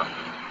 Okay, come on.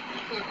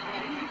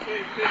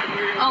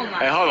 Oh my.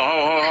 Hey, hold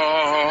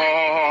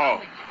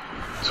on.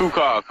 Two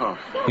cars come.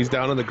 He's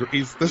down on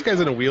this guy's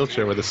in a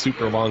wheelchair with a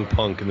super long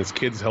punk, and this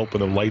kid's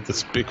helping him light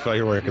this big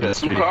firework in the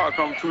street. Two cars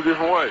come two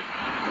different ways.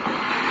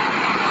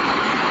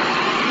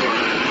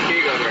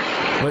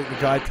 Wait, the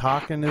guy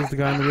talking is the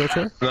guy in the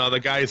wheelchair? No, the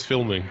guy is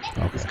filming.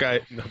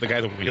 Okay. The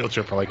guy's in a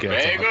wheelchair for like...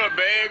 Bag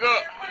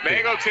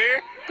up,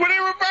 Terry. Put in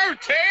reverse,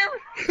 Terry.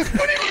 Put in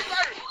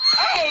reverse.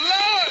 Oh,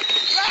 Lord,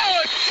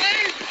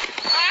 Jesus.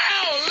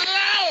 Oh,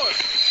 Lord.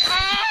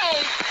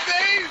 Oh,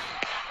 Jesus.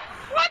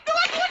 What you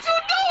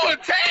doing,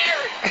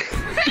 Terry?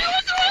 Terry,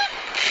 what you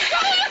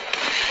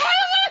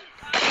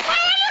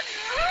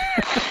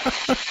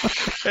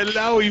doing? And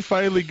now he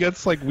finally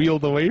gets like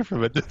wheeled away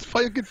from it. This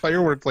fucking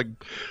fireworks like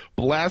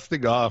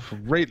blasting off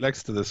right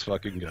next to this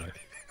fucking guy.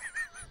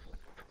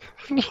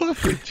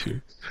 Love it,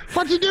 dude.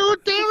 What you doing,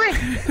 Terry?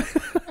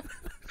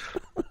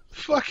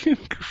 Fucking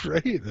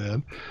great,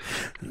 man.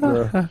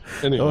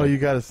 Anyway. Oh, you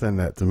got to send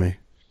that to me.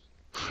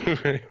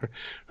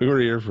 We were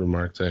here for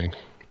Mark Tang.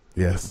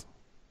 Yes.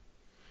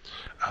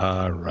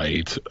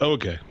 Right.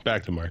 Okay,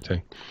 back to Mark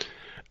Tang.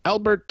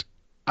 Albert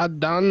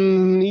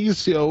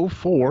Adonisio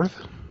IV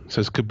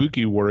says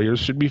Kabuki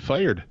Warriors should be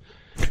fired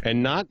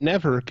and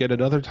never get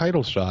another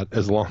title shot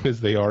as long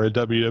as they are a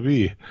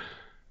WWE.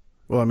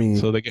 Well, I mean,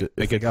 so they get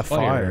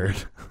fired.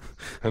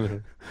 I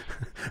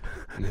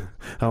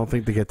don't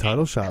think they get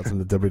title shots in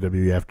the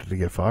WWE after they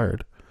get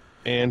fired.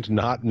 And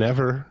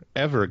never,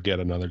 ever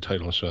get another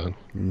title shot.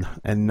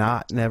 And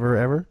never,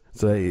 ever?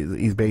 So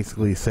he's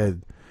basically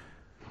said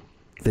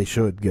they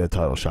should get a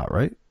title shot,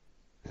 right?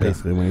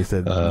 Basically, when he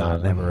said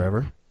never,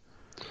 ever.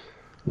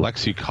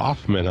 Lexi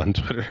Kaufman on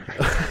Twitter.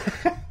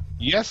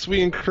 Yes,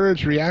 we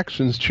encourage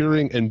reactions,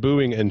 cheering, and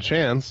booing, and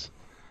chants.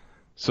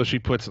 So she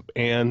puts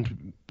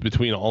 "and"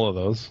 between all of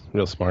those.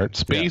 Real smart.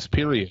 Space,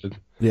 period.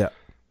 Yeah,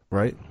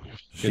 right?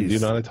 You're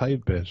not a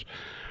tight bitch.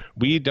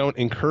 We don't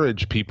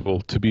encourage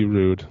people to be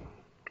rude.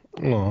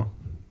 Aw.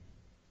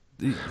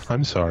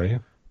 I'm sorry.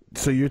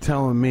 So you're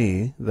telling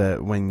me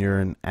that when you're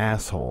an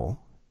asshole,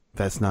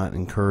 that's not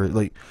encourage.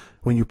 Like,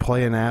 when you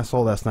play an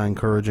asshole, that's not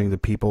encouraging the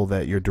people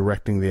that you're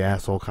directing the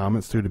asshole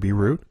comments to be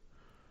rude?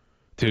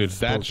 Dude,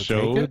 that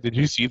show, did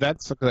you see that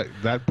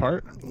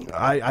part?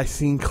 I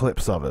seen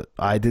clips of it.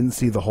 I didn't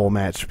see the whole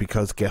match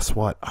because guess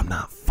what? I'm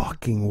not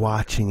fucking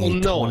watching a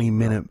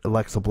 20-minute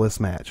Alexa Bliss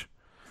match.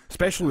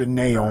 Especially with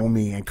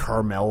Naomi and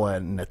Carmella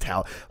and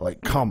Natalia.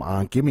 Like, come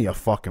on, give me a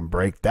fucking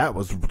break. That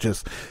was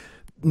just...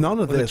 None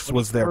of this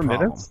was their problem.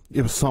 Minutes?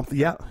 It was something...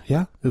 Yeah.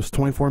 It was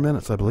 24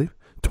 minutes, I believe.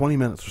 20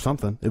 minutes or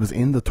something. It was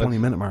in the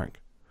 20-minute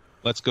mark.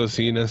 Let's go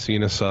Cena.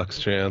 Cena sucks,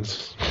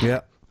 chance. Yeah.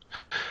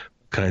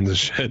 Kinds of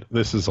shit.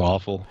 This is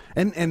awful.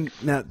 And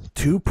now,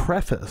 to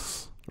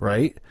preface,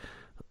 right?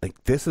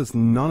 Like, this is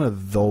none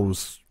of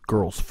those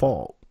girls'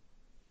 fault.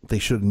 They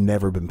should have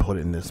never been put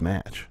in this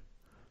match.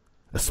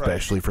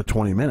 Especially for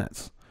 20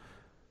 minutes.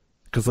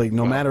 Because, like,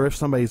 no matter if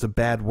somebody's a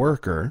bad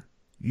worker,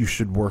 you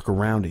should work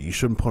around it. You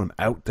shouldn't put them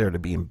out there to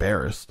be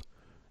embarrassed.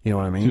 You know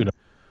what I mean? Dude,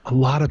 a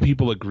lot of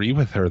people agree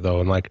with her, though.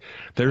 And, like,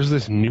 there's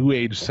this new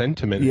age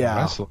sentiment in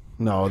wrestling.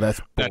 No, that's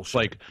bullshit. That's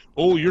like,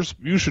 oh, you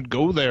should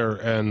go there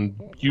and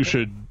you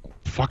should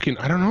fucking,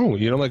 I don't know.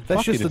 You know, like,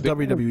 that's just the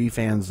WWE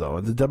fans,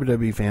 though. The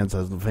WWE fans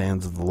has the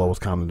fans of the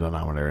lowest common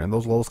denominator. And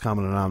those lowest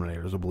common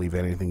denominators will believe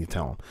anything you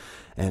tell them.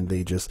 And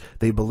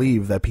they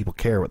believe that people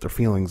care what their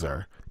feelings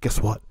are. Guess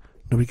what?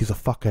 Nobody gives a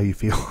fuck how you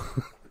feel.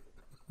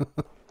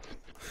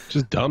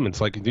 Just dumb.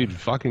 It's like, dude,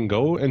 fucking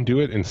go and do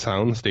it in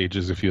sound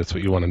stages if that's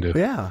what you want to do.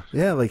 Yeah,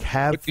 like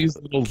have with these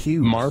little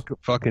cues. Mark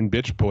fucking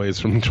bitch boys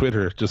from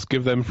Twitter. Just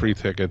give them free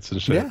tickets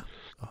and shit. Yeah,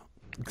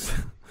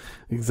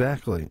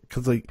 exactly.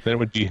 Because like then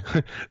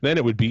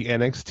it would be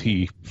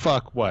NXT.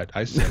 Fuck what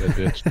I said, it,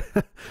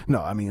 bitch.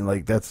 No, I mean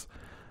like it's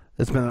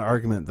been an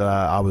argument that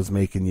I was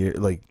making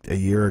a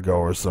year ago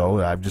or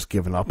so. I've just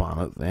given up on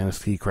it. The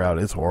NXT crowd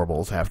is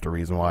horrible. It's half the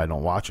reason why I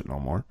don't watch it no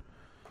more.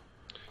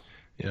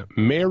 Yeah,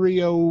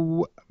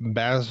 Mario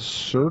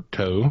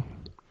Basurto.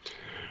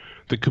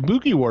 The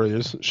Kabuki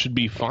Warriors should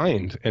be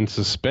fined and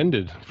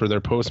suspended for their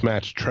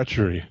post-match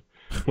treachery.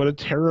 What a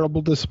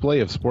terrible display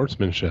of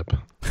sportsmanship.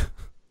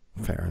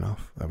 Fair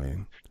enough. I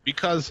mean...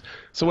 Because,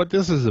 so what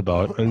this is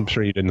about, I'm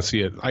sure you didn't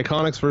see it,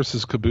 Iconics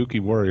versus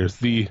Kabuki Warriors,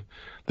 the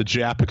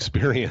Jap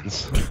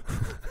experience.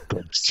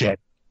 Good shit.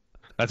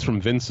 That's from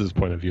Vince's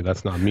point of view.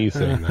 That's not me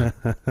saying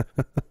that.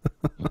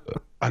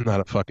 I'm not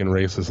a fucking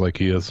racist like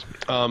he is.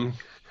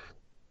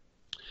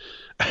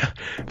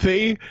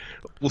 They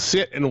will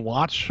sit and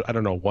watch, I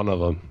don't know, one of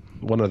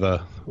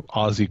the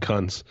Aussie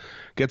cunts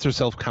gets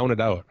herself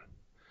counted out.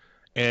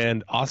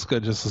 And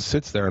Asuka just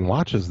sits there and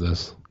watches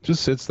this.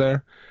 Just sits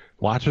there,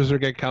 watches her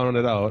get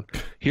counted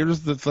out,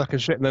 hears the fucking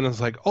shit, and then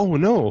it's like, oh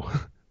no,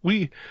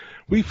 we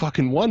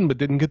fucking won but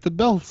didn't get the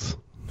belts.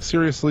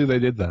 Seriously, they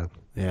did that.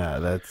 Yeah,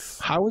 that's...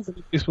 How is it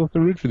supposed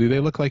to root for you? They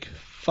look like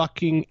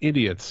fucking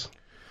idiots.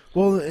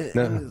 Well,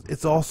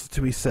 it's also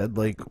to be said,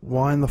 like,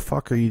 why in the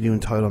fuck are you doing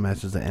title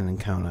matches that end in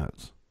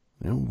countouts?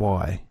 You know,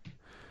 why?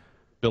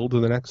 Build to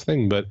the next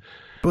thing, but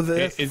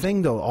that's the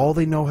thing, though. All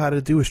they know how to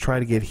do is try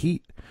to get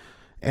heat.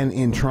 And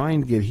in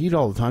trying to get heat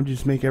all the time, you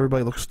just make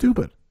everybody look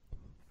stupid.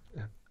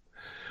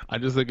 I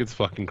just think it's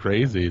fucking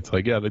crazy. It's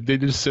like, yeah, they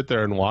just sit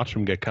there and watch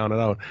them get counted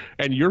out.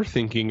 And you're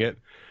thinking it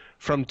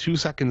from 2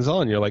 seconds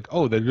on. You're like,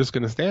 oh, they're just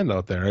going to stand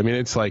out there. I mean,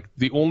 it's like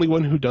the only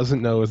one who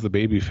doesn't know is the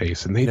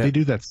babyface. And they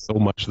do that so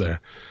much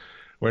there.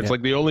 Where it's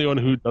like the only one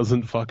who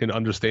doesn't fucking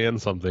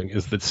understand something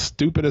is the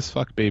stupidest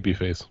fuck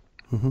babyface.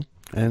 Mm-hmm.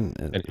 And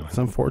anyway. It's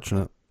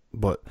unfortunate.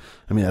 But,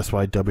 I mean, that's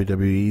why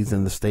WWE's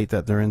in the state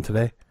that they're in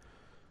today.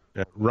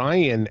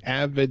 Ryan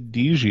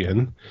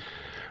Avedisian.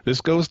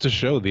 This goes to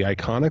show the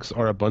Iconics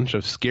are a bunch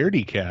of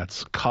scaredy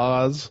cats,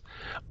 cause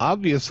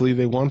obviously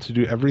they want to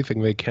do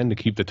everything they can to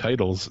keep the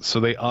titles, so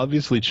they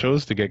obviously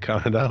chose to get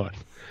counted out.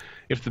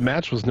 If the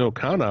match was no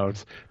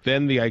countouts,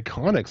 then the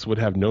Iconics would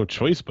have no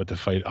choice but to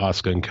fight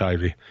Asuka and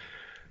Kairi.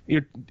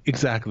 You're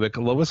exactly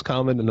the lowest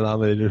common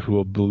denominator who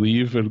will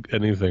believe in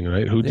anything,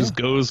 right? Who just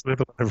goes with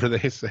whatever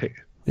they say.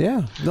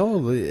 Yeah,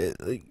 no,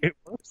 it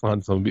works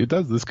on some. It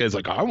does. This guy's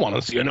like, I want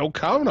to see a no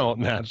count out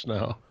match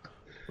now.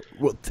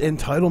 Well, and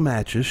title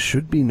matches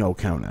should be no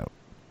count out.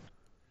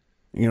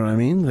 You know what I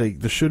mean? Like,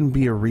 there shouldn't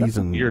be a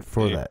reason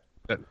for that.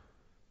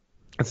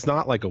 It's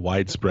not like a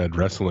widespread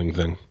wrestling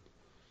thing.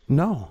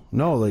 No,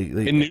 like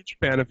in New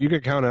Japan, if you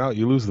get counted out,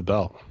 you lose the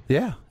belt.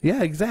 Yeah,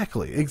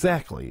 exactly.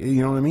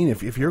 You know what I mean?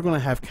 If you're going to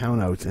have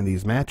countouts in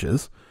these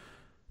matches,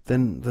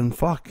 then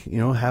fuck,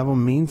 have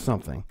them mean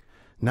something.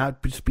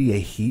 Not just be a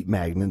heat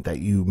magnet that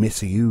you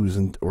misuse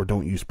or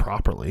don't use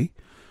properly.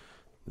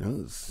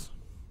 It's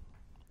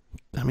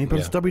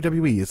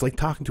WWE. It's like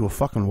talking to a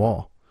fucking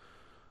wall.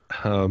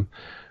 A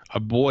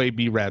boy,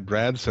 B-Rad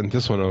Brad, sent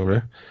this one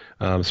over.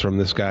 It's from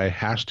this guy,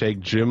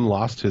 hashtag Jim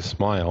lost his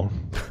smile.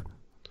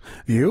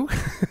 You?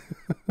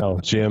 No,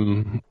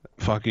 Jim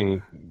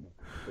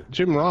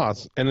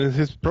Ross. And in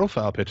his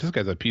profile picture, this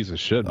guy's a piece of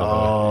shit. This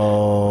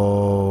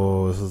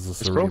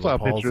is a his profile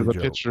picture, the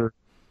picture.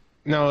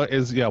 No,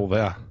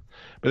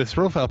 but his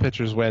profile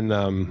picture is when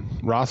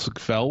Ross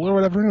fell or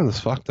whatever, and it was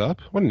fucked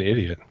up. What an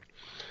idiot.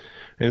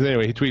 And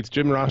anyway, he tweets,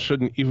 Jim Ross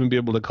shouldn't even be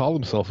able to call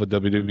himself a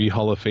WWE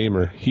Hall of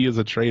Famer. He is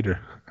a traitor.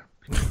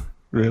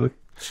 Really?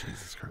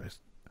 Jesus Christ.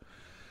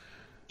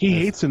 He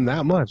hates him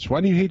that much. Why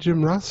do you hate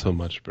Jim Ross so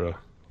much, bro?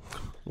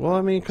 Well,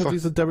 I mean, because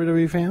he's a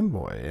WWE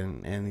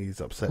fanboy, and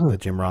he's upset that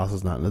Jim Ross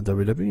is not in the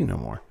WWE no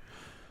more.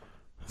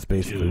 That's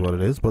basically what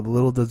it is. But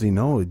little does he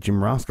know,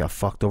 Jim Ross got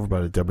fucked over by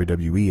the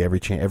WWE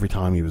every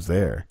time he was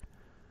there.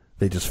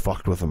 They just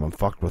fucked with him and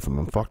fucked with him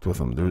and fucked with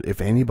him.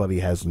 If anybody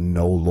has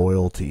no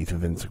loyalty to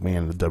Vince McMahon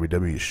and the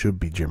WWE, it should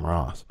be Jim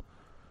Ross.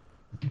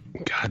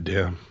 God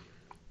damn.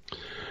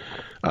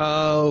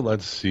 Oh,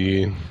 let's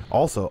see.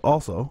 Also,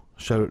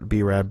 shout out to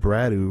B-Rad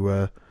Brad,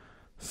 who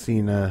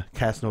seen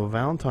Casanova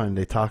Valentine.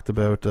 They talked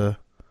about their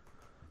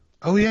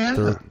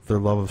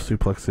love of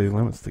Suplex City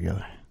Limits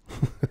together.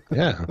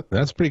 Yeah,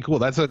 that's pretty cool.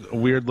 That's a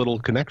weird little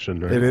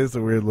connection, right? It is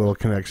a weird little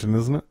connection,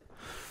 isn't it?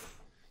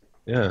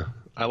 Yeah.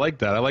 I like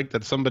that. I like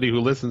that somebody who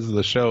listens to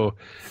the show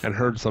and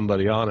heard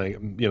somebody on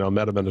it,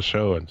 met him at a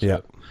show and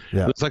shit.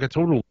 Yeah. It's like a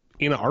total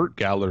in an art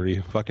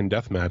gallery fucking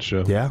deathmatch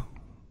show. Yeah.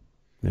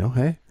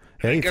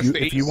 Hey,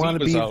 if you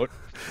want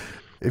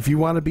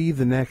to be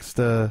the next,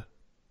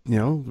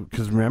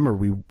 because remember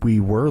we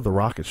were the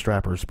Rocket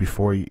Strappers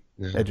before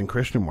Edge and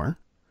Christian were.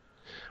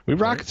 We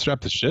rocket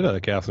strapped the shit out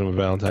of Casanova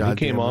Valentine. He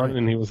came on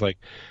and he was like,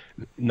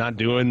 not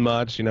doing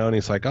much, and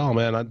he's like, oh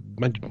man,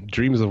 my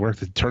dreams have worked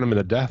to turn him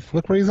into death.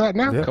 Look where he's at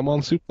now. Come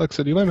on, Suplex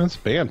City Limits.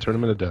 Bam, turn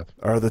him into death.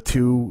 Are the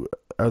two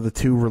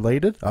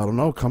related? I don't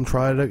know. Come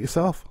try it out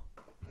yourself.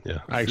 Yeah,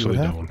 I actually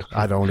don't.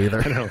 I don't either.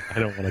 I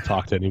don't want to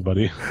talk to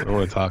anybody. I don't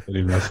want to talk to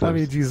any wrestlers. I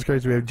mean, Jesus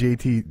Christ, we have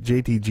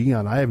JTG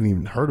on. I haven't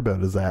even heard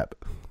about his app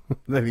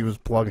that he was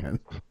plugging.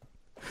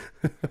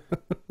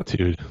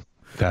 Dude,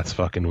 that's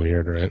fucking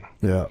weird, right?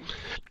 Yeah.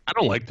 I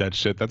don't like that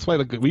shit. That's why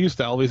we used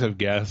to always have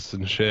guests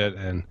and shit,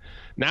 and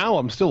now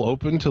I'm still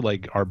open to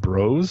like our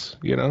bros,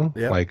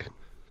 like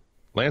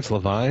Lance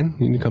Levine.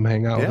 You can come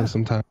hang out with us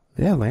sometime.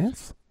 Yeah,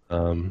 Lance.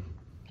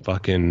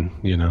 fucking,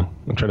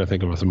 I'm trying to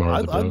think of some more.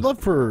 I'd love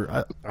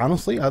for,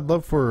 honestly, I'd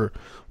love for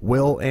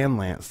Will and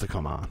Lance to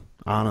come on.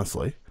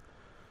 Honestly.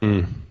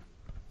 That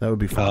would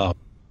be fun.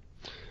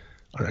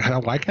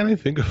 Why can't I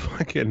think of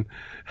fucking,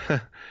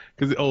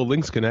 because,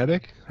 Link's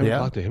Kinetic? I haven't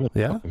talked to him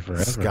in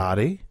forever.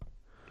 Scotty.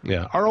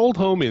 Yeah, our old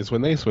homies,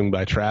 when they swing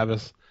by,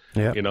 Travis.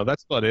 Yeah.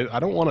 That's about it. I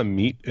don't want to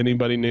meet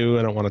anybody new.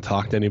 I don't want to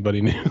talk to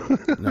anybody new.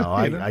 No,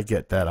 I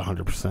get that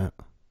 100%.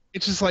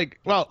 It's just like,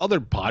 well, other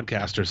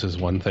podcasters is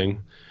one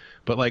thing,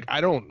 but like,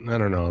 I don't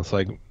know. It's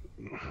like,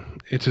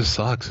 it just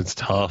sucks. It's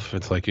tough.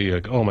 It's like, you're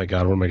like, oh my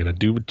God, what am I going to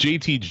do with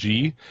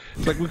JTG?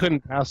 It's like, we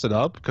couldn't pass it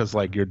up because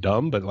like, you're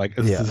dumb, but like,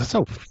 it's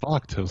so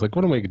fucked. I was like,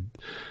 what am I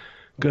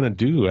going to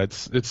do? It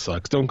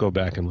sucks. Don't go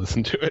back and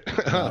listen to it.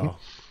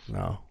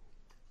 No.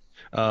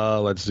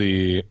 Let's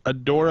see.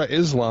 Adora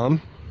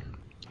Islam.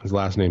 His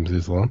last name is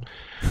Islam.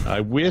 I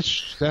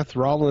wish Seth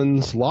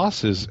Rollins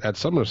losses at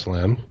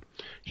SummerSlam.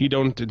 He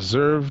don't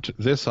deserved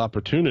this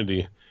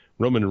opportunity.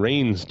 Roman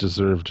Reigns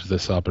deserved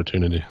this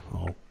opportunity.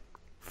 Oh,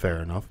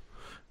 fair enough.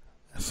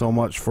 So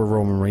much for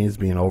Roman Reigns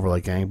being over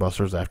like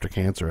gangbusters after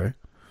cancer,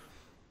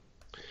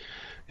 eh?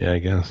 Yeah, I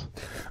guess.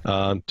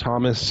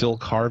 Thomas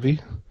Silk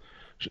Harvey.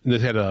 They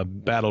had a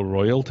battle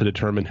royal to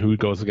determine who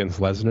goes against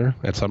Lesnar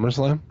at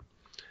SummerSlam.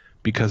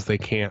 Because they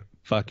can't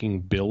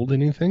fucking build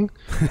anything.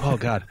 Oh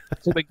God!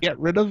 So they get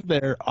rid of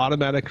their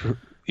automatic,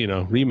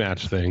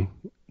 rematch thing,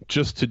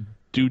 just to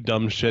do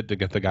dumb shit to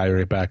get the guy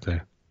right back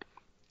there.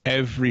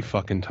 Every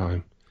fucking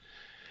time,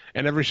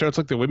 and every show it's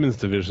like the women's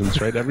divisions,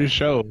 right? Every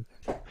show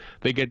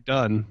they get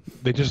done,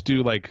 they just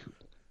do like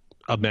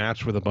a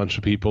match with a bunch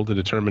of people to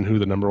determine who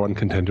the number one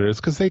contender is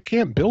because they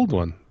can't build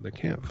one. They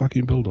can't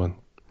fucking build one.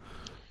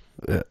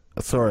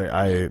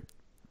 Sorry,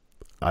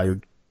 I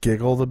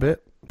giggled a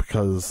bit.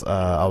 Because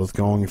I was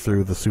going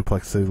through the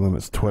Suplex City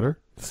Limits Twitter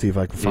to see if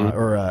I could find,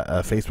 or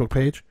a Facebook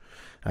page.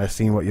 I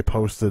seen what you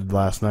posted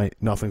last night.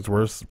 Nothing's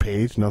worse than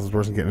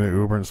getting an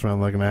Uber and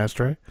smelling like an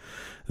ashtray.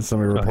 And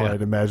somebody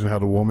replied, "Imagine how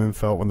the woman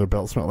felt when their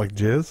belt smelled like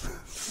jizz."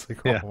 It's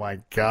like, oh my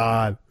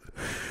God.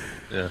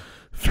 Yeah,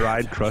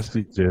 dried,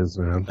 crusty jizz,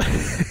 man.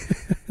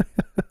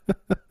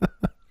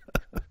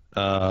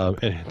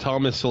 And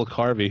Thomas Silk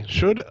Harvey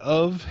should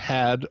have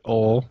had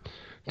all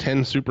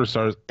 10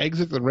 superstars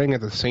exit the ring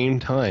at the same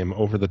time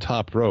over the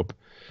top rope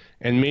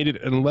and made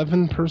it an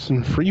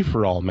 11-person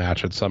free-for-all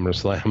match at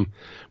SummerSlam.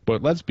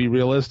 But let's be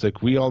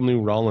realistic. We all knew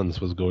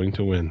Rollins was going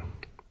to win.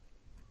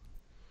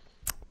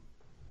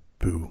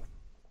 Boo.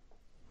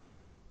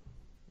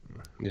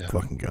 Yeah.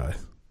 Fucking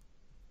guys.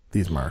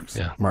 These marks.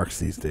 Yeah. Marks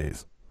these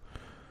days.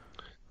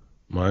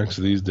 Marks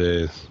these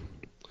days.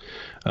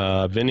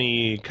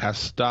 Vinny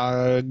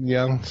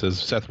Castagna says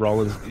Seth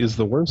Rollins is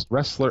the worst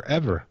wrestler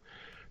ever.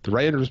 The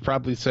writers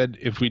probably said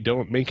if we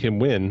don't make him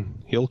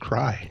win, he'll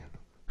cry.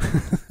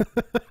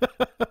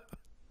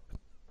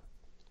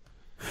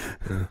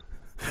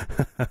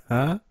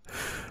 Oh,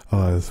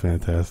 that's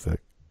fantastic.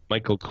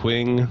 Michael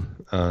Quing.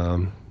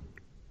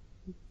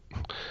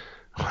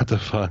 What the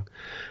fuck?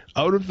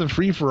 Out of the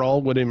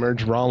free-for-all would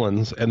emerge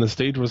Rollins, and the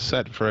stage was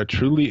set for a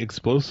truly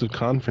explosive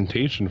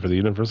confrontation for the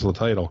Universal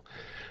title.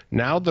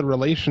 Now the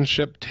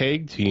relationship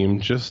tag team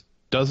just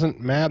doesn't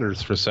matter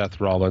for Seth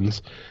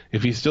Rollins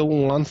if he still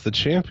wants the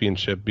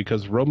championship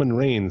because Roman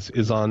Reigns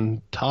is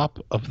on top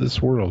of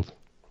this world.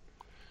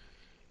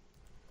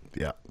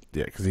 Yeah,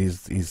 because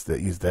he's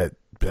that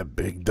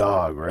big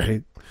dog,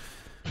 right?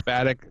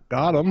 Faddick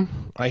got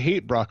him. I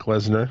hate Brock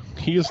Lesnar.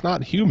 He is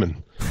not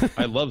human.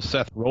 I love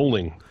Seth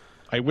rolling.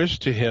 I wish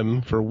to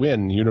him for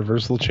win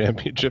Universal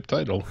Championship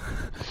title.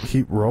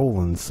 Keep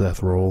rolling,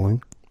 Seth,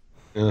 rolling.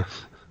 Yeah.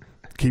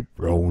 Keep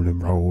rolling,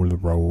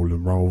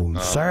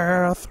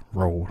 Seth,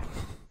 roll.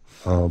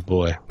 Oh,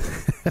 boy.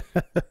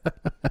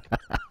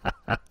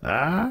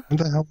 What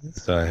the hell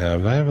do I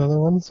have? Do I have other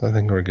ones? I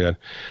think we're good.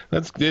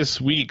 That's this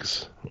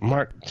week's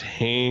Mark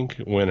Tank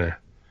winner.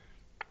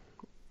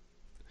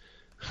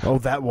 Oh,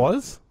 that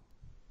was?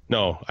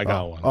 No, I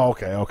got one. Oh,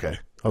 okay.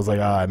 I was like,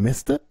 I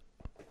missed it?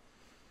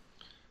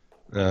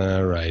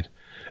 All right.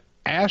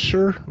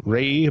 Asher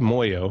Ray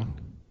Moyo.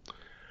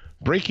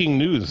 Breaking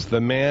news, the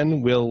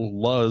man will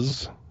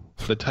lose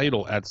the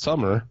title at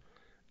Summer,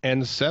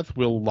 and Seth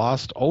will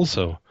lost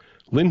also.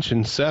 Lynch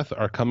and Seth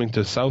are coming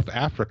to South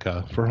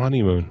Africa for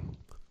honeymoon.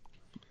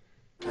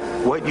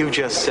 What you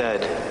just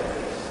said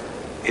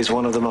is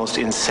one of the most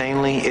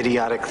insanely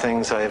idiotic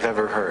things I have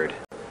ever heard.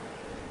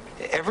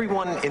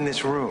 Everyone in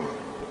this room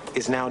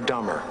is now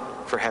dumber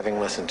for having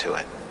listened to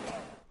it.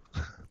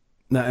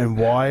 Now, and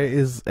why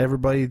is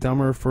everybody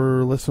dumber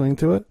for listening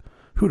to it?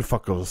 Who the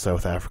fuck goes to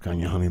South Africa on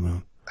your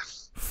honeymoon?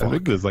 Fuck. I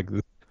think there's like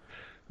one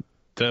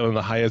of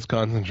the highest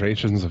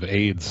concentrations of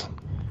AIDS.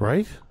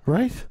 Right?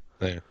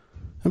 Yeah.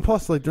 And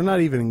plus, like, they're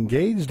not even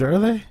engaged, are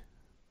they?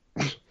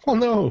 Well,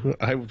 no.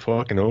 I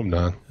fucking hope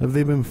not. Have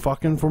they been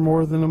fucking for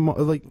more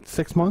than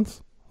 6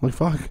 months? Like,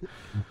 fuck.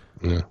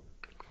 Yeah.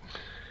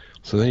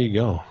 So there you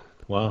go.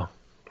 Wow.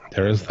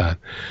 There is that.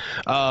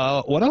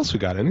 What else we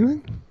got?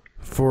 Anything?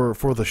 For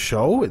the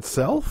show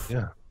itself?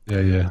 Yeah.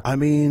 Yeah. I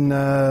mean,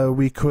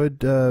 we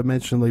could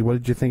mention, like, what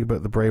did you think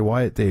about the Bray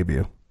Wyatt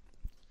debut?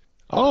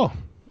 Oh,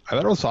 I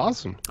thought it was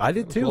awesome. I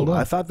did too. Well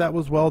I thought that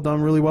was well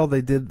done, really well.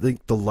 They did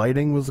the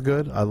lighting was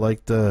good. I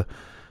liked the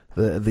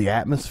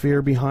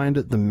atmosphere behind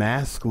it. The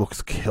mask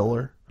looks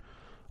killer.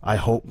 I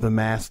hope the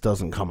mask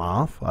doesn't come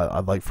off.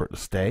 I'd like for it to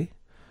stay.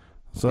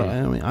 So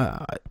I mean,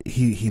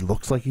 he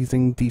looks like he's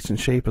in decent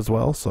shape as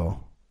well.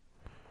 So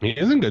he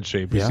is in good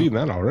shape. You've seen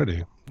that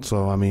already.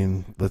 So I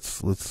mean,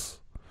 let's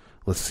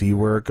see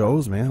where it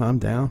goes, man. I'm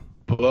down.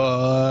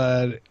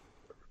 But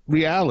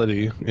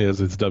reality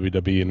is it's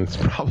WWE, and it's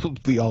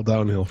probably all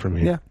downhill from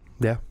here.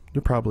 Yeah,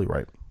 you're probably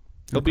right.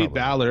 He'll beat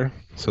Balor,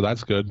 so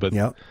that's good. But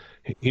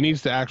he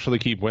needs to actually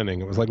keep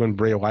winning. It was like when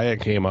Bray Wyatt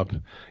came up.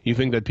 You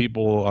think that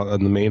people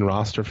on the main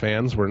roster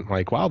fans weren't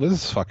like, "Wow, this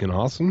is fucking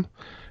awesome."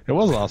 It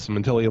was awesome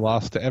until he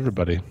lost to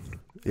everybody.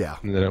 Yeah,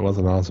 and then it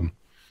wasn't awesome.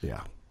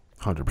 Yeah,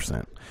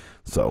 100%.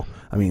 So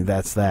I mean,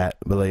 that's that.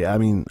 But like, I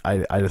mean,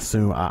 I'd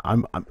assume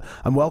I'm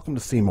welcome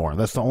to see more.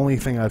 That's the only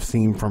thing I've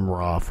seen from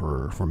Raw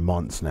for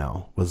months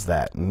now was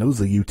that, and it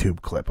was a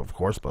YouTube clip, of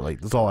course. But like,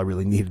 that's all I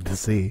really needed to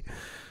see.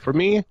 For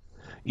me,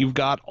 you've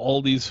got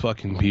all these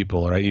fucking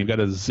people, right? You've got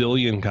a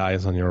zillion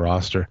guys on your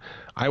roster.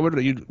 I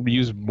would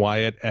use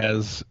Wyatt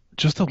as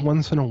just a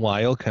once in a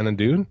while kind of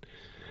dude.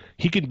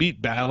 He could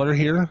beat Balor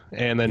here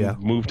and then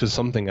move to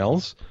something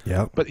else.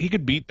 Yeah. But he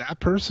could beat that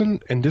person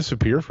and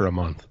disappear for a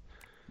month.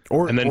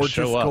 And then just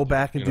go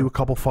back and do a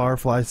couple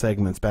Firefly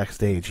segments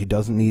backstage. He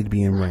doesn't need to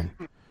be in ring.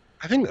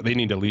 I think that they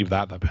need to leave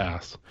that the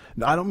past.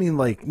 No, I don't mean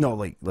like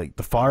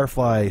the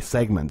Firefly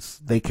segments.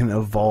 They can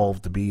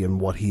evolve to be in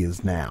what he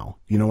is now.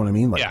 You know what I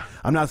mean? Like,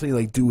 I'm not saying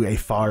like do a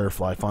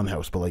Firefly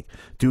Funhouse, but like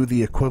do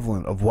the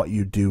equivalent of what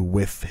you do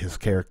with his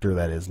character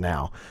that is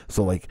now.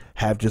 So like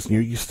have just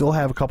you still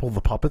have a couple of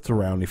the puppets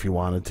around if you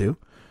wanted to,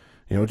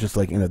 just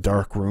like in a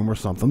dark room or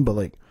something. But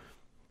like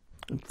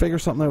figure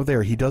something out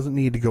there. He doesn't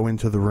need to go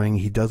into the ring.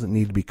 He doesn't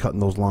need to be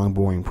cutting those long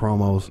boring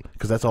promos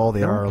because that's all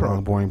they are,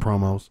 long boring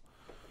promos.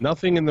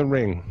 Nothing in the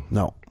ring.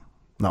 No.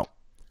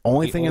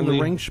 Only thing in the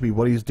ring should be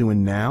what he's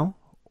doing now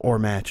or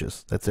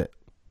matches. That's it.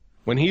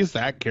 When he's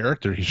that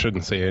character, he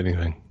shouldn't say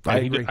anything. I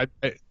agree.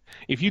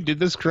 If you did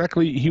this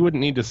correctly, he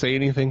wouldn't need to say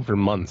anything for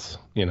months,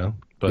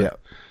 But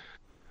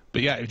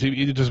yeah, if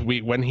you just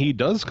when he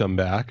does come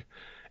back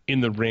in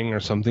the ring or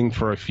something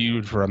for a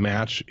feud, for a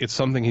match, it's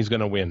something he's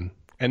going to win.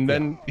 And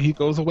then he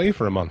goes away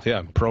for a month.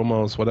 Yeah,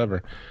 promos,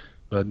 whatever.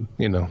 But,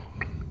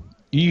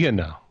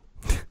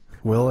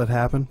 Will it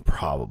happen?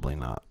 Probably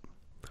not.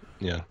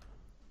 Yeah.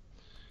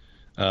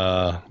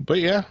 But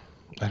yeah,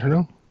 I don't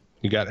know.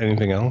 You got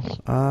anything else?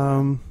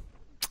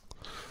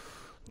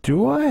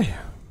 Do I?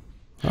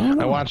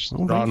 I watched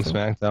Raw and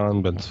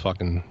SmackDown, but it's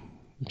fucking...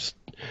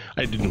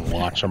 I didn't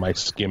watch them. I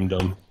skimmed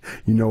them.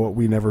 You know what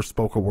we never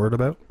spoke a word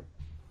about?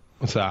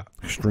 What's that?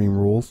 Extreme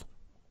Rules.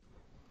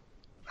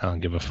 I don't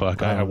give a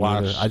fuck. I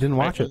watched. I didn't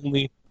watch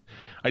it.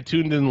 I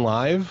tuned in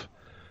live,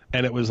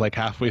 and it was like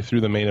halfway through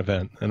the main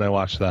event, and I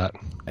watched that.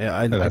 Yeah,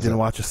 I didn't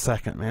watch a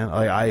second, man.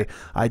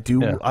 I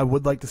do. Yeah. I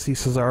would like to see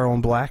Cesaro in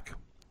black.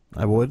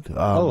 I would.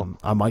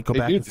 I might go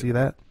back and see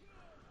that.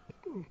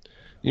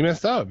 You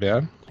messed up,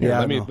 man. Here,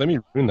 let me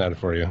ruin that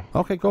for you.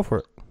 Okay, go for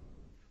it.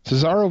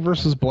 Cesaro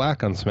versus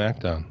Black on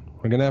SmackDown.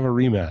 We're gonna have a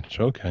rematch.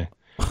 Okay.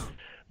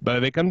 But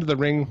they come to the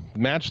ring.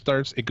 Match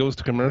starts. It goes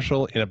to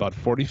commercial in about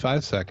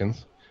 45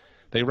 seconds.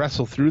 They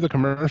wrestle through the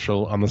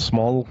commercial on the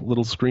small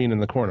little screen in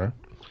the corner.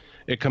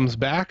 It comes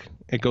back.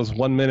 It goes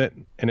 1 minute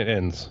and it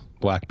ends.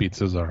 Black beats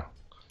Cesaro.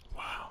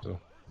 Wow. So,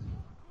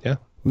 yeah.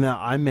 Now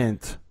I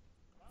meant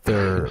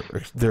their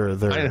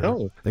I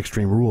know.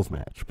 Extreme Rules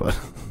match,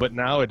 but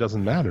now it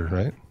doesn't matter,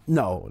 right?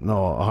 No,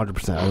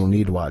 100%. I don't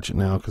need to watch it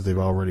now because they've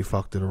already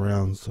fucked it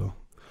around. So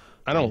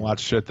I don't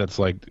watch shit that's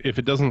like if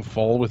it doesn't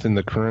fall within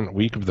the current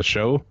week of the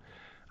show.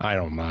 I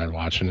don't mind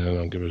watching it. I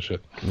don't give a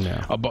shit.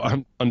 Yeah.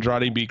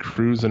 Andrade beat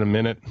Cruz in a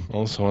minute,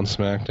 also on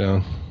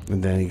SmackDown.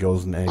 And then he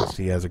goes in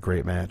NXT, has a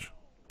great match.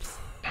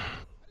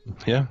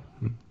 Yeah.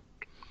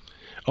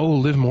 Oh,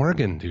 Liv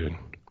Morgan, dude.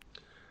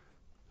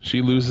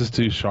 She loses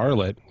to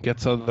Charlotte,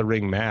 gets out of the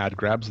ring mad,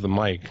 grabs the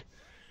mic,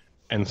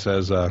 and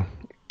says,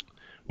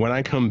 when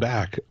I come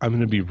back, I'm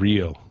going to be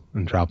real,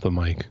 and drop the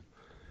mic.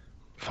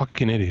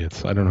 Fucking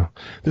idiots. I don't know.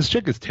 This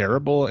chick is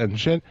terrible and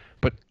shit,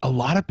 but a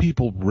lot of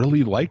people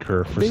really like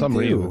her for some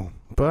reason.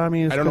 But I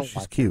mean, I don't know.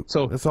 She's cute.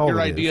 So that's all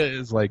your idea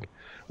is like,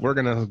 we're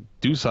going to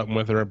do something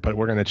with her, but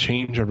we're going to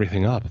change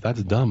everything up.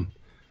 That's dumb.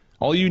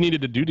 All you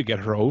needed to do to get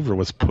her over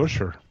was push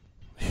her.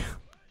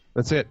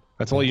 That's it.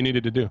 That's all you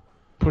needed to do.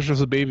 Push her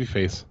as a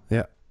babyface.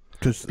 Yeah.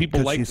 Cause people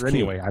like her cute.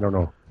 anyway. I don't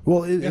know.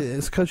 Well,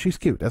 it's because she's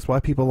cute. That's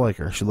why people like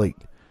her. She like,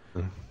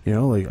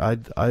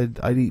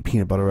 I'd eat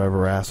peanut butter out of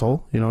her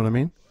asshole. You know what I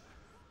mean?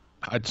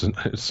 I'd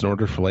snort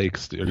her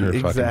flakes, dude. Her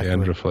fucking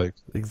dandruff flakes.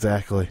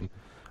 Exactly.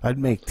 I'd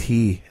make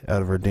tea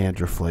out of her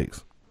dandruff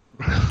flakes.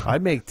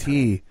 I'd make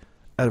tea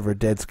out of her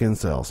dead skin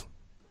cells.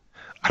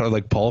 I don't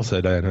like Paul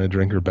said, I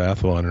drink her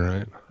bathwater,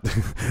 right?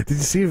 Did you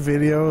see a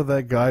video of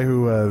that guy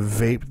who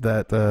vaped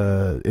that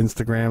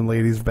Instagram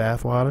lady's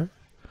bathwater?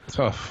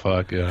 Oh,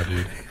 fuck yeah,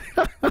 dude.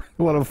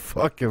 What a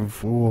fucking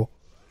fool.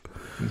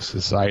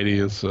 Society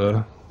is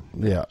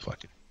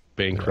fucking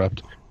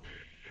bankrupt.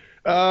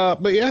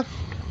 But yeah,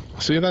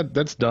 see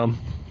that's dumb,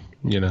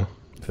 you know.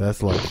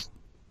 That's like,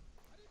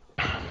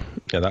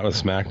 yeah, that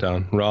was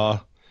SmackDown. Raw,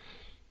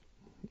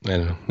 I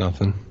don't know,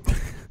 nothing.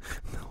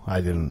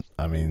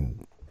 I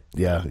mean,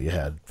 yeah, you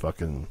had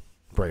fucking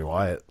Bray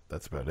Wyatt.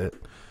 That's about it.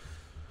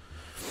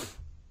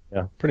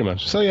 Yeah, pretty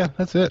much. So yeah,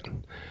 that's it.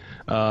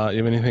 You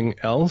have anything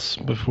else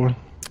before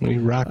we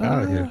rock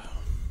out of here?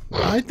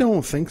 I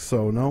don't think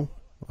so. No,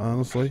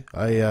 honestly,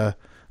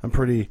 I'm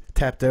pretty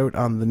tapped out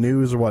on the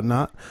news or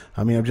whatnot.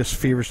 I mean, I'm just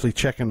feverishly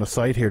checking the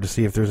site here to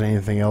see if there's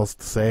anything else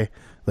to say,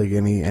 like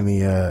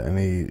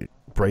any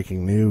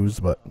breaking news.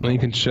 But well, you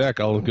can check.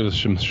 I'll give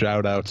some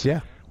shout outs. Yeah,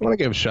 I want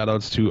to give shout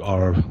outs to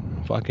our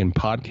fucking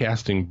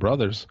podcasting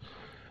brothers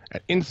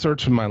at In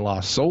Search of My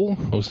Lost Soul,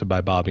 hosted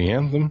by Bobby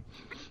Anthem.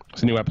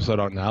 It's a new episode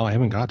out now. I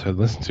haven't got to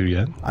listen to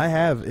yet. I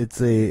have.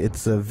 It's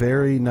a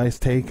very nice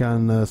take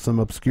on some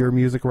obscure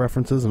music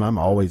references, and I'm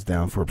always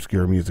down for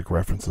obscure music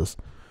references.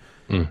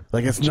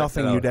 Like it's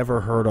nothing you'd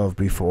ever heard of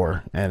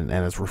before, and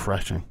it's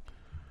refreshing.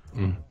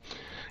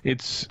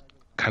 It's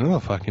kind of a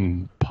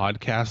fucking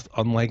podcast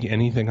unlike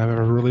anything I've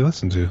ever really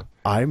listened to.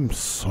 I'm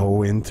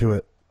so into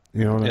it.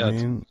 You know what I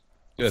mean?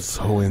 Good.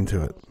 So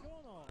into it.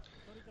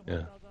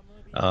 Yeah.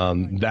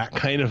 That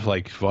kind of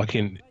like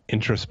fucking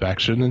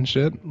introspection and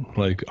shit,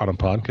 like on a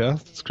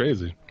podcast, it's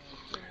crazy.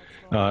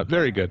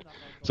 Very good.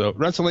 So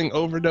Wrestling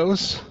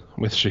Overdose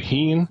with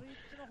Shaheen.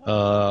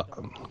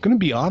 I'm gonna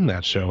be on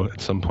that show at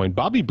some point.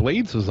 Bobby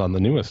Blades was on the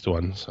newest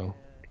one, so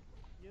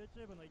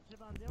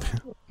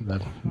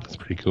that's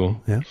pretty cool.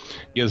 Yeah.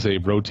 He has a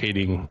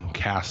rotating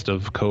cast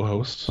of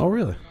co-hosts. Oh,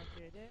 really?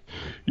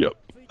 Yep.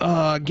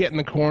 Get in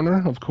the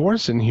Corner, of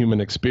course, Inhuman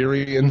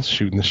Experience,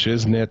 Shooting the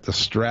Shiznit, The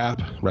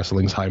Strap,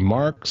 Wrestling's High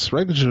Marks,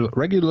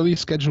 regularly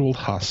scheduled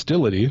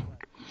Hostility,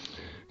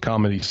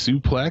 Comedy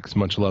Suplex,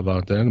 much love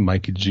out there,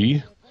 Mikey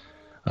G,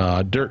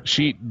 Dirt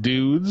Sheet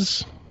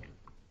Dudes,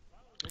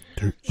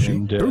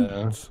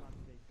 Dudes.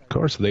 Of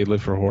course, They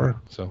Live for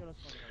Horror. So,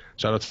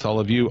 shout outs to all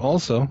of you.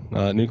 Also,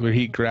 Nuclear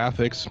Heat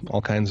Graphics,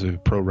 all kinds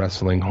of pro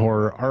wrestling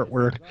horror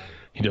artwork.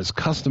 He does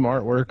custom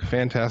artwork,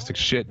 fantastic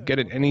shit. Get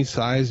it any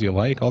size you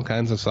like, all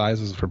kinds of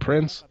sizes for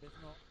prints.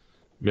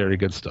 Very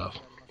good stuff.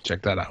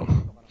 Check that out.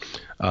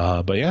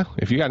 But yeah,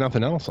 if you got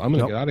nothing else, I'm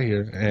gonna get out of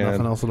here and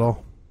nothing else at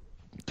all.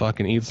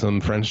 Fucking eat some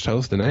French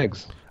toast and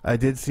eggs. I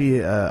did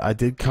see. I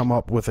did come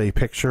up with a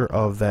picture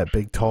of that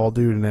big tall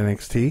dude in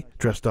NXT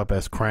dressed up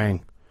as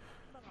Krang.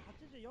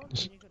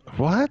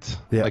 What?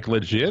 Yeah. Like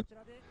legit?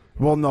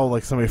 Well, no,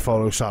 like somebody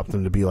photoshopped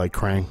him to be like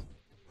Krang.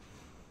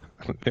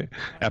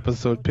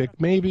 Episode pic,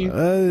 maybe.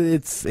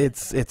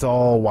 It's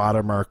all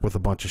watermark with a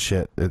bunch of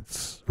shit.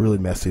 It's really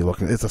messy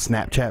looking. It's a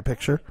Snapchat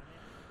picture.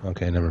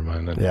 Okay, never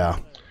mind then. Yeah.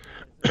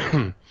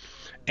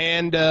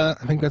 And I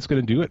think that's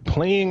going to do it.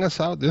 Playing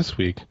us out this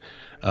week.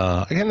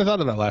 I kind of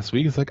thought of that last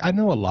week. It's like, I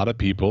know a lot of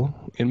people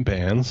in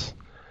bands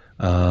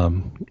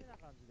and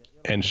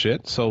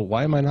shit, so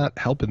why am I not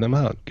helping them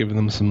out, giving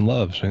them some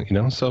love, you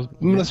know? So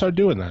I'm going to start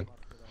doing that.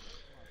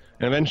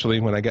 And eventually,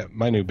 when I get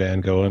my new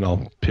band going,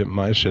 I'll pimp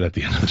my shit at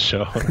the end of the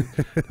show.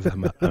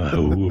 I'm a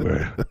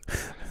whore.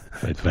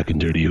 I'm a fucking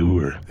dirty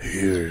whore.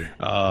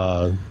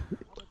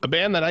 A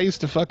band that I used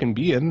to fucking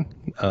be in,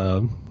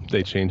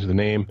 they changed the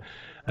name.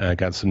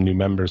 Got some new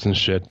members and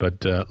shit,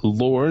 but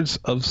Lords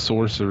of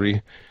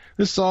Sorcery.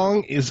 This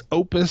song is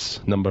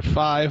Opus number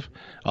 5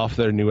 off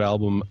their new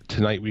album,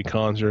 Tonight We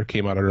Conjure.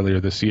 Came out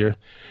earlier this year.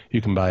 You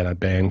can buy it on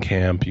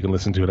Bandcamp. You can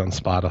listen to it on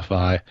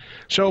Spotify.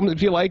 Show them,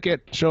 if you like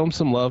it, show them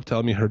some love. Tell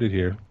them you heard it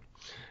here.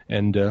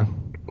 And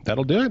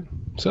that'll do it.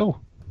 So,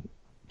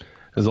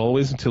 as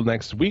always, until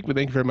next week, we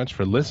thank you very much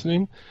for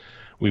listening.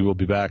 We will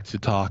be back to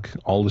talk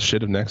all the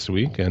shit of next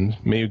week. And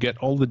may you get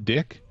all the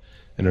dick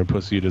and her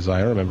pussy you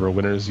desire. Remember, a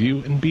winner is you,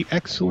 and be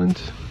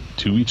excellent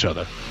to each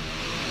other.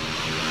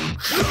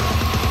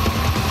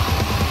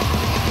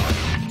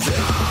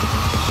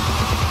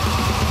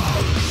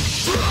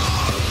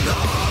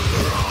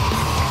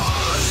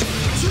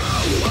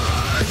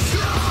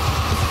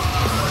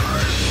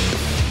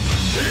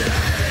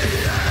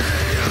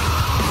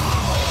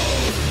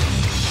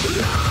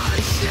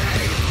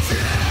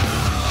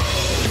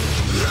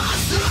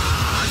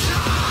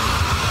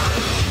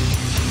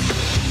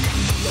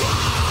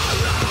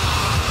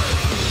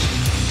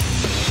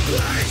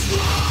 Thanks for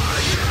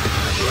giving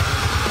me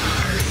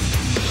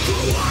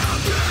the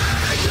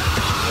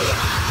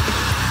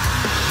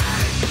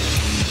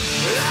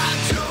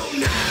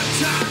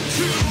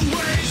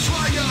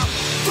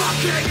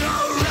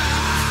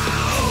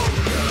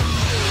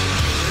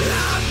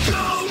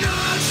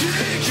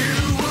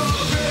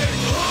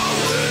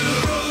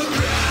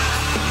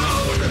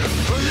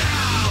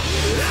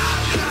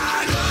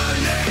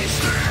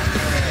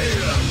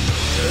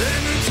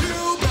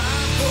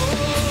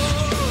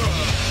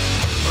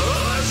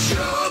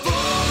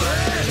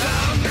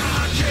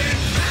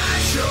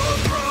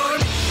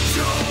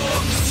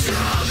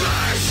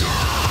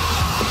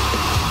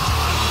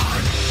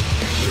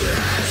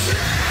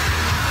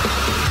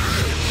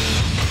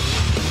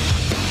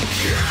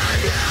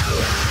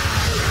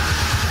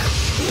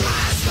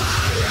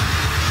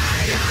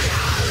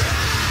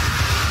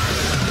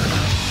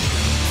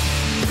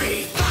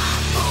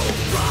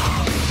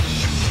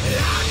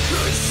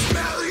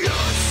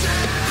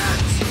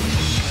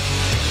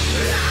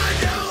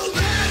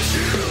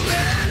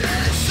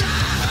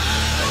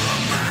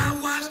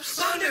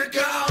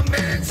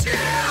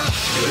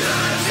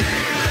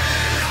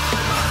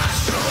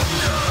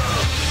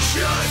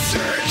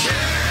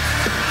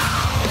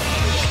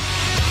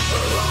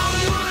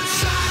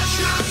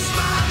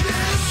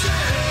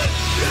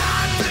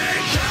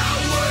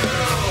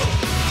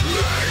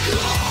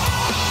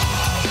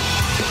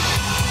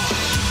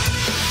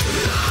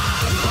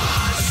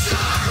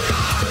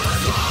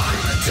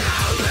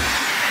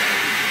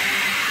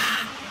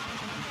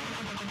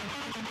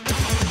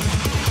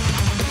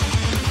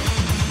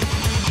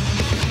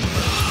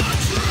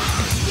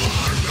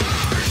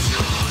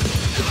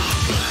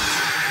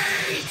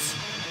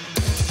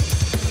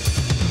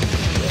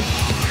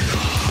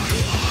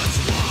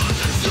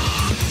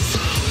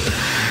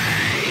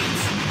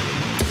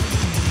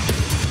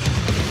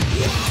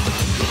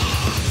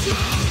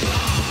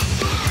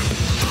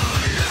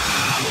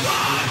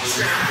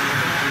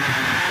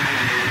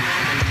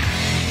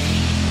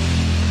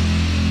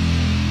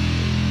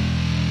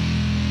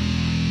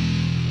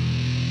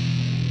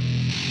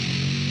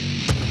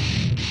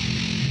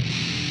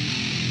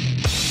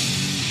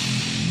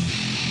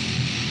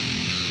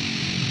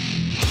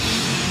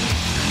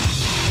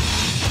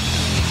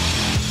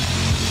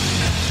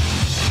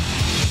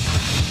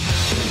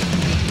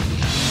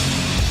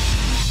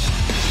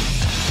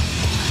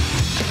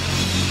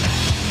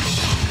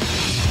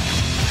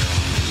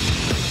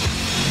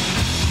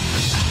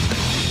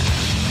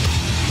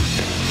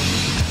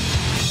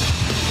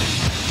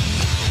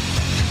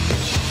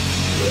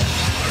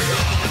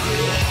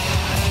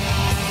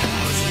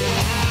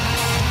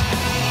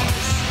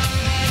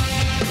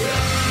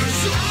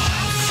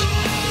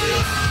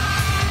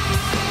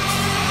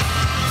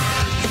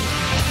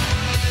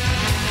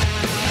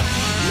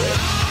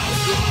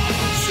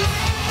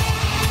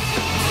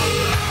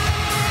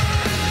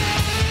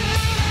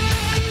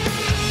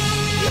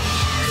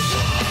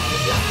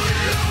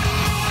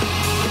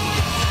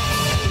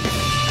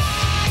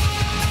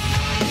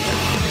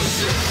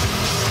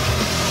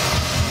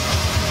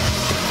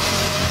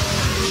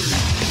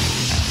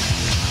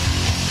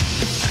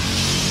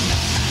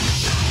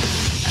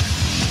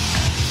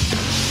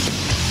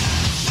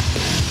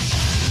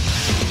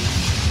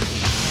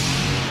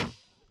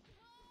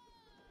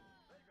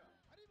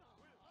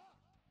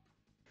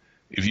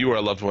If you or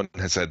a loved one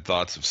has had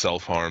thoughts of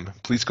self-harm,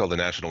 please call the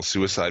National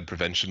Suicide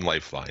Prevention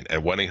Lifeline at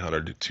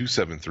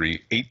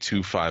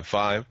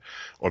 1-800-273-8255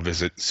 or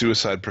visit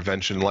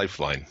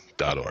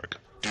suicidepreventionlifeline.org.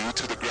 Due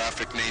to the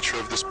graphic nature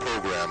of this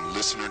program,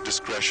 listener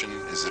discretion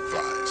is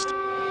advised.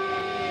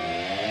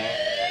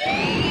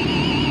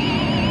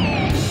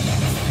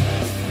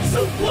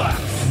 Suplex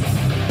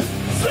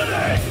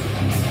City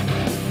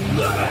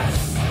Limits.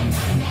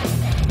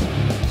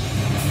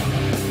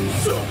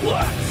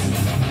 Suplex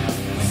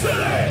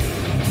City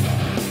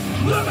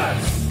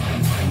Limits.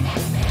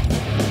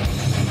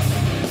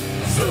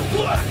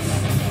 Suplex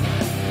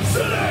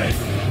City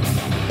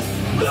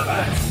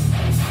Limits.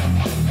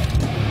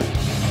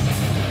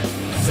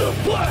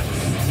 Suplex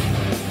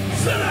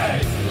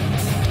City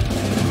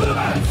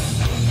Limits.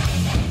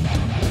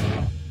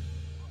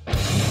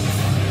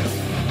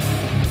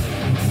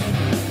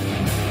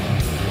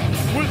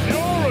 With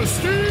your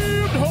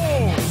esteemed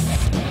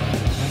host,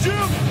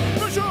 Jim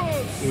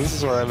Vicious. This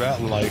is where I'm at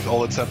in life.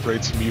 All that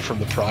separates me from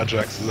the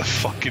projects is a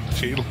fucking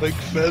chain link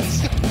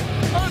fence.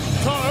 And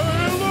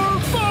Tyler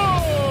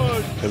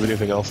Fudge. Have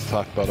anything else to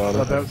talk about on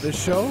it? About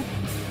this show?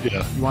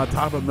 Yeah. You want to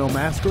talk about Mil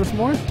Mascaris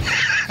more?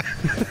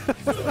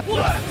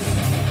 Suplex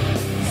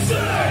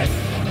City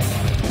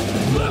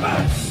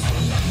Limits.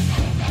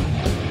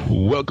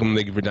 Welcome,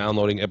 thank you for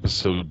downloading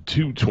episode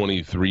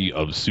 223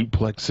 of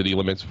Suplex City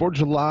Limits for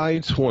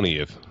July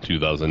 20th,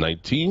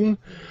 2019.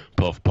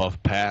 Puff,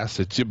 puff, pass.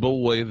 It's your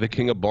boy, the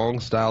King of Bong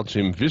Style,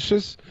 Jim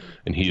Vicious,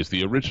 and he is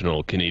the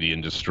original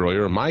Canadian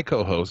Destroyer, my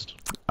co-host.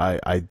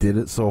 I did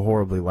it so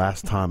horribly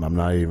last time, I'm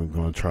not even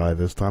going to try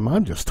this time.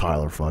 I'm just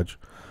Tyler Fudge.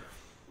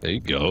 There you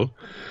go.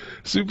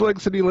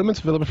 Suplex City Limits,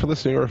 available for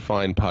listening or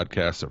find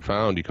podcasts are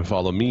found. You can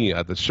follow me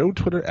at the show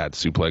Twitter at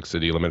Suplex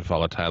City Limit.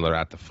 Follow Tyler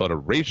at the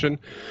Federation.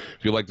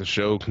 If you like the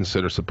show,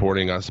 consider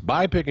supporting us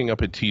by picking up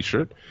a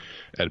t-shirt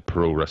at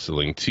Pro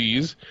Wrestling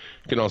Tees.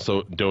 You can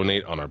also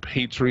donate on our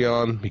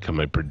Patreon, become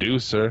a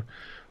producer,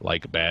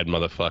 like bad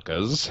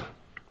motherfuckers.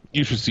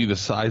 You should see the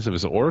size of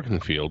his organ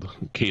field,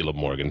 Caleb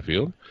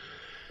Morganfield.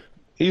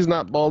 He's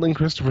not balding,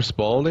 Christopher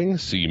Spalding.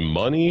 See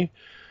Money.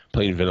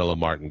 Plain Vanilla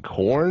Martin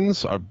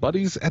Corns, our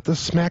buddies at the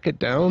Smack It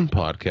Down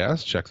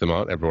podcast. Check them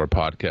out everywhere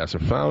podcasts are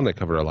found. They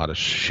cover a lot of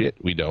shit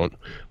we don't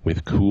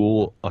with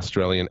cool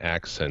Australian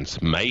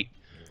accents, mate.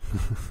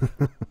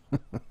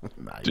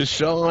 Nice.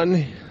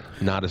 Deshaun,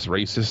 not as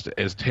racist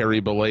as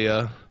Terry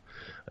Bollea,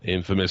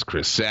 infamous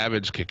Chris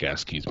Savage,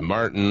 Kick-Ass Keith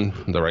Martin,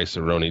 the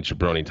Rice-A-Roni,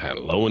 Jabroni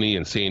Taloni,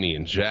 Insane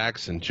and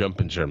Jackson,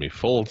 Jumpin' Jeremy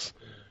Foltz.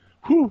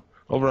 Whew.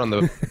 Over on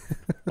the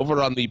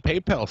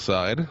PayPal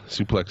side,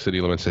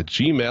 suplexcitylimits at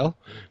Gmail. You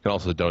can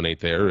also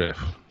donate there if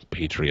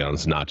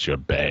Patreon's not your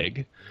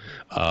bag.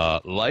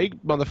 Like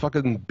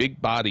motherfucking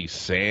Big Body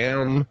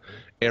Sam,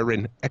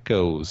 Aaron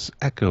Echoes.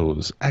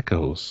 Echo.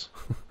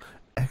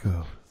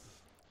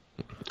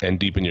 And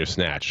Deep in Your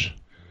Snatch.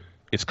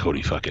 It's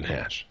Cody fucking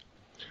Hash.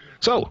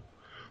 So,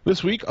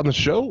 this week on the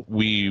show,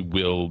 we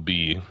will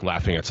be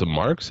laughing at some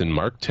marks in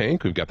Mark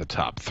Tank. We've got the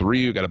top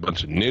 3. We've got a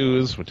bunch of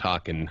news. We're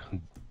talking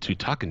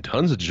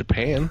tons of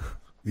Japan.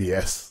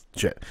 Yes.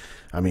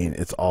 I mean,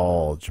 it's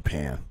all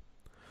Japan.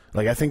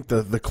 Like, I think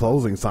the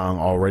closing song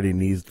already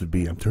needs to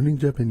be, I'm turning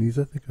Japanese,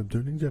 I think I'm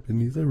turning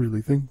Japanese, I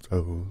really think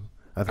so.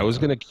 I was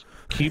going to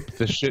keep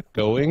the shit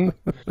going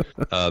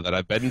that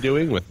I've been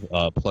doing with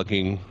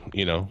plugging,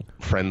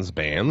 friends'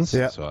 bands.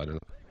 Yeah. So I don't know.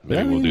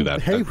 Maybe we'll do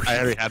that. Hey, I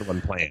already had one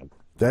planned.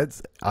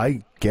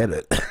 I get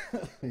it.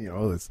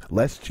 There's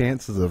less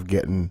chances of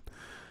getting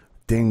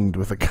dinged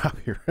with a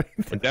copyright.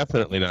 We're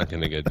definitely not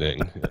going to get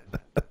dinged.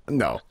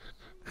 No.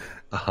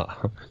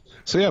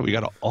 So yeah, we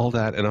got all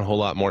that and a whole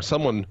lot more.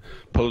 Someone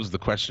posed the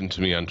question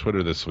to me on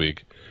Twitter this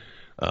week.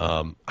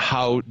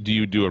 How do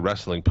you do a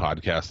wrestling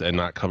podcast and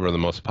not cover the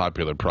most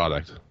popular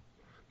product?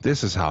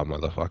 This is how,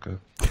 motherfucker.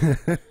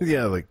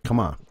 Yeah, like, come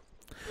on.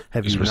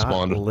 Have you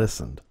not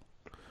listened?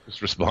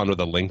 Just respond with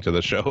a link to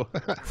the show.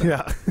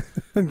 Yeah.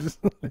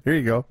 Here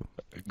you go.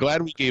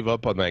 Glad we gave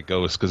up on that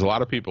ghost, because a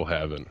lot of people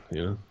haven't,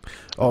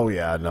 Oh,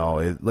 yeah,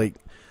 no.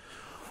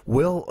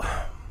 Will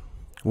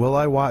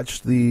I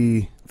watch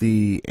the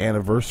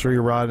anniversary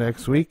Raw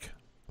next week?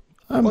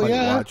 I might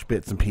watch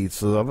bits and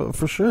pieces of it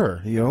for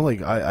sure.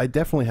 I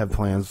definitely have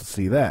plans to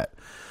see that.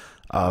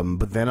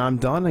 But then I'm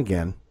done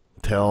again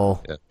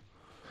till... Yeah.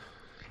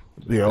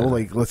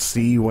 Let's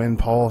see when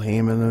Paul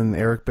Heyman and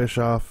Eric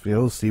Bischoff,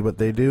 see what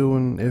they do,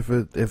 and if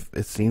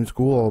it seems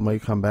cool, I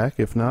might come back.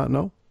 If not,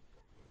 no.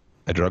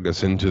 I drug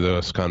us into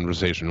this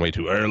conversation way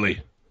too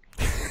early.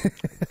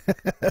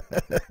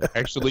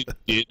 Actually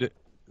did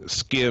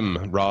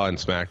skim Raw and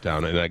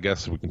SmackDown, and I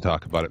guess we can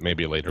talk about it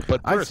maybe later.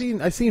 But first,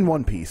 I've seen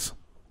One Piece.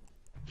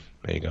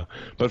 There you go.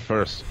 But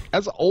first,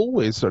 as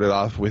always, started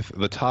off with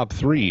the top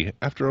 3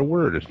 after a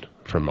word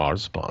from our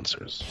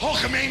sponsors.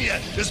 Hulkamania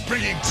is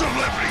bringing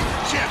Celebrity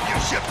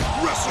Championship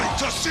Wrestling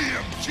to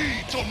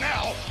CMT. So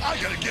now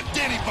I gotta get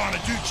Danny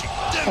Bonaducci,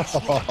 Dennis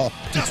Rodman,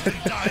 Dustin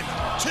Diamond,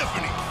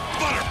 Tiffany,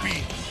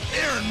 Butterbean,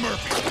 Aaron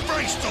Murphy,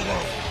 Frank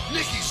Stallone,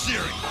 Nikki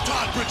Siri,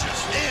 Todd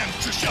Bridges, and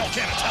Trishelle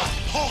Canatelli.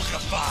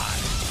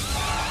 Hulkify.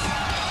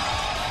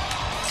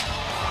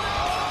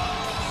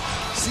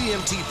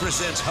 CMT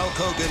presents Hulk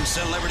Hogan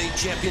Celebrity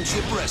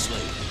Championship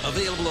Wrestling.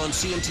 Available on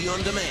CMT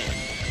On Demand.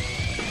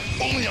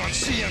 Only on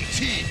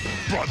CMT,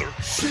 brother.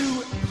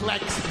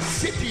 Suplex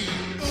City.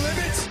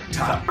 Limits.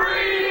 Top 3.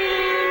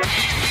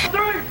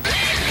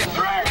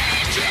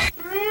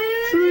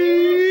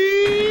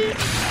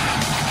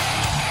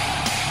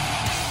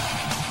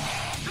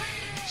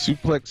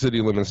 Suplex City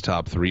Limits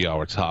top 3,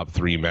 our top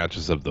 3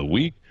 matches of the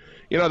week.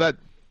 That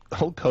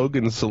Hulk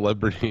Hogan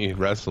Celebrity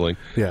Wrestling.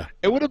 Yeah.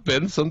 It would have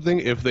been something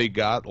if they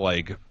got,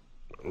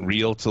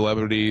 real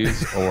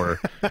celebrities or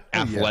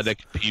athletic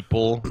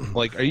people.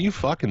 Are you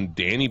fucking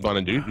Danny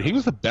Bonaducci? He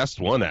was the best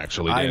one,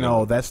 actually. I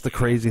know. That's the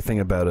crazy thing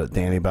about it.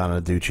 Danny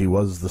Bonaducci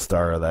was the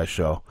star of that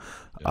show.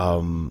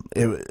 Yeah.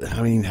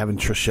 Having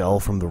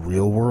Trishelle from The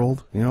Real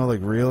World,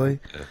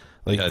 really?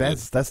 Yeah.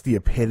 That's the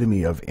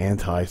epitome of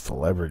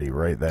anti-celebrity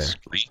right there.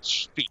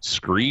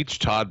 Screech,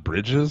 Todd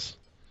Bridges.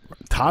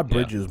 Todd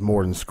Bridges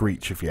more than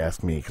Screech, if you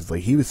ask me, because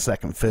he was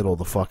second fiddle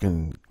to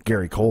fucking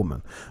Gary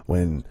Coleman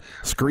when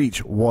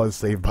Screech was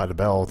Saved by the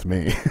Bell to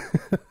me.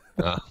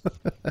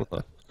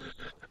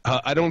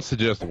 I don't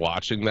suggest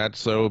watching that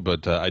show,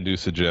 but I do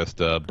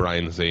suggest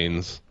Brian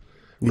Zane's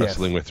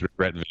Wrestling with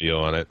Regret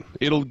video on it.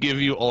 It'll give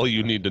you all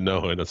you need to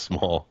know in a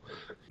small,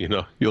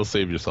 you'll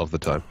save yourself the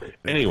time.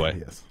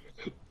 Anyway,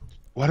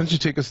 why don't you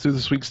take us through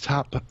this week's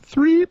top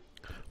 3?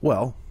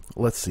 Well,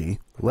 let's see.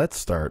 Let's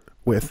start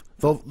with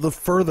the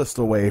furthest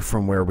away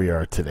from where we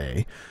are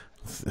today.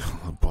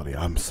 Oh, buddy,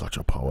 I'm such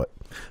a poet.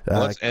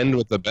 Let's end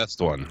with the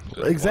best one.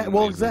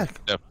 Exactly.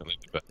 Definitely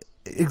the best.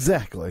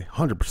 Exactly,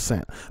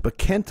 100%. But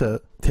Kenta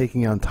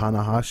taking on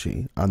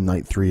Tanahashi on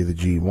night 3 of the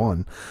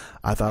G1,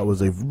 I thought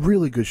was a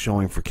really good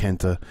showing for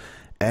Kenta,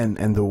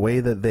 and the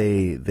way that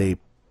they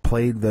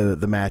played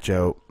the match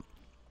out,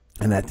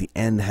 and at the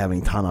end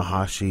having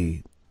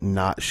Tanahashi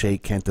not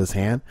shake Kenta's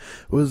hand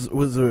was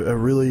a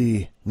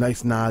really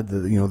nice nod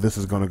that this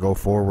is going to go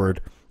forward,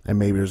 and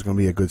maybe there's going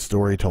to be a good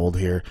story told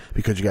here,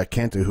 because you got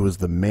Kenta, who was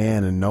the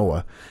man in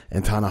Noah,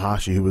 and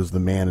Tanahashi, who was the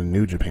man in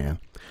New Japan.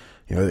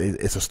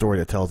 It's a story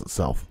that tells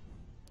itself.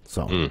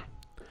 So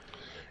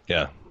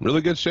yeah,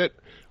 really good shit.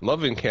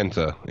 Loving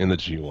Kenta in the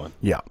G1.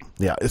 Yeah.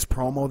 His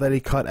promo that he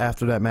cut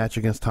after that match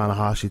against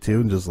Tanahashi too,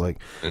 and just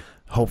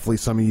hopefully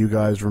some of you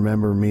guys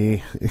remember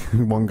me.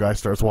 One guy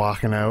starts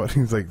walking out.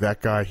 He's like,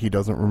 that guy, he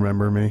doesn't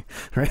remember me.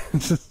 Right?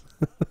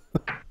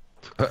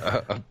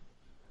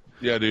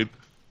 Yeah, dude.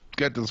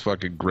 Kenta's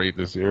fucking great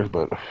this year,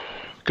 but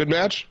good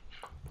match?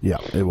 Yeah,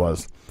 it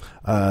was.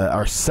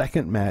 Our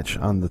second match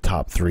on the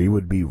top 3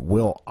 would be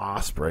Will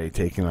Ospreay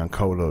taking on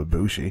Kota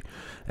Ibushi.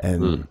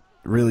 And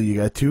really, you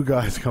got 2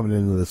 guys coming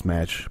into this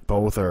match.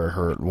 Both are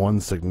hurt,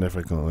 one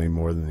significantly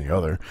more than the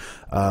other.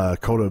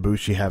 Kota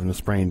Ibushi having a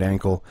sprained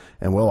ankle,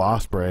 and Will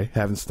Ospreay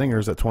having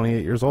stingers at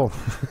 28 years old.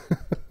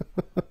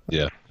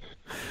 Yeah.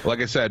 Like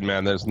I said,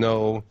 man, there's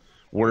no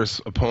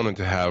worse opponent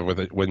to have with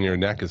it when your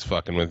neck is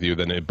fucking with you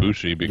than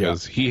Ibushi,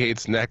 because he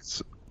hates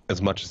necks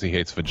as much as he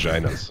hates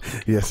vaginas.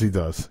 Yes, he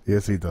does.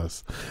 Yes, he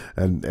does.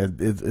 And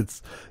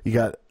it's you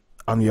got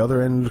on the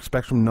other end of the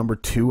spectrum, number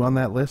 2 on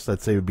that list,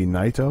 I'd say would be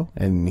Naito,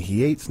 and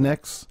he hates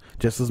necks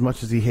just as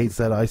much as he hates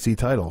that IC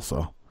title.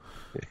 So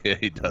yeah,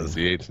 he does.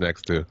 He hates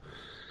necks too.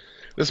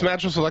 This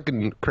match was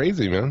fucking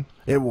crazy, man.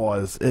 It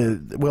was.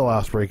 Will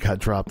Ospreay got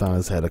dropped on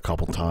his head a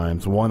couple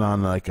times. One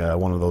on like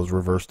one of those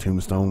reverse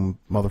tombstone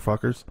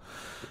motherfuckers.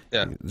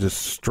 Yeah,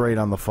 just straight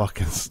on the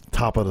fucking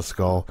top of the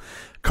skull.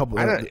 Couple.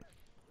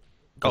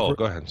 Go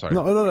ahead. Sorry.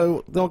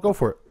 No, go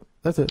for it.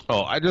 That's it.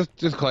 Oh, I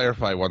just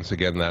clarify once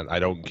again that I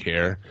don't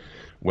care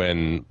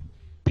when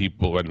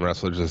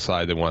wrestlers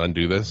decide they want to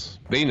do this.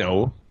 They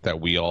know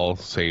that we all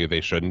say they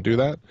shouldn't do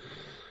that,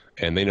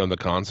 and they know the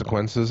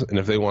consequences. And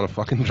if they want to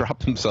fucking drop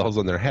themselves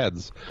on their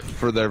heads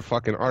for their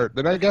fucking art,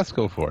 then I guess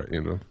go for it.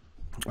 You know,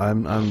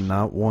 I'm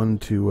not one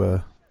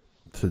to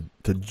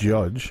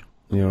judge.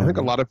 You know, I think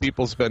a lot of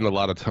people spend a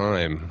lot of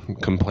time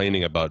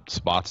complaining about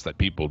spots that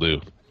people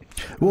do.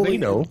 Well, they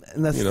know,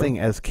 and that's the thing.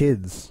 As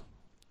kids,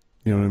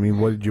 you know what I mean.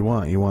 What did you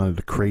want? You wanted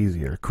the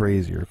crazier.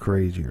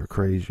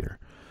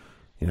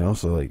 You know,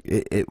 so like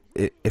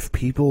if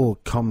people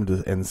come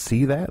to and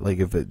see that, like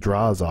if it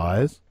draws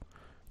eyes,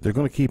 they're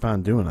going to keep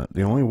on doing it.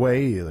 The only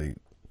way, like,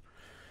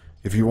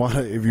 if you want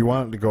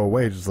it to go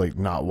away, just like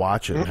not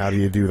watch it. How do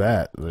you do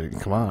that? Like,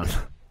 come on.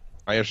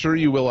 I assure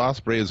you, Will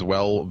Ospreay is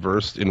well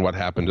versed in what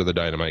happened to the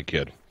Dynamite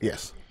Kid.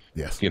 Yes.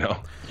 You know,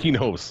 he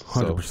knows.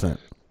 100%.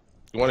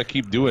 If you want to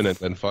keep doing it,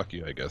 then fuck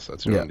you. I guess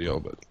that's your own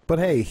deal. But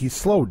hey, he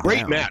slowed down.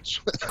 Great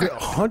match.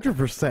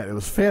 100%. It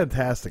was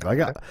fantastic.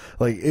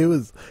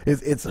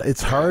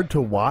 It's hard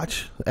to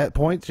watch at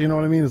points. You know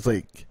what I mean? It's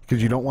like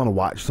because you don't want to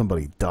watch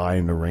somebody die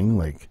in the ring.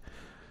 Like,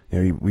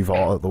 you know, we've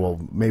all,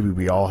 well, maybe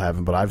we all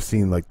haven't, but I've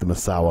seen like the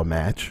Misawa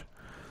match,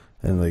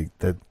 and like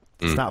that.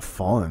 It's not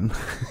fun.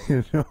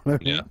 You know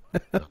what I mean?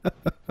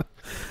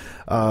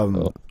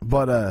 Yeah.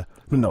 But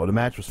no, the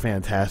match was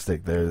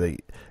fantastic.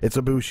 It's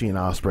Ibushi and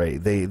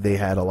Ospreay. They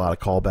had a lot of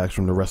callbacks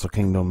from the Wrestle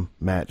Kingdom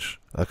match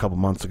a couple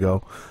months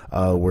ago,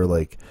 where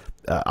like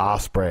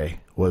Ospreay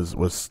was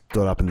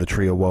stood up in the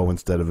Tree of Woe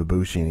instead of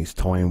Ibushi, and he's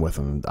toying with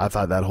him. I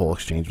thought that whole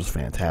exchange was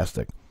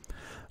fantastic.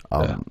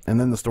 And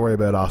then the story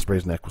about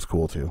Ospreay's neck was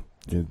cool too,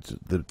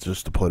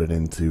 just to put it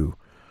into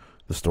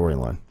the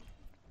storyline.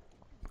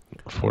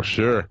 For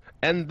sure.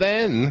 And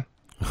then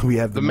we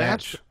have the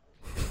match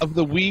of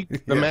the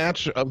week, the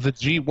match of the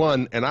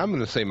G1, and I'm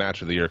going to say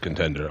match of the year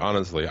contender.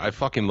 Honestly, I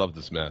fucking love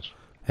this match.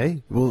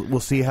 Hey,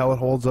 we'll see how it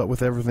holds up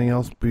with everything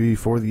else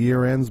before the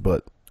year ends,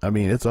 but I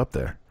mean, it's up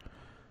there.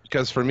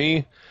 Because for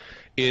me,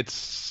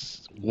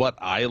 it's what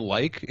I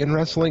like in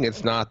wrestling.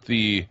 It's not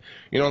a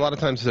lot of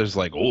times there's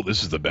like, oh,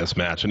 this is the best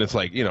match, and it's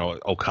like, you know,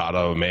 Okada,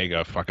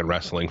 Omega fucking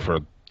wrestling for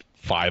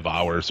 5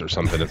 hours or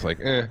something. It's like,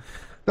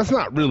 that's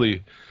not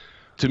really,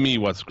 to me,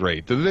 what's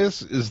great.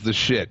 This is the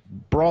shit.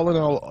 Brawling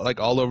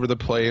all over the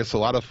place, a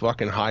lot of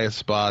fucking highest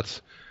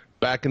spots,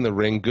 back in the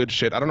ring, good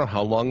shit. I don't know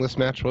how long this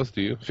match was,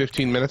 do you?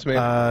 15 minutes maybe?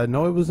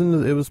 No,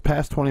 it was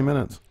past 20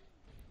 minutes.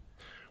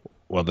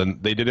 Well, then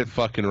they did it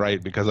fucking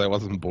right, because I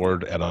wasn't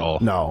bored at all.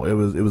 No, it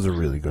was a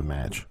really good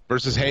match.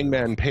 Versus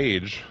Hangman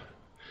Page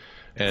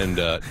and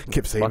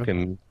Kip Sabian.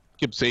 Fucking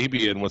Kip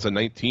Sabian was a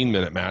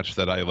 19-minute match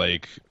that I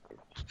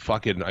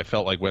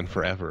felt like went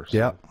forever. So.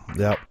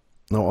 Yep.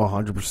 No,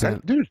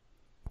 100%. Dude,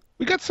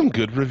 we got some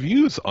good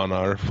reviews on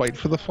our Fight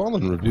for the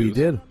Fallen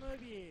reviews.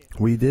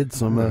 We did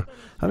some.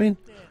 I mean,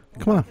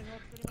 come on.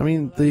 I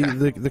mean,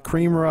 the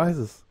cream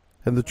rises,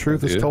 and the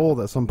truth is told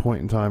at some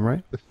point in time,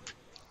 right?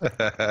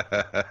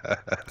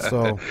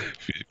 So,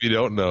 if you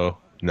don't know,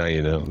 now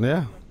you know.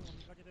 Yeah,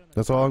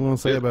 that's all I'm going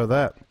to say about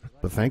that.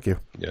 But thank you.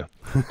 Yeah.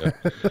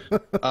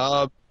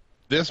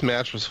 This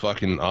match was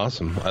fucking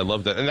awesome. I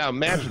loved it. And now,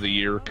 match of the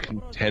year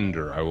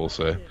contender, I will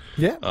say.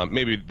 Yeah.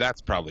 Maybe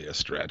that's probably a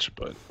stretch,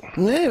 but.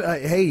 Yeah,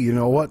 hey, you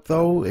know what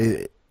though?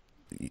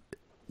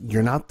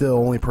 You're not the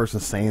only person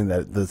saying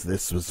that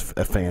this was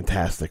a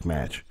fantastic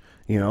match.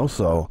 You know,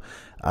 so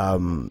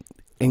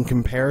in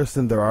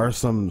comparison, there are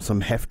some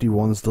hefty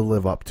ones to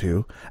live up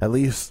to. At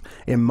least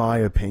in my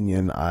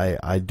opinion,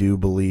 I do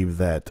believe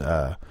that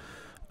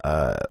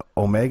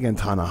Omega and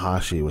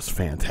Tanahashi was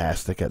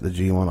fantastic at the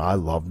G1. I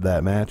loved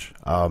that match.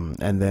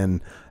 And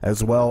then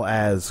as well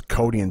as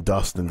Cody and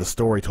Dustin, the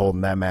story told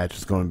in that match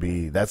is going to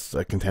be, that's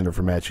a contender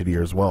for match of the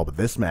year as well. But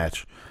this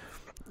match,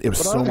 it was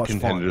so much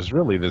contenders fun.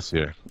 Really this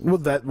year. Well,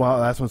 that's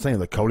what I'm saying.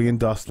 Like Cody and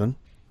Dustin,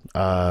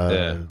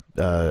 Omega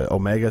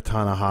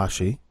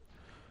Tanahashi.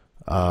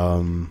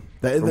 From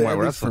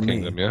Wrestle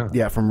Kingdom,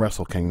 yeah, from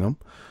Wrestle Kingdom.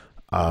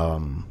 I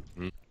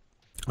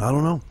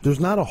don't know. There's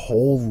not a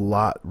whole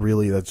lot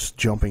really that's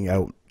jumping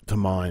out to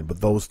mind,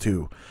 but those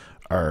two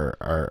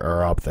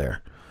are up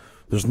there.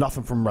 There's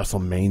nothing from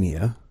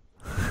WrestleMania.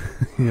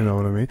 You know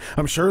what I mean?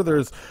 I'm sure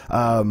there's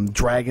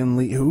Dragon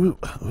Lee. Who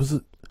was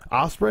it?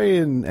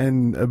 Ospreay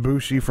and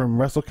Ibushi from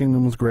Wrestle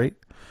Kingdom was great.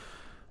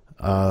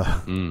 For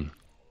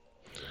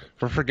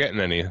forgetting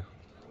any.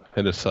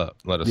 hit us up.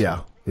 Let us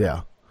know.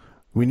 Yeah.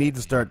 We need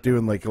to start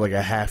doing like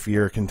a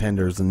half-year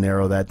contenders and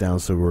narrow that down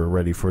so we're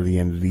ready for the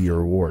end of the year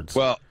awards.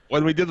 Well,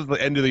 when we did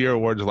the end of the year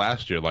awards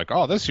last year, like,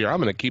 oh, this year I'm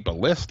going to keep a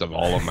list of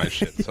all of my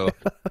shit. So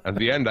at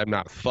the end, I'm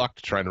not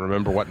fucked trying to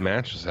remember what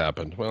matches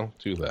happened. Well,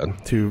 too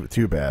bad.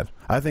 Too bad.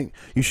 I think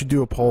you should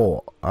do a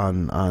poll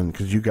on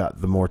because you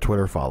got the more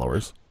Twitter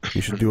followers.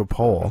 You should do a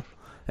poll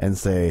and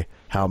say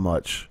how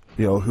much,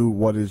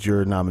 what is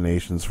your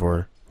nominations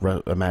for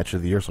a match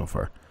of the year so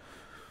far.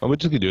 Well, we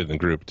just could do it in the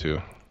group,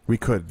 too. We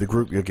could. The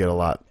group, you'll get a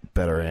lot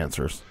better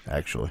answers,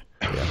 actually.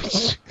 Yeah.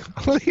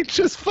 He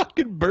just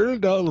fucking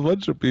burned out a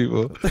bunch of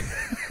people.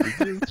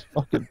 He just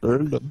fucking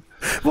burned them.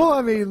 Well,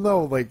 I mean,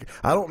 no, like,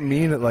 I don't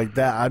mean it like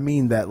that. I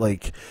mean that,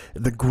 like,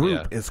 the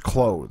group is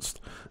closed.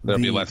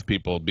 There'll be less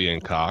people being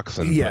cocks.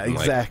 And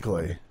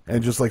exactly.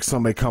 And just, like,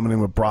 somebody coming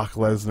in with Brock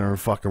Lesnar and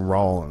fucking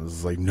Rollins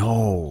is like,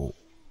 no.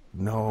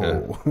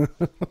 Yeah.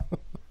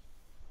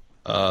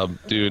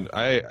 Dude,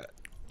 I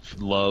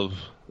love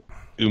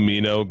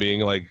Umino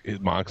being like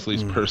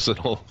Moxley's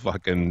personal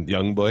fucking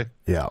young boy.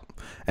 Yeah.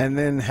 And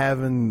then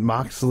having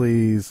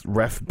Moxley's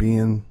ref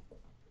being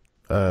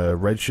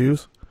Red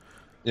Shoes.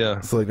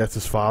 Yeah. So like that's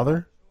his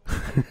father,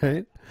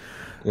 right?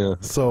 Yeah.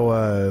 So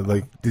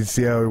like did you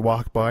see how he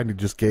walked by and he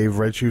just gave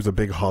Red Shoes a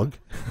big hug?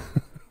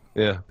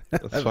 Yeah.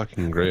 That's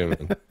fucking great,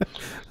 man.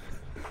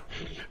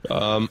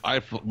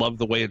 I love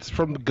the way it's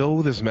from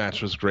go. This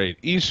match was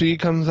great. Ishii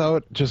comes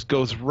out, just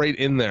goes right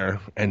in there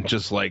and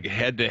just like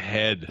head to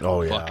head,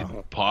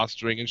 fucking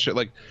posturing and shit.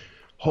 Like,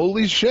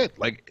 holy shit!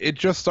 Like it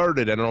just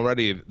started and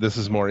already this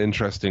is more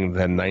interesting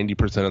than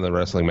 90% of the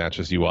wrestling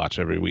matches you watch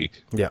every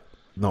week. Yeah,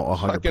 no,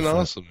 100%. Fucking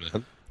awesome,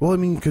 man. Well, I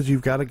mean, because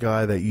you've got a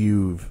guy that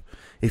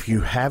if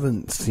you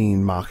haven't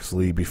seen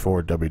Moxley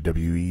before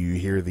WWE, you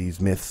hear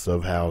these myths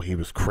of how he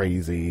was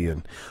crazy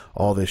and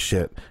all this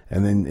shit,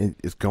 and then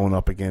it's going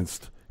up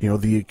against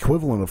the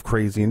equivalent of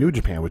crazy in New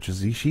Japan, which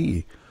is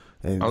Ishii.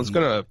 And I was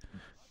gonna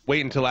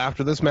wait until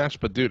after this match,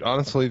 but dude,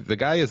 honestly, the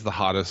guy is the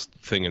hottest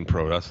thing in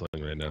pro wrestling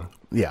right now.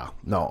 Yeah,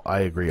 no,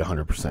 I agree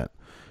 100%.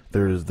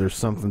 There's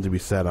something to be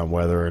said on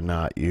whether or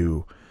not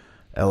you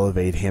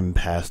elevate him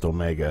past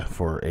Omega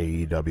for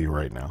AEW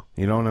right now.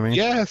 You know what I mean?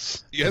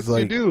 Yes,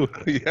 like, you do.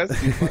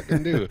 Yes, you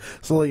fucking do.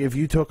 So like, if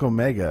you took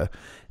Omega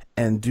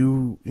and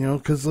do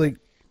because like,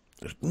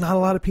 not a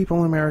lot of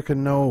people in America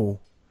know.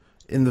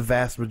 In the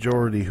vast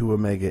majority, who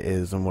Omega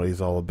is and what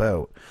he's all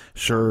about.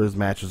 Sure, his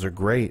matches are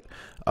great,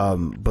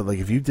 but like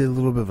if you did a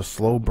little bit of a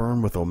slow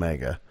burn with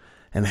Omega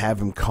and have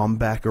him come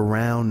back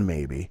around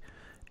maybe,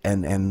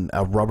 and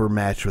a rubber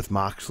match with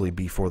Moxley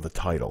before the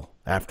title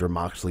after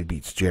Moxley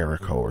beats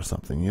Jericho or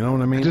something, you know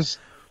what I mean?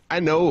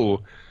 I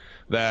know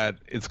that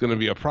it's going to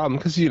be a problem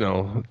because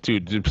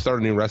dude, to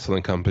start a new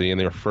wrestling company and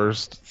their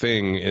first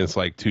thing is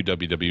like two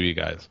WWE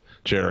guys,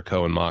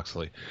 Jericho and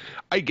Moxley.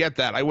 I get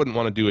that. I wouldn't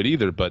want to do it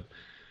either, but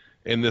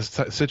in this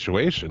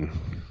situation,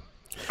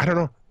 I don't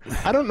know.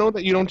 I don't know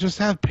that you don't just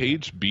have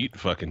Paige beat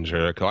fucking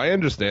Jericho. I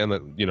understand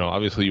that,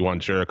 obviously you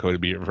want Jericho to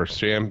be your first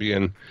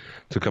champion,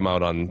 to come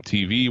out on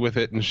TV with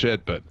it and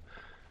shit, but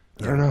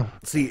I don't know.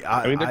 See,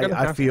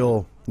 I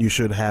feel you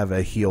should have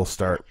a heel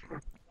start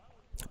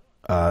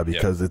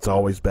because it's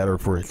always better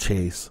for a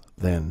chase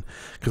than...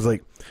 Because,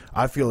 like,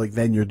 I feel like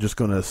then you're just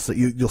going to...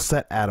 You'll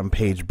set Adam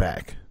Page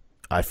back,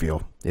 I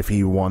feel, if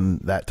he won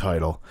that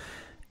title,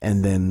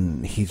 and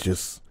then he's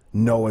just...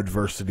 no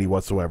adversity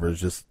whatsoever,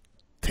 is just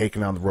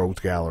taking on the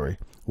Rogues Gallery,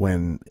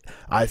 when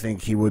I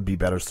think he would be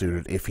better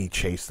suited if he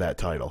chased that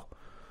title.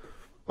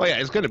 Well, yeah,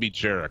 it's going to be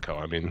Jericho.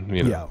 I mean,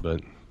 yeah.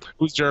 But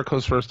who's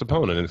Jericho's first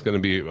opponent? It's going to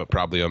be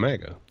probably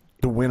Omega.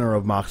 The winner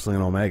of Moxley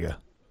and Omega,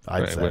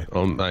 I'd say.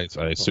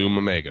 I assume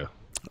Omega.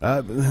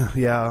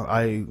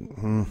 Yeah,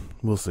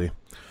 we'll see.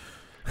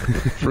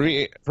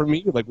 for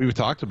me, like we've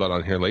talked about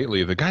on here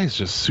lately, the guy's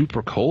just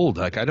super cold.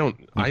 Like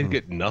I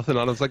get nothing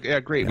on him. It's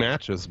like, great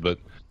matches, but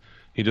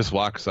he just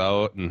walks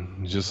out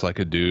and he's just like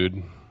a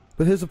dude.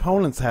 But his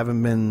opponents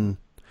haven't been,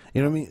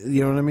 you know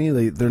what I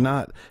mean? They're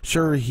not,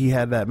 sure he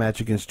had that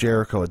match against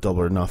Jericho at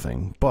Double or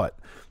Nothing, but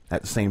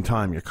at the same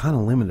time, you're kind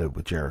of limited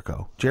with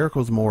Jericho.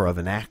 Jericho's more of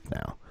an act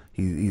now.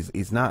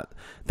 He's not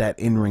that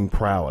in-ring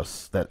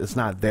prowess, that it's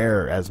not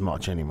there as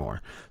much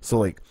anymore. So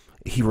like,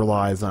 he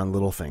relies on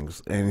little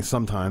things, and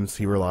sometimes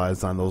he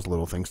relies on those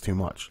little things too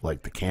much,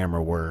 like the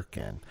camera work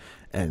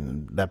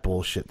and that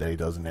bullshit that he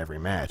does in every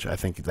match. I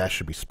think that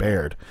should be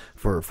spared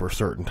for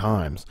certain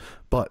times.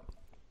 But,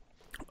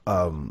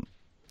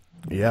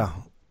 yeah,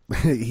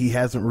 he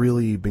hasn't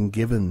really been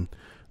given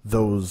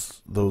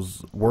those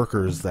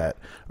workers that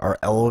are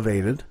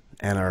elevated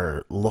and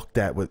are looked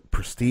at with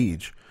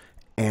prestige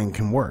and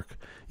can work.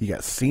 You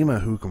got SEMA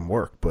who can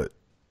work, but,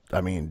 I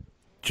mean,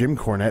 Jim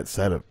Cornette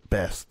said it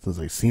best. It's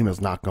like,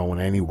 SEMA's not going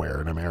anywhere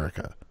in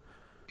America.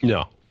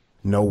 No.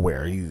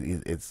 Nowhere.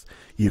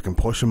 You can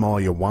push him all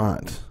you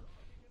want.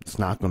 It's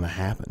not going to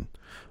happen.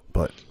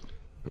 But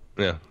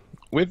yeah,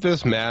 with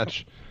this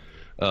match,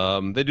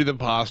 they do the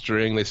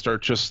posturing. They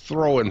start just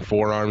throwing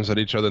forearms at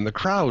each other, and the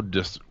crowd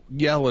just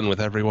yelling with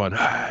everyone.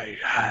 Hey,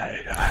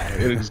 hey, hey.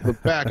 And it just goes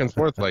back and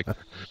forth like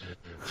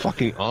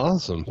Fucking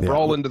awesome.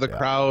 Brawl into the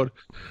crowd.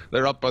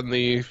 They're up on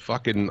the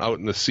fucking out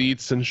in the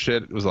seats and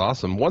shit. It was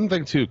awesome. One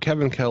thing too,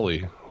 Kevin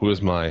Kelly, who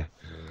was my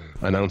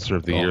announcer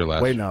of the year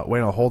last year.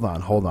 Wait, no, hold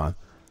on.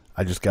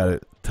 I just got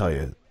to tell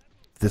you,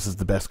 this is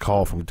the best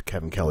call from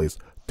Kevin Kelly's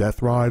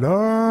Death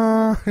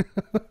Rider.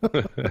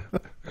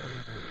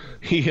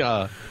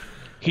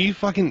 He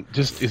fucking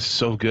just is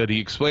so good. He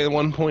explained at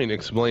one point,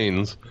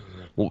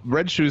 well,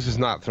 Red Shoes is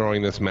not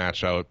throwing this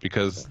match out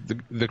because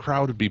the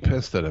crowd would be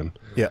pissed at him.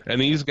 Yeah. And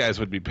these guys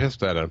would be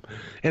pissed at him.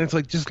 And it's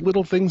like just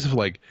little things of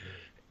like,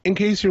 in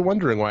case you're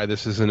wondering why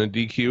this isn't a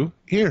DQ,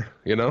 here,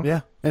 you know?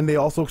 Yeah. And they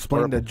also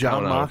explained that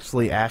John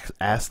Moxley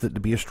asked it to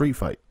be a street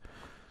fight.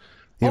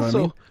 You know what I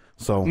mean?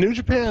 So New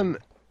Japan,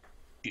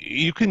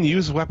 you can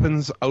use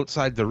weapons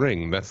outside the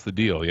ring. That's the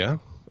deal, yeah?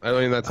 I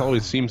mean, that's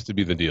always seems to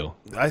be the deal.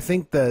 I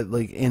think that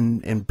like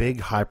in big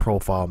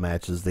high-profile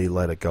matches, they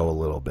let it go a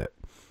little bit.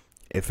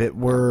 If it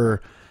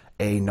were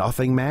a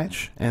nothing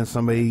match and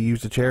somebody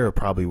used a chair, it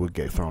probably would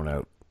get thrown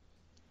out.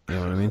 You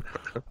know what I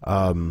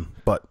mean?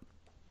 But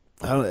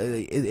I don't,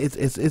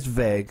 it's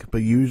vague. But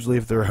usually,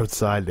 if they're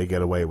outside, they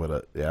get away with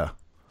it. Yeah.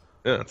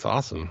 Yeah, it's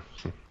awesome.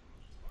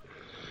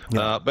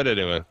 Yeah. But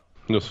anyway,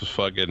 this was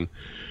fucking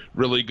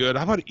really good.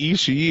 How about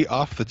Ishii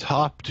off the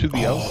top to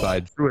the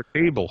outside through a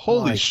table?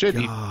 Holy shit!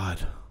 God.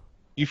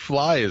 He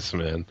flies,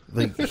 man.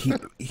 Like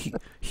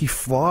he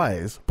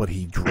flies, but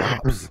he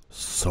drops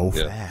so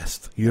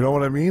fast. You know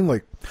what I mean?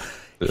 Like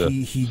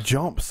he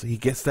jumps, he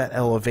gets that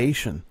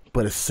elevation,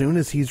 but as soon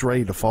as he's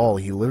ready to fall,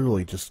 he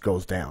literally just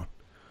goes down.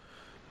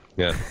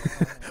 Yeah.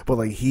 But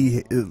like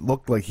it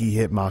looked like he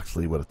hit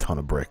Moxley with a ton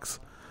of bricks,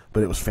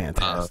 but it was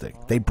fantastic.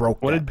 They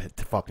broke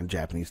that fucking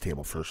Japanese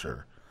table for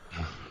sure.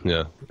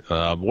 Yeah.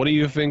 What do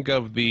you think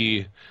of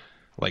the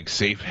like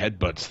safe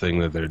headbutts thing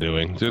that they're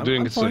doing? They're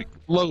doing like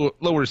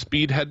lower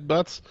speed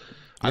headbutts.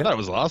 I thought it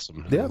was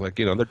awesome. Yeah. Like,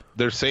 you know,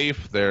 they're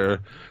safe. They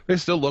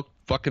still look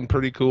fucking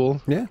pretty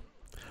cool. Yeah.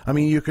 I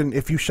mean, you can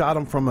if you shot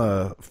them from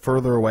a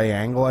further away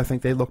angle, I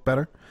think they look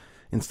better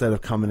instead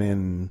of coming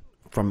in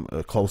from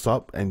close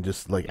up and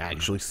just like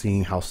actually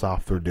seeing how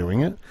soft they're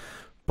doing it.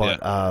 But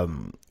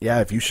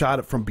if you shot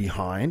it from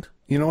behind,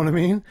 you know what I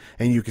mean,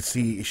 and you could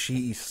see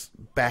Ishii's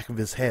back of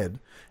his head,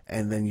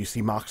 and then you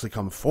see Moxley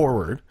come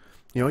forward.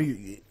 You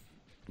know,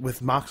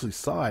 with Moxley's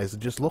size, it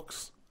just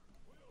looks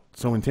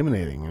so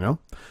intimidating, you know?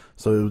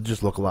 So it would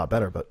just look a lot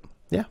better. But,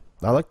 yeah,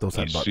 I like those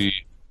headbutts.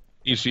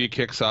 Ishii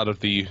kicks out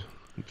of the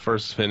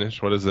first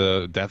finish. What is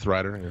a Death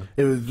Rider? Yeah.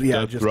 It was,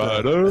 Death just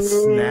Rider. A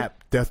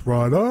snap Death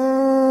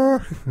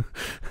Rider.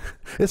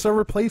 It's a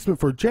replacement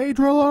for J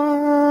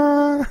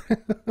Driller.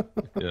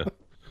 Yeah.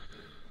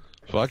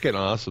 Fucking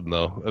awesome,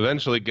 though.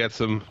 Eventually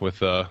gets him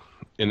with an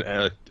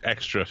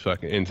extra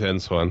fucking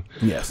intense one.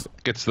 Yes.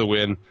 Gets the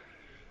win.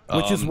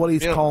 Which is what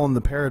he's calling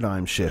the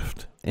paradigm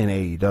shift in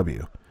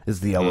AEW, is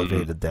the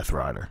elevated Death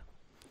Rider.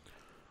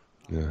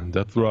 Yeah,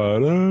 Death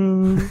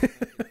Rider.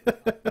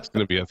 It's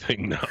going to be a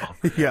thing now.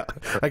 Yeah,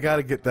 I got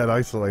to get that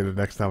isolated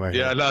next time I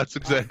hear it. Yeah, no, that's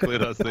exactly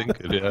what I was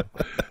thinking, yeah.